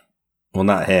 though, well,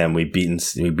 not him, we've beaten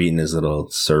his little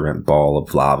servant ball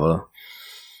of lava.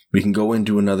 We can go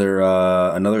into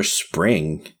another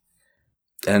spring,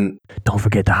 and don't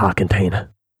forget the hot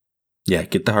container. Yeah,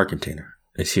 get the heart container.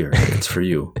 It's here. It's for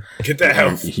you. Get that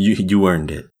health. You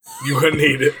earned it. You're gonna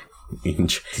need it.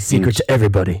 It's a secret to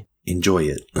everybody. Enjoy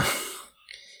it.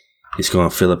 It's gonna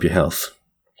fill up your health.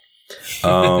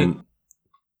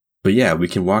 But yeah, we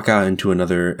can walk out into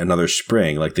another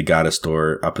spring, like the goddess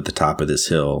door up at the top of this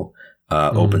hill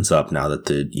opens up now that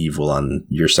the evil on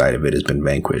your side of it has been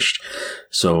vanquished.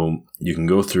 So you can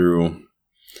go through,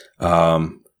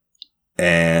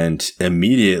 and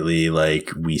immediately,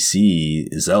 like, we see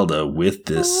Zelda with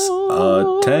this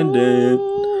attendant.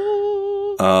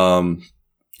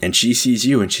 And she sees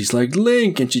you and she's like,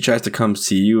 Link, and she tries to come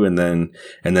see you, and then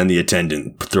the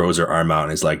attendant throws her arm out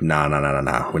and is like, nah,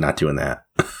 we're not doing that.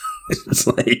 It's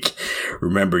like,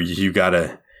 remember, you got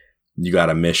a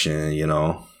mission, you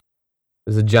know.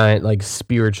 There's a giant, like,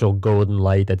 spiritual golden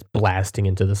light that's blasting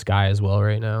into the sky as well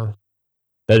right now.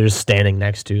 They're just standing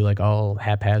next to, like, all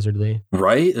haphazardly.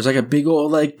 Right? There's like a big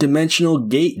old, like, dimensional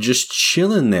gate just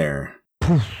chilling there.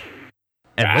 And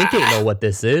Link didn't know what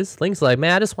this is. Link's like,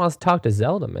 man, I just want to talk to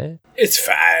Zelda, man. It's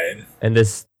fine. And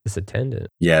this attendant.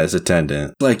 Yeah, this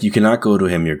attendant. Like, you cannot go to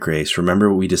him, your grace. Remember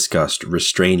what we discussed.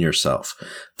 Restrain yourself.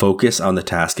 Focus on the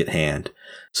task at hand.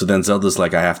 So then Zelda's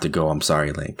like, I have to go. I'm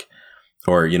sorry, Link.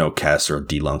 Or, you know, Kess or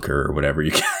D-Lunker or whatever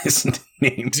you guys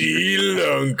named.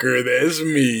 D-Lunker, that's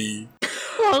me.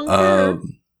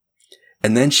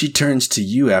 And then she turns to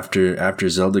you after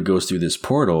Zelda goes through this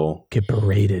portal. Get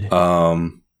berated.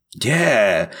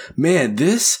 Yeah, man,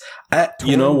 this,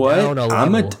 you know what?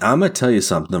 I'm gonna tell you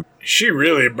something. She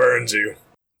really burns you.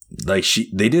 Like,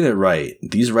 they did it right.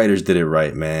 These writers did it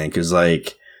right, man. Because,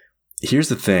 like, here's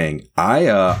the thing.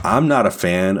 I'm not a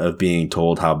fan of being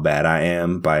told how bad I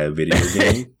am by a video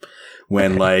game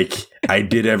when, like, I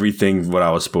did everything what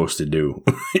I was supposed to do.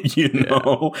 You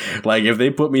know, like, if they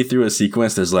put me through a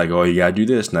sequence that's like, oh, you gotta do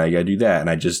this, now you gotta do that, and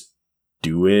I just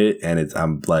do it, and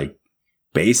I'm like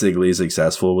basically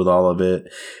successful with all of it.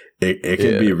 It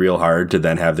can be real hard to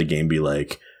then have the game be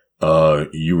like,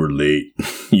 you were late.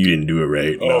 You didn't do it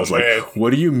right. And I was like,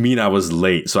 what do you mean I was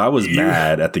late? So I was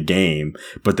mad at the game,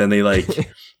 but then they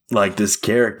like this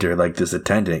character, like this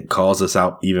attendant calls us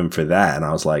out even for that. And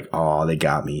I was like, oh, they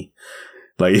got me.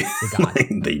 Like,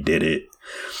 they did it.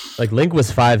 Like, Link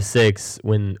was 5'6"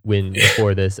 when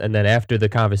before this, and then after the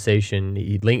conversation,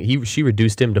 she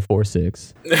reduced him to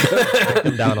 4'6".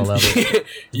 Him down a level.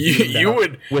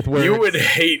 You would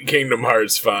hate Kingdom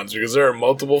Hearts fans because there are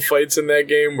multiple fights in that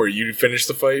game where you finish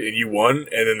the fight and you won,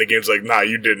 and then the game's like, nah,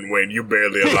 you didn't win, you're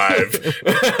barely alive.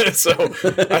 So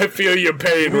I feel your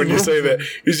pain when you say that,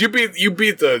 because you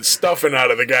beat the stuffing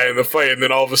out of the guy in the fight, and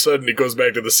then all of a sudden he goes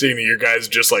back to the scene and your guy's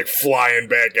just like flying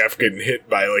back after getting hit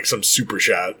by like some super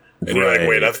shot. And you're like,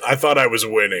 wait, I thought I was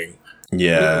winning.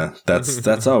 Yeah,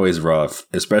 that's always rough,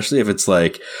 especially if it's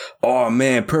like, oh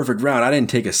man, perfect round, I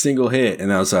didn't take a single hit, and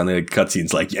then all of a sudden the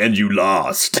cutscene's like, and you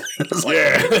lost. It's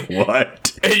like,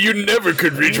 what? And you never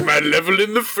could reach my level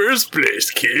in the first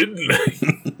place, kid.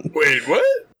 Wait, what?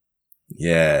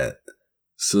 Yeah.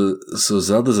 So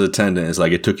Zelda's attendant is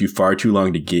like, it took you far too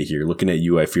long to get here. Looking at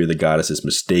you, I fear the goddess is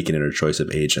mistaken in her choice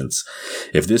of agents.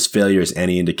 If this failure is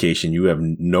any indication, you have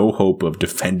no hope of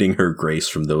defending her grace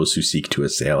from those who seek to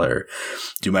assail her.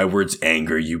 Do my words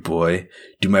anger you, boy?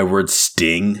 Do my words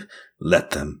sting? Let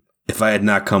them. If I had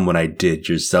not come when I did,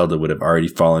 your Zelda would have already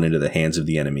fallen into the hands of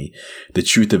the enemy. The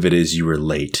truth of it is you were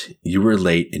late. You were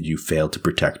late and you failed to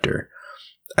protect her.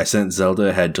 I sent Zelda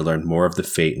ahead to learn more of the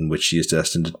fate in which she is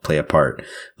destined to play a part.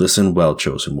 Listen well,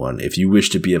 Chosen One. If you wish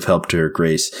to be of help to her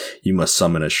grace, you must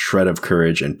summon a shred of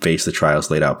courage and face the trials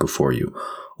laid out before you.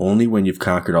 Only when you've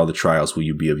conquered all the trials will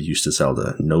you be of use to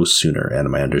Zelda. No sooner,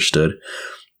 am I understood?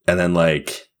 And then,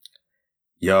 like,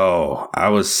 yo, I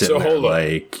was sitting there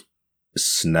like,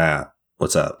 snap.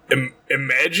 What's up?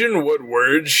 Imagine what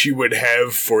words she would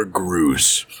have for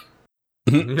Groose.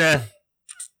 Nah.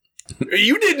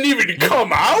 You didn't even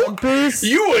come out?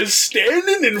 You was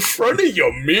standing in front of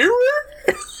your mirror?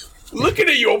 Looking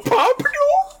at your pompadour?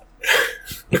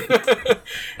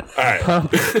 Alright.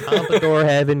 Pompadour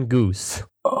having goose.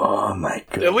 Oh my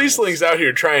god. At least Link's out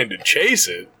here trying to chase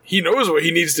it. He knows what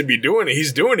he needs to be doing, and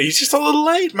he's doing it. He's just a little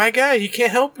late, my guy. He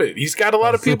can't help it. He's got a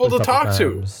lot of people to talk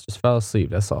to. Just fell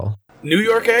asleep, that's all. New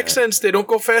York accents, they don't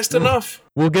go fast enough.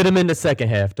 We'll get him in the second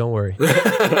half, don't worry.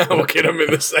 We'll get him in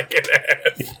the second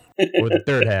half. Or the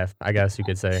third half, I guess you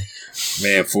could say.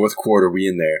 Man, fourth quarter, we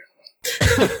in there.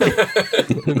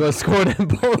 We're going to score them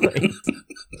points.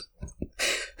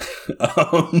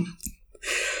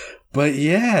 But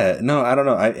yeah, no, I don't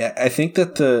know. I think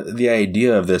that the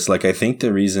idea of this, like, I think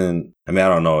the reason, I mean, I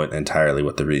don't know entirely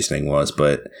what the reasoning was,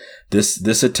 but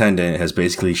this attendant has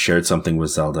basically shared something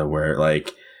with Zelda where, like,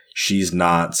 she's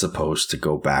not supposed to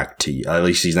go back to you. At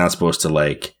least she's not supposed to,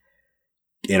 like,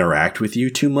 interact with you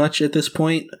too much at this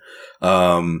point.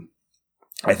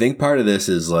 I think part of this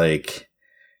is, like,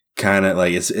 kind of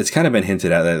like it's kind of been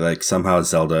hinted at that, like, somehow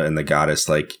Zelda and the goddess,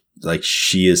 like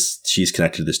she's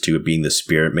connected to this too, of being the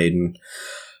spirit maiden.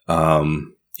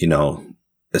 You know,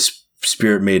 a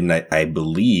spirit maiden, I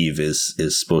believe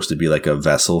is supposed to be like a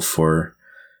vessel for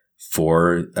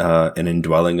an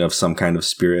indwelling of some kind of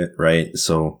spirit, right?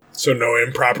 So no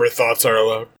improper thoughts are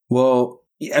allowed. Well,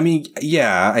 I mean,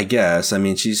 yeah, I guess. I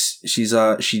mean, she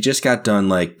just got done,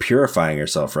 like, purifying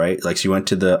herself, right? Like, she went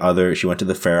to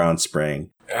the Pharaon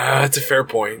Spring. That's a fair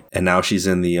point. And now she's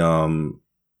in the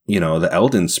the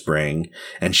Elden Spring,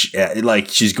 and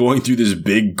she's going through this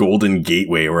big golden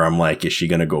gateway where I'm like, is she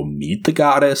gonna go meet the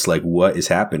goddess? Like, what is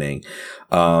happening?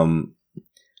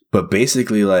 But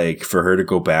basically, like, for her to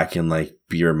go back and, like,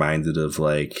 be reminded of,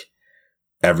 like,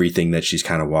 everything that she's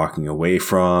kind of walking away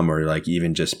from, or, like,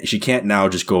 even just, she can't now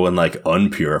just go and, like,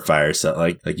 unpurify herself.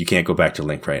 Like you can't go back to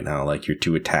Link right now. Like, you're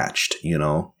too attached, you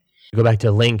know? You go back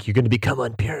to Link, you're going to become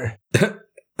unpure.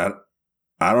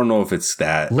 I don't know if it's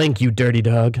that. Link, you dirty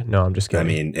dog. No, I'm just kidding. I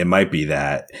mean, it might be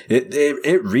that.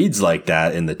 It reads like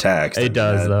that in the text. It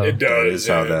does, though. It does.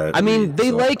 How that I mean, reads, they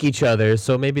so. like each other,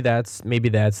 so maybe that's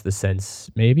the sense.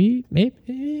 Maybe.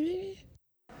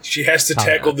 She has to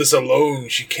tackle this alone.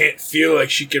 She can't feel like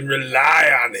she can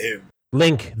rely on him.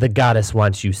 Link, the goddess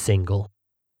wants you single.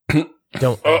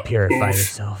 Don't purify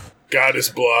yourself. Goddess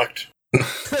blocked.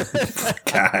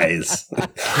 Guys.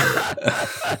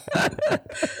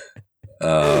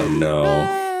 Oh no.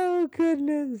 Oh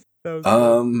goodness.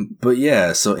 But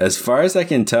yeah, so as far as I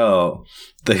can tell,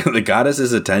 the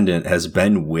goddess's attendant has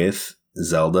been with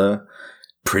Zelda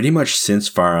pretty much since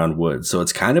Faron Wood. So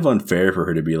it's kind of unfair for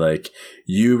her to be like,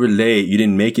 you were late, you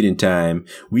didn't make it in time.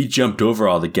 We jumped over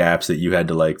all the gaps that you had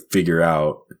to, like, figure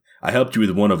out. I helped you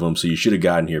with one of them, so you should have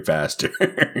gotten here faster.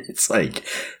 It's like,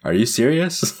 are you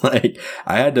serious? Like,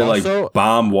 I had to also, like,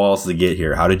 bomb walls to get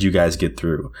here. How did you guys get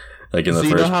through? Like, in the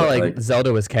first place. So you know how, like,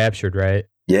 Zelda was captured, right?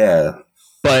 Yeah.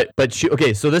 But she,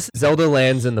 okay, so this Zelda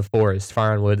lands in the forest,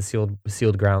 Faron Wood,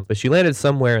 sealed ground. But she landed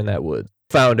somewhere in that wood.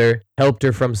 Found her, helped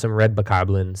her from some red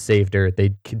bokoblins, saved her.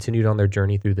 They continued on their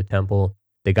journey through the temple.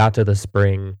 They got to the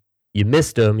spring. You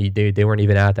missed them. They weren't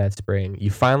even at that spring. You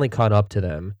finally caught up to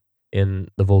them in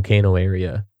the volcano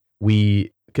area.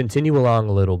 We continue along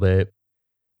a little bit.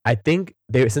 I think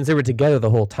since they were together the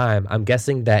whole time, I'm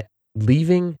guessing that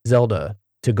leaving Zelda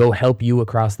to go help you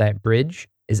across that bridge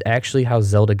is actually how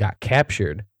Zelda got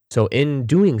captured. So in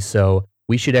doing so,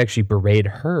 we should actually berate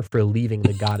her for leaving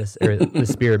the goddess or the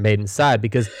spirit maiden's side,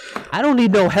 because I don't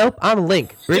need no help. I'm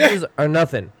Link. Bridges are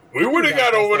nothing. We would have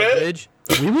got over that. Bridge.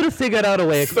 We would have figured out a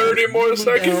way. 30 more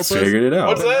seconds. Figured it out.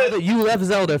 What's that? You left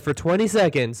Zelda for 20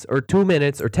 seconds or 2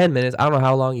 minutes or 10 minutes. I don't know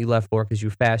how long you left for, because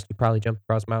you're fast. You probably jumped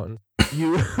across mountains.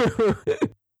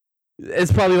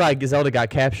 It's probably like Zelda got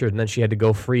captured and then she had to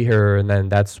go free her, and then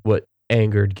that's what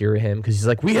angered Girahim, because he's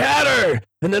like, we had her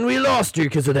and then we lost her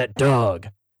because of that dog.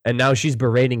 And now she's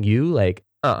berating you, like,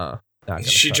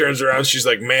 She turns around, she's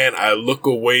like, man, I look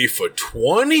away for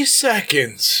 20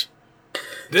 seconds.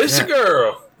 This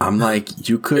girl. I'm like,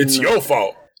 you couldn't. It's your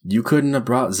fault. You couldn't have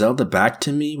brought Zelda back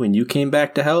to me when you came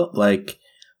back to help? Like,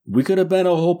 we could have been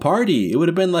a whole party. It would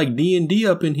have been like D&D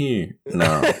up in here.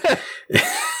 No.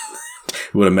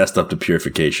 would have messed up the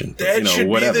purification. That should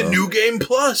be the New Game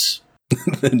Plus.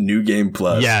 The New Game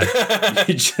Plus. Yeah.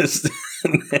 You just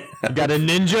You got a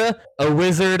ninja, a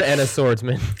wizard, and a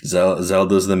swordsman.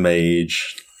 Zelda's the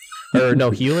mage. Or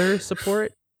no, healer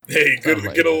support? Hey,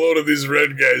 get a load of these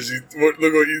red guys. Look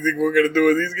what you think we're going to do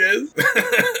with these guys?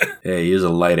 Hey, here's a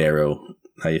light arrow.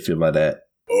 How you feel about that?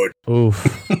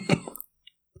 Oof.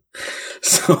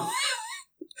 So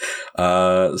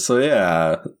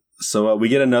we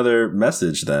get another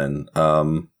message then.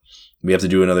 We have to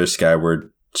do another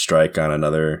skyward strike on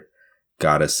another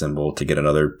goddess symbol to get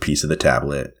another piece of the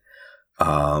tablet.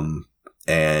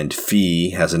 And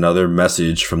Fee has another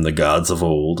message from the gods of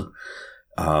old.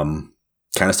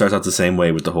 Kind of starts out the same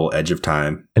way with the whole edge of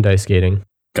time. And ice skating.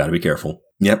 Gotta be careful.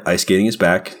 Yep, ice skating is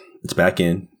back. It's back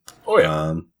in. Oh,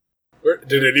 yeah.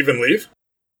 Did it even leave?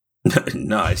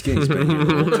 No, ice skating's been here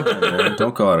the whole time, man.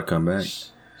 Don't call it a comeback.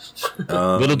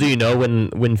 Little do you know,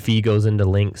 when Fee goes into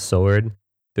Link's sword,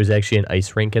 there's actually an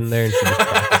ice rink in there, and she just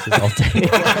practices all day.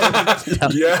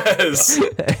 Yes!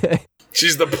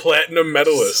 She's the platinum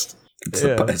medalist.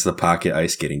 It's the pocket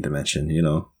ice skating dimension, you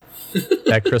know?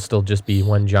 That crystal just be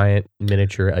one giant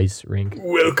miniature ice rink.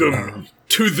 Welcome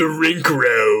to the rink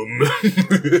realm.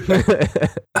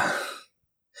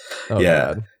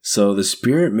 Yeah. God. So the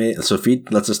spirit maiden. So Fee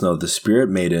lets us know the spirit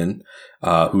maiden,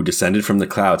 who descended from the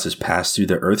clouds, has passed through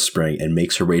the earth spring and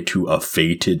makes her way to a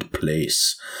fated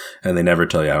place. And they never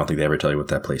tell you. I don't think they ever tell you what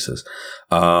that place is.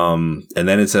 And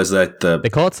then it says that they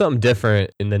call it something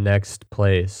different in the next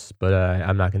place, but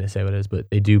I'm not going to say what it is. But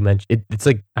they do mention it. It's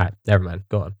like, never mind.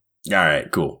 Go on. All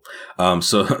right, cool.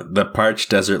 So the parched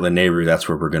desert Lanayru, that's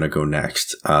where we're going to go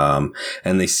next.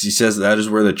 And he says that is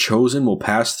where the chosen will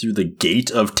pass through the gate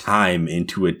of time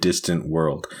into a distant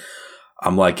world.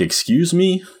 I'm like, excuse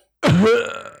me?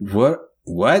 What?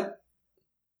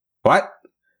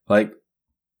 Like,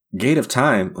 gate of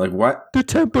time? Like, what? The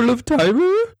Temple of Time?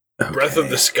 Okay. Breath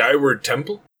of the Skyward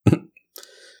Temple?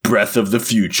 Breath of the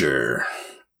Future.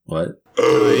 What?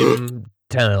 Time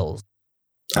tells.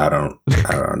 I don't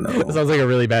know. It sounds like a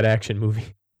really bad action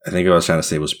movie. I think what I was trying to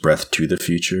say was Breath to the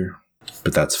Future,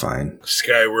 but that's fine.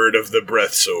 Skyward of the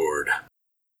Breath Sword.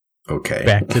 Okay.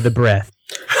 Back to the breath.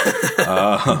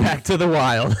 Back to the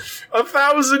wild.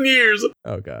 1,000 years.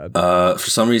 Oh, God. For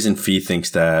some reason, Fee thinks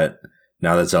that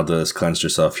now that Zelda has cleansed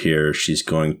herself here, she's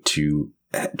going to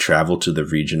travel to the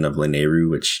region of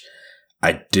Lanayru, which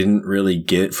I didn't really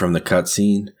get from the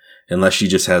cutscene, unless she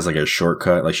just has like a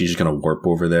shortcut, like she's just going to warp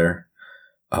over there.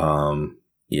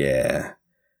 Yeah.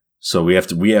 So we have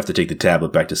to take the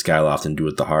tablet back to Skyloft and do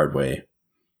it the hard way.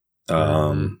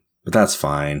 But that's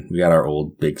fine. We got our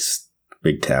old big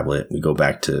tablet. We go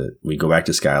back to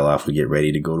Skyloft. We get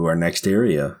ready to go to our next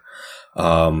area.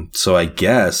 So I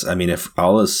guess, I mean, if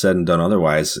all is said and done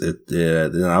otherwise,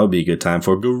 then that would be a good time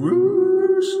for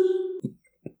Groose.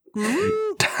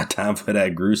 Time for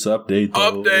that Groose update.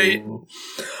 Update.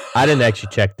 I didn't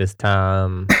actually check this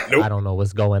time. Nope. I don't know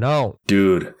what's going on.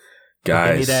 Dude,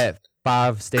 guys. Give me that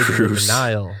 5 stages of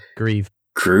denial grief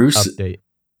update.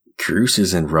 Groose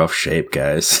is in rough shape,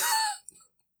 guys.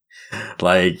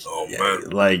 Like, oh, man.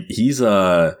 Like he's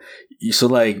so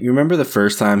like, you remember the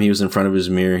first time he was in front of his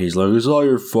mirror, he's like, it's all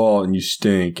your fault and you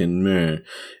stink and meh.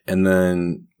 And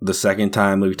then the second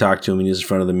time we talked to him and he was in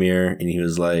front of the mirror and he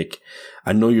was like,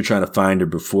 I know you're trying to find her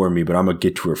before me, but I'm gonna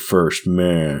get to her first,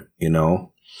 meh, you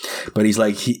know? But he's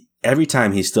like, every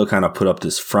time he's still kind of put up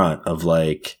this front of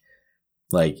like,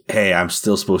 hey, I'm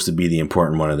still supposed to be the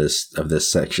important one of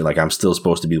this section. Like, I'm still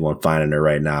supposed to be the one finding her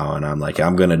right now. And I'm like,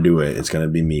 I'm going to do it. It's going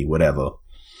to be me, whatever.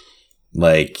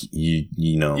 Like,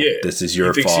 you know, yeah, this is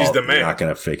your fault. He's the man. You're not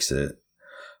going to fix it.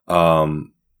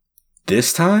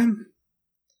 This time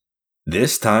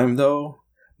though,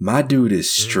 my dude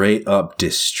is straight up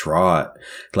distraught.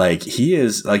 Like, he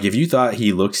is, like, if you thought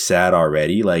he looked sad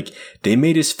already, like, they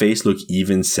made his face look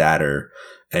even sadder.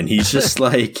 And he's just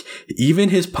like, even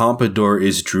his pompadour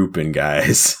is drooping,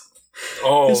 guys.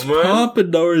 Oh, his man.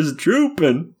 pompadour is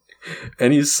drooping.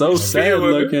 And he's so sad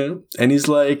looking. And he's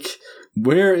like,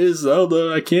 where is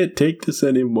Zelda? I can't take this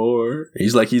anymore.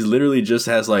 He's literally just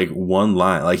has like one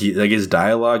line. Like his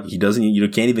dialogue, you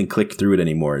can't even click through it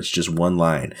anymore. It's just one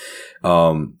line.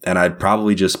 And I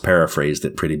probably just paraphrased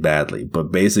it pretty badly.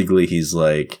 But basically he's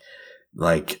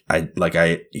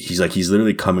he's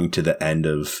literally coming to the end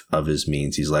of his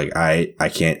means. He's like, I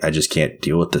just can't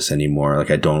deal with this anymore.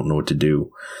 Like, I don't know what to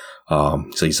do.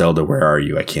 He's like, Zelda, where are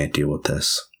you? I can't deal with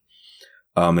this.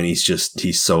 And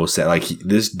he's so sad. Like,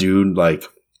 this dude, like,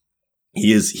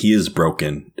 he is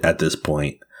broken at this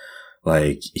point.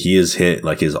 Like, he has hit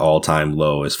like his all-time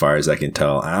low as far as I can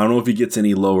tell. I don't know if he gets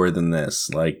any lower than this.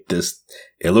 Like, this,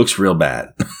 it looks real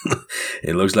bad.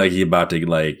 It looks like he's about to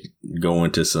like go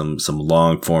into some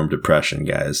long-form depression,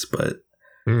 guys. But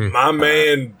my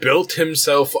man built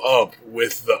himself up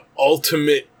with the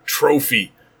ultimate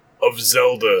trophy of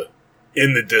Zelda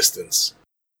in the distance,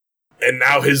 and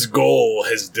now his goal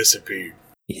has disappeared.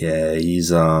 yeah, he's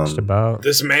Just about.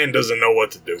 This man doesn't know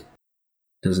what to do.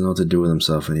 doesn't know what to do with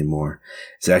himself anymore.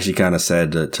 It's actually kind of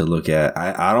sad to look at.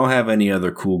 I don't have any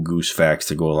other cool goose facts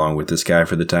to go along with this guy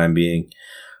for the time being,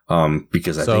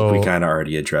 because I think we kind of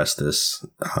already addressed this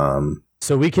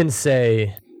So we can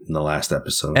say, in the last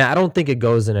episode. and I don't think it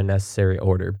goes in a necessary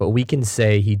order, but we can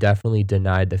say he definitely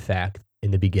denied the fact in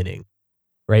the beginning,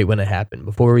 right when it happened,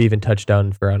 before we even touched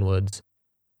on Faron Woods.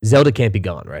 Zelda can't be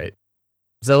gone, right?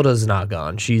 Zelda's not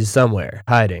gone. She's somewhere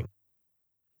hiding.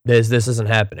 This isn't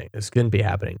happening. This couldn't be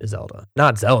happening to Zelda.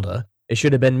 Not Zelda. It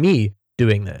should have been me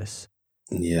doing this.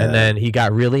 Yeah. And then he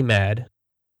got really mad.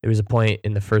 There was a point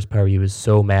in the first part where he was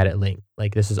so mad at Link.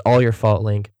 Like, this is all your fault,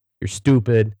 Link. You're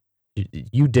stupid.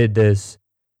 You did this.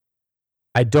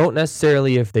 I don't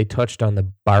necessarily if they touched on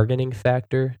the bargaining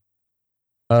factor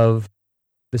of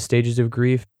the stages of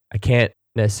grief. I can't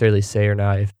necessarily say or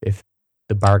not if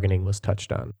the bargaining was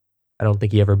touched on. I don't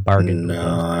think he ever bargained.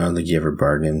 No, I don't think he ever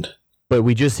bargained. But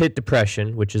we just hit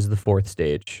depression, which is the 4th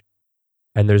stage.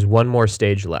 And there's one more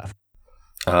stage left.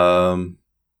 And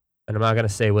I'm not going to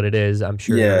say what it is. I'm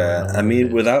sure. Yeah, I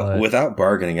mean, without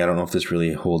bargaining, I don't know if this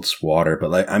really holds water. But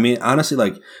like, I mean, honestly,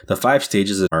 like the 5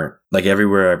 stages aren't like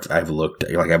everywhere I've looked.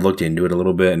 Like I've looked into it a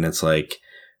little bit, and it's like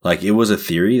it was a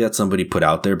theory that somebody put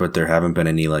out there, but there haven't been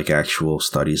any like actual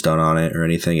studies done on it or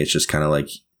anything. It's just kind of like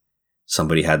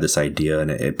somebody had this idea and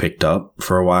it picked up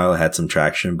for a while. It had some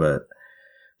traction, but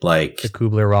like the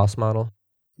Kubler-Ross model.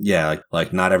 Yeah,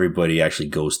 like not everybody actually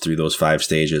goes through those 5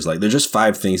 stages. Like there's just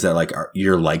 5 things that like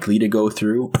you're likely to go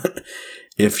through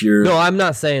if you're. No, I'm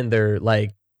not saying they're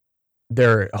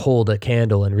hold a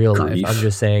candle in real life. I'm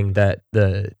just saying that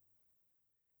the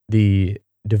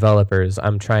developers.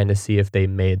 I'm trying to see if they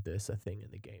made this a thing in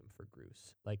the game for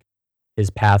Bruce, like his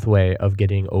pathway of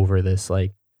getting over this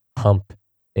like hump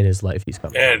in his life he's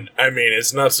coming. And I mean,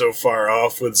 it's not so far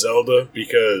off with Zelda,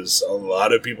 because a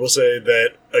lot of people say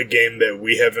that a game that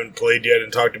we haven't played yet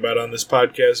and talked about on this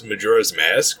podcast, Majora's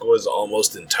Mask, was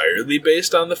almost entirely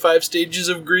based on the 5 stages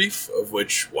of grief, of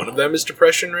which one of them is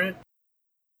depression, right?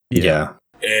 Yeah.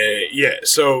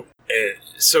 So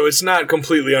it's not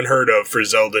completely unheard of for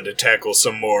Zelda to tackle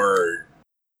some more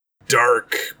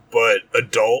dark but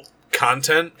adult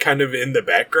content kind of in the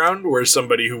background, where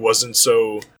somebody who wasn't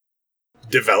so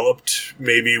developed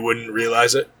maybe wouldn't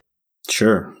realize it.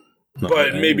 Sure. No,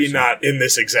 but maybe not in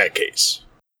this exact case.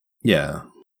 Yeah.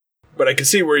 But I can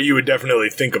see where you would definitely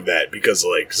think of that, because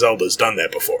like Zelda's done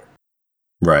that before.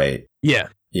 Right. Yeah.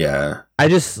 Yeah. I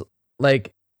just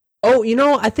like,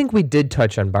 I think we did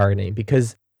touch on bargaining,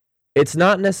 because it's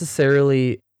not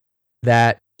necessarily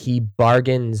that he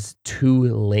bargains to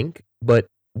Link, but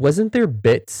wasn't there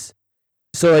bits?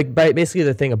 So like basically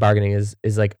the thing of bargaining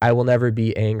is like, I will never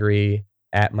be angry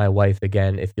at my wife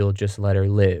again if you'll just let her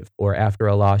live. Or after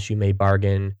a loss, you may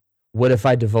bargain, what if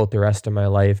I devote the rest of my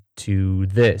life to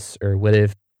this? Or what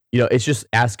if, it's just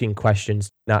asking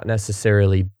questions, not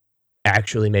necessarily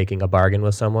actually making a bargain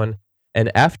with someone.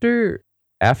 And after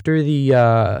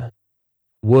the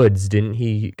Woods, didn't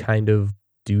he kind of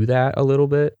do that a little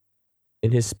bit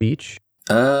in his speech?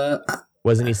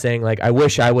 Wasn't he saying like, I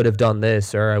wish I would have done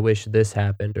this, or I wish this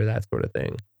happened, or that sort of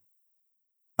thing?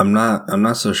 I'm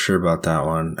not so sure about that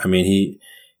one. I mean,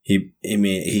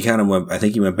 he kind of went, I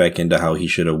think he went back into how he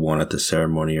should have won at the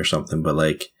ceremony or something, but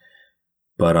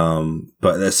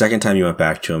the second time you went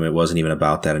back to him, it wasn't even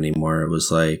about that anymore. It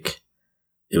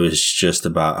was just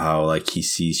about how like he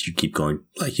sees you keep going,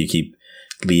 like you keep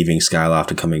leaving Skyloft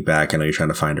and coming back. I know you're trying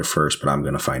to find her first, but I'm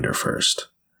going to find her first.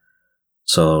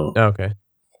 So. Okay.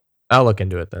 I'll look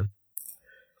into it then.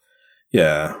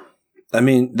 Yeah. I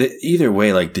mean, either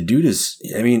way, like the dude is,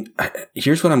 I mean,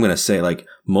 here's what I'm going to say. Like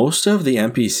most of the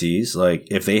NPCs, like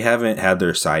if they haven't had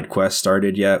their side quest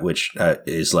started yet, which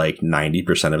is like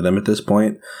 90% of them at this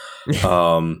point,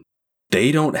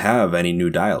 they don't have any new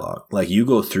dialogue. Like you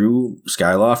go through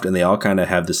Skyloft and they all kind of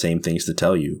have the same things to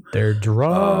tell you. They're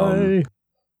dry.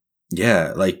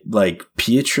 Yeah. Like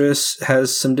Beatrice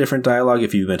has some different dialogue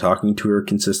if you've been talking to her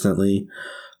consistently.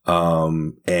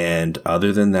 And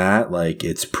other than that, like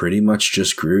it's pretty much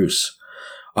just Groose.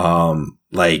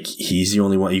 Like he's the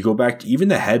only one. You go back to even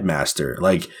the headmaster,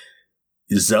 like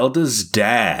Zelda's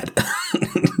dad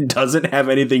doesn't have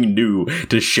anything new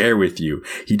to share with you.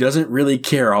 He doesn't really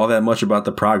care all that much about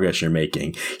the progress you're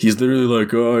making. He's literally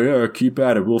like, oh yeah, keep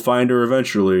at it. We'll find her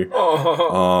eventually.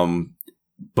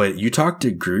 But you talk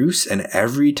to Groose, and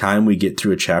every time we get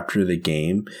through a chapter of the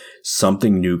game,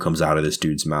 something new comes out of this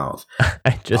dude's mouth.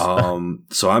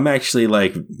 So I'm actually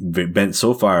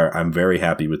so far, I'm very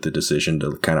happy with the decision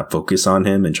to kind of focus on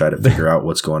him and try to figure out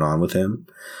what's going on with him.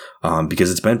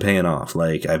 Because it's been paying off.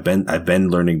 Like I've been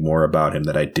learning more about him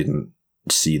that I didn't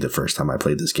see the first time I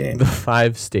played this game. The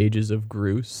 5 stages of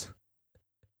Groose.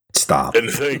 Stop. And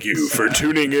thank you for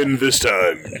tuning in this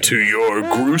time to your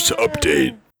Groose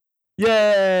update.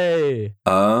 Yay!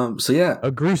 So yeah,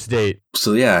 a Groose date.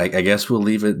 So yeah, I guess we'll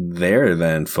leave it there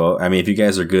then, folks. I mean, if you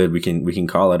guys are good, we can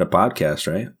call it a podcast,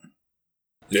 right?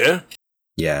 Yeah.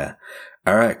 Yeah.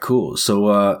 All right, cool.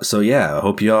 So yeah, I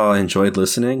hope you all enjoyed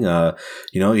listening. You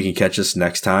can catch us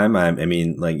next time.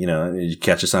 You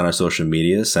catch us on our social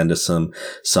media. Send us some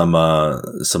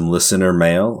listener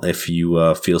mail if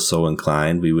you feel so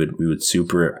inclined. We would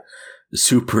super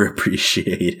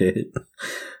appreciate it.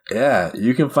 Yeah,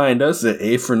 you can find us at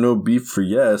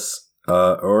A4NB4Y,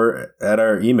 or at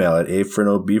our email at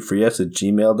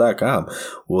A4NB4Y@gmail.com.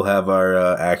 We'll have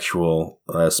our actual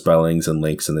spellings and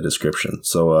links in the description.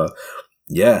 So,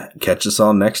 yeah, catch us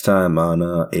all next time on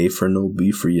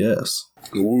A4NB4Y.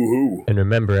 Woohoo. And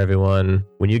remember, everyone,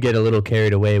 when you get a little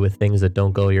carried away with things that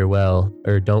don't go your way,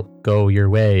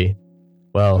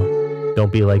 well,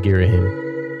 don't be like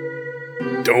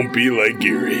Girahim. Don't be like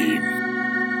Girahim.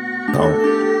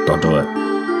 Don't do it.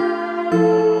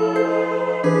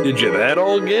 Did you that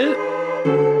all get?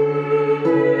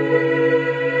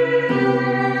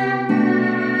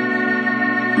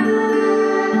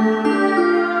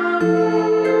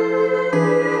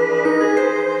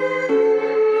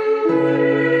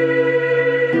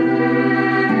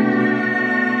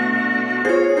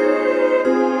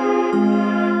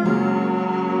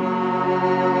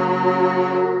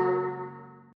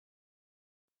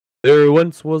 There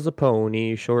once was a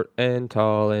pony, short and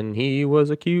tall, and he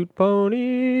was a cute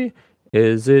pony.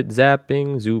 Is it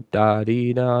zapping, zoop da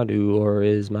dee da doo, or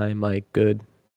is my mic good?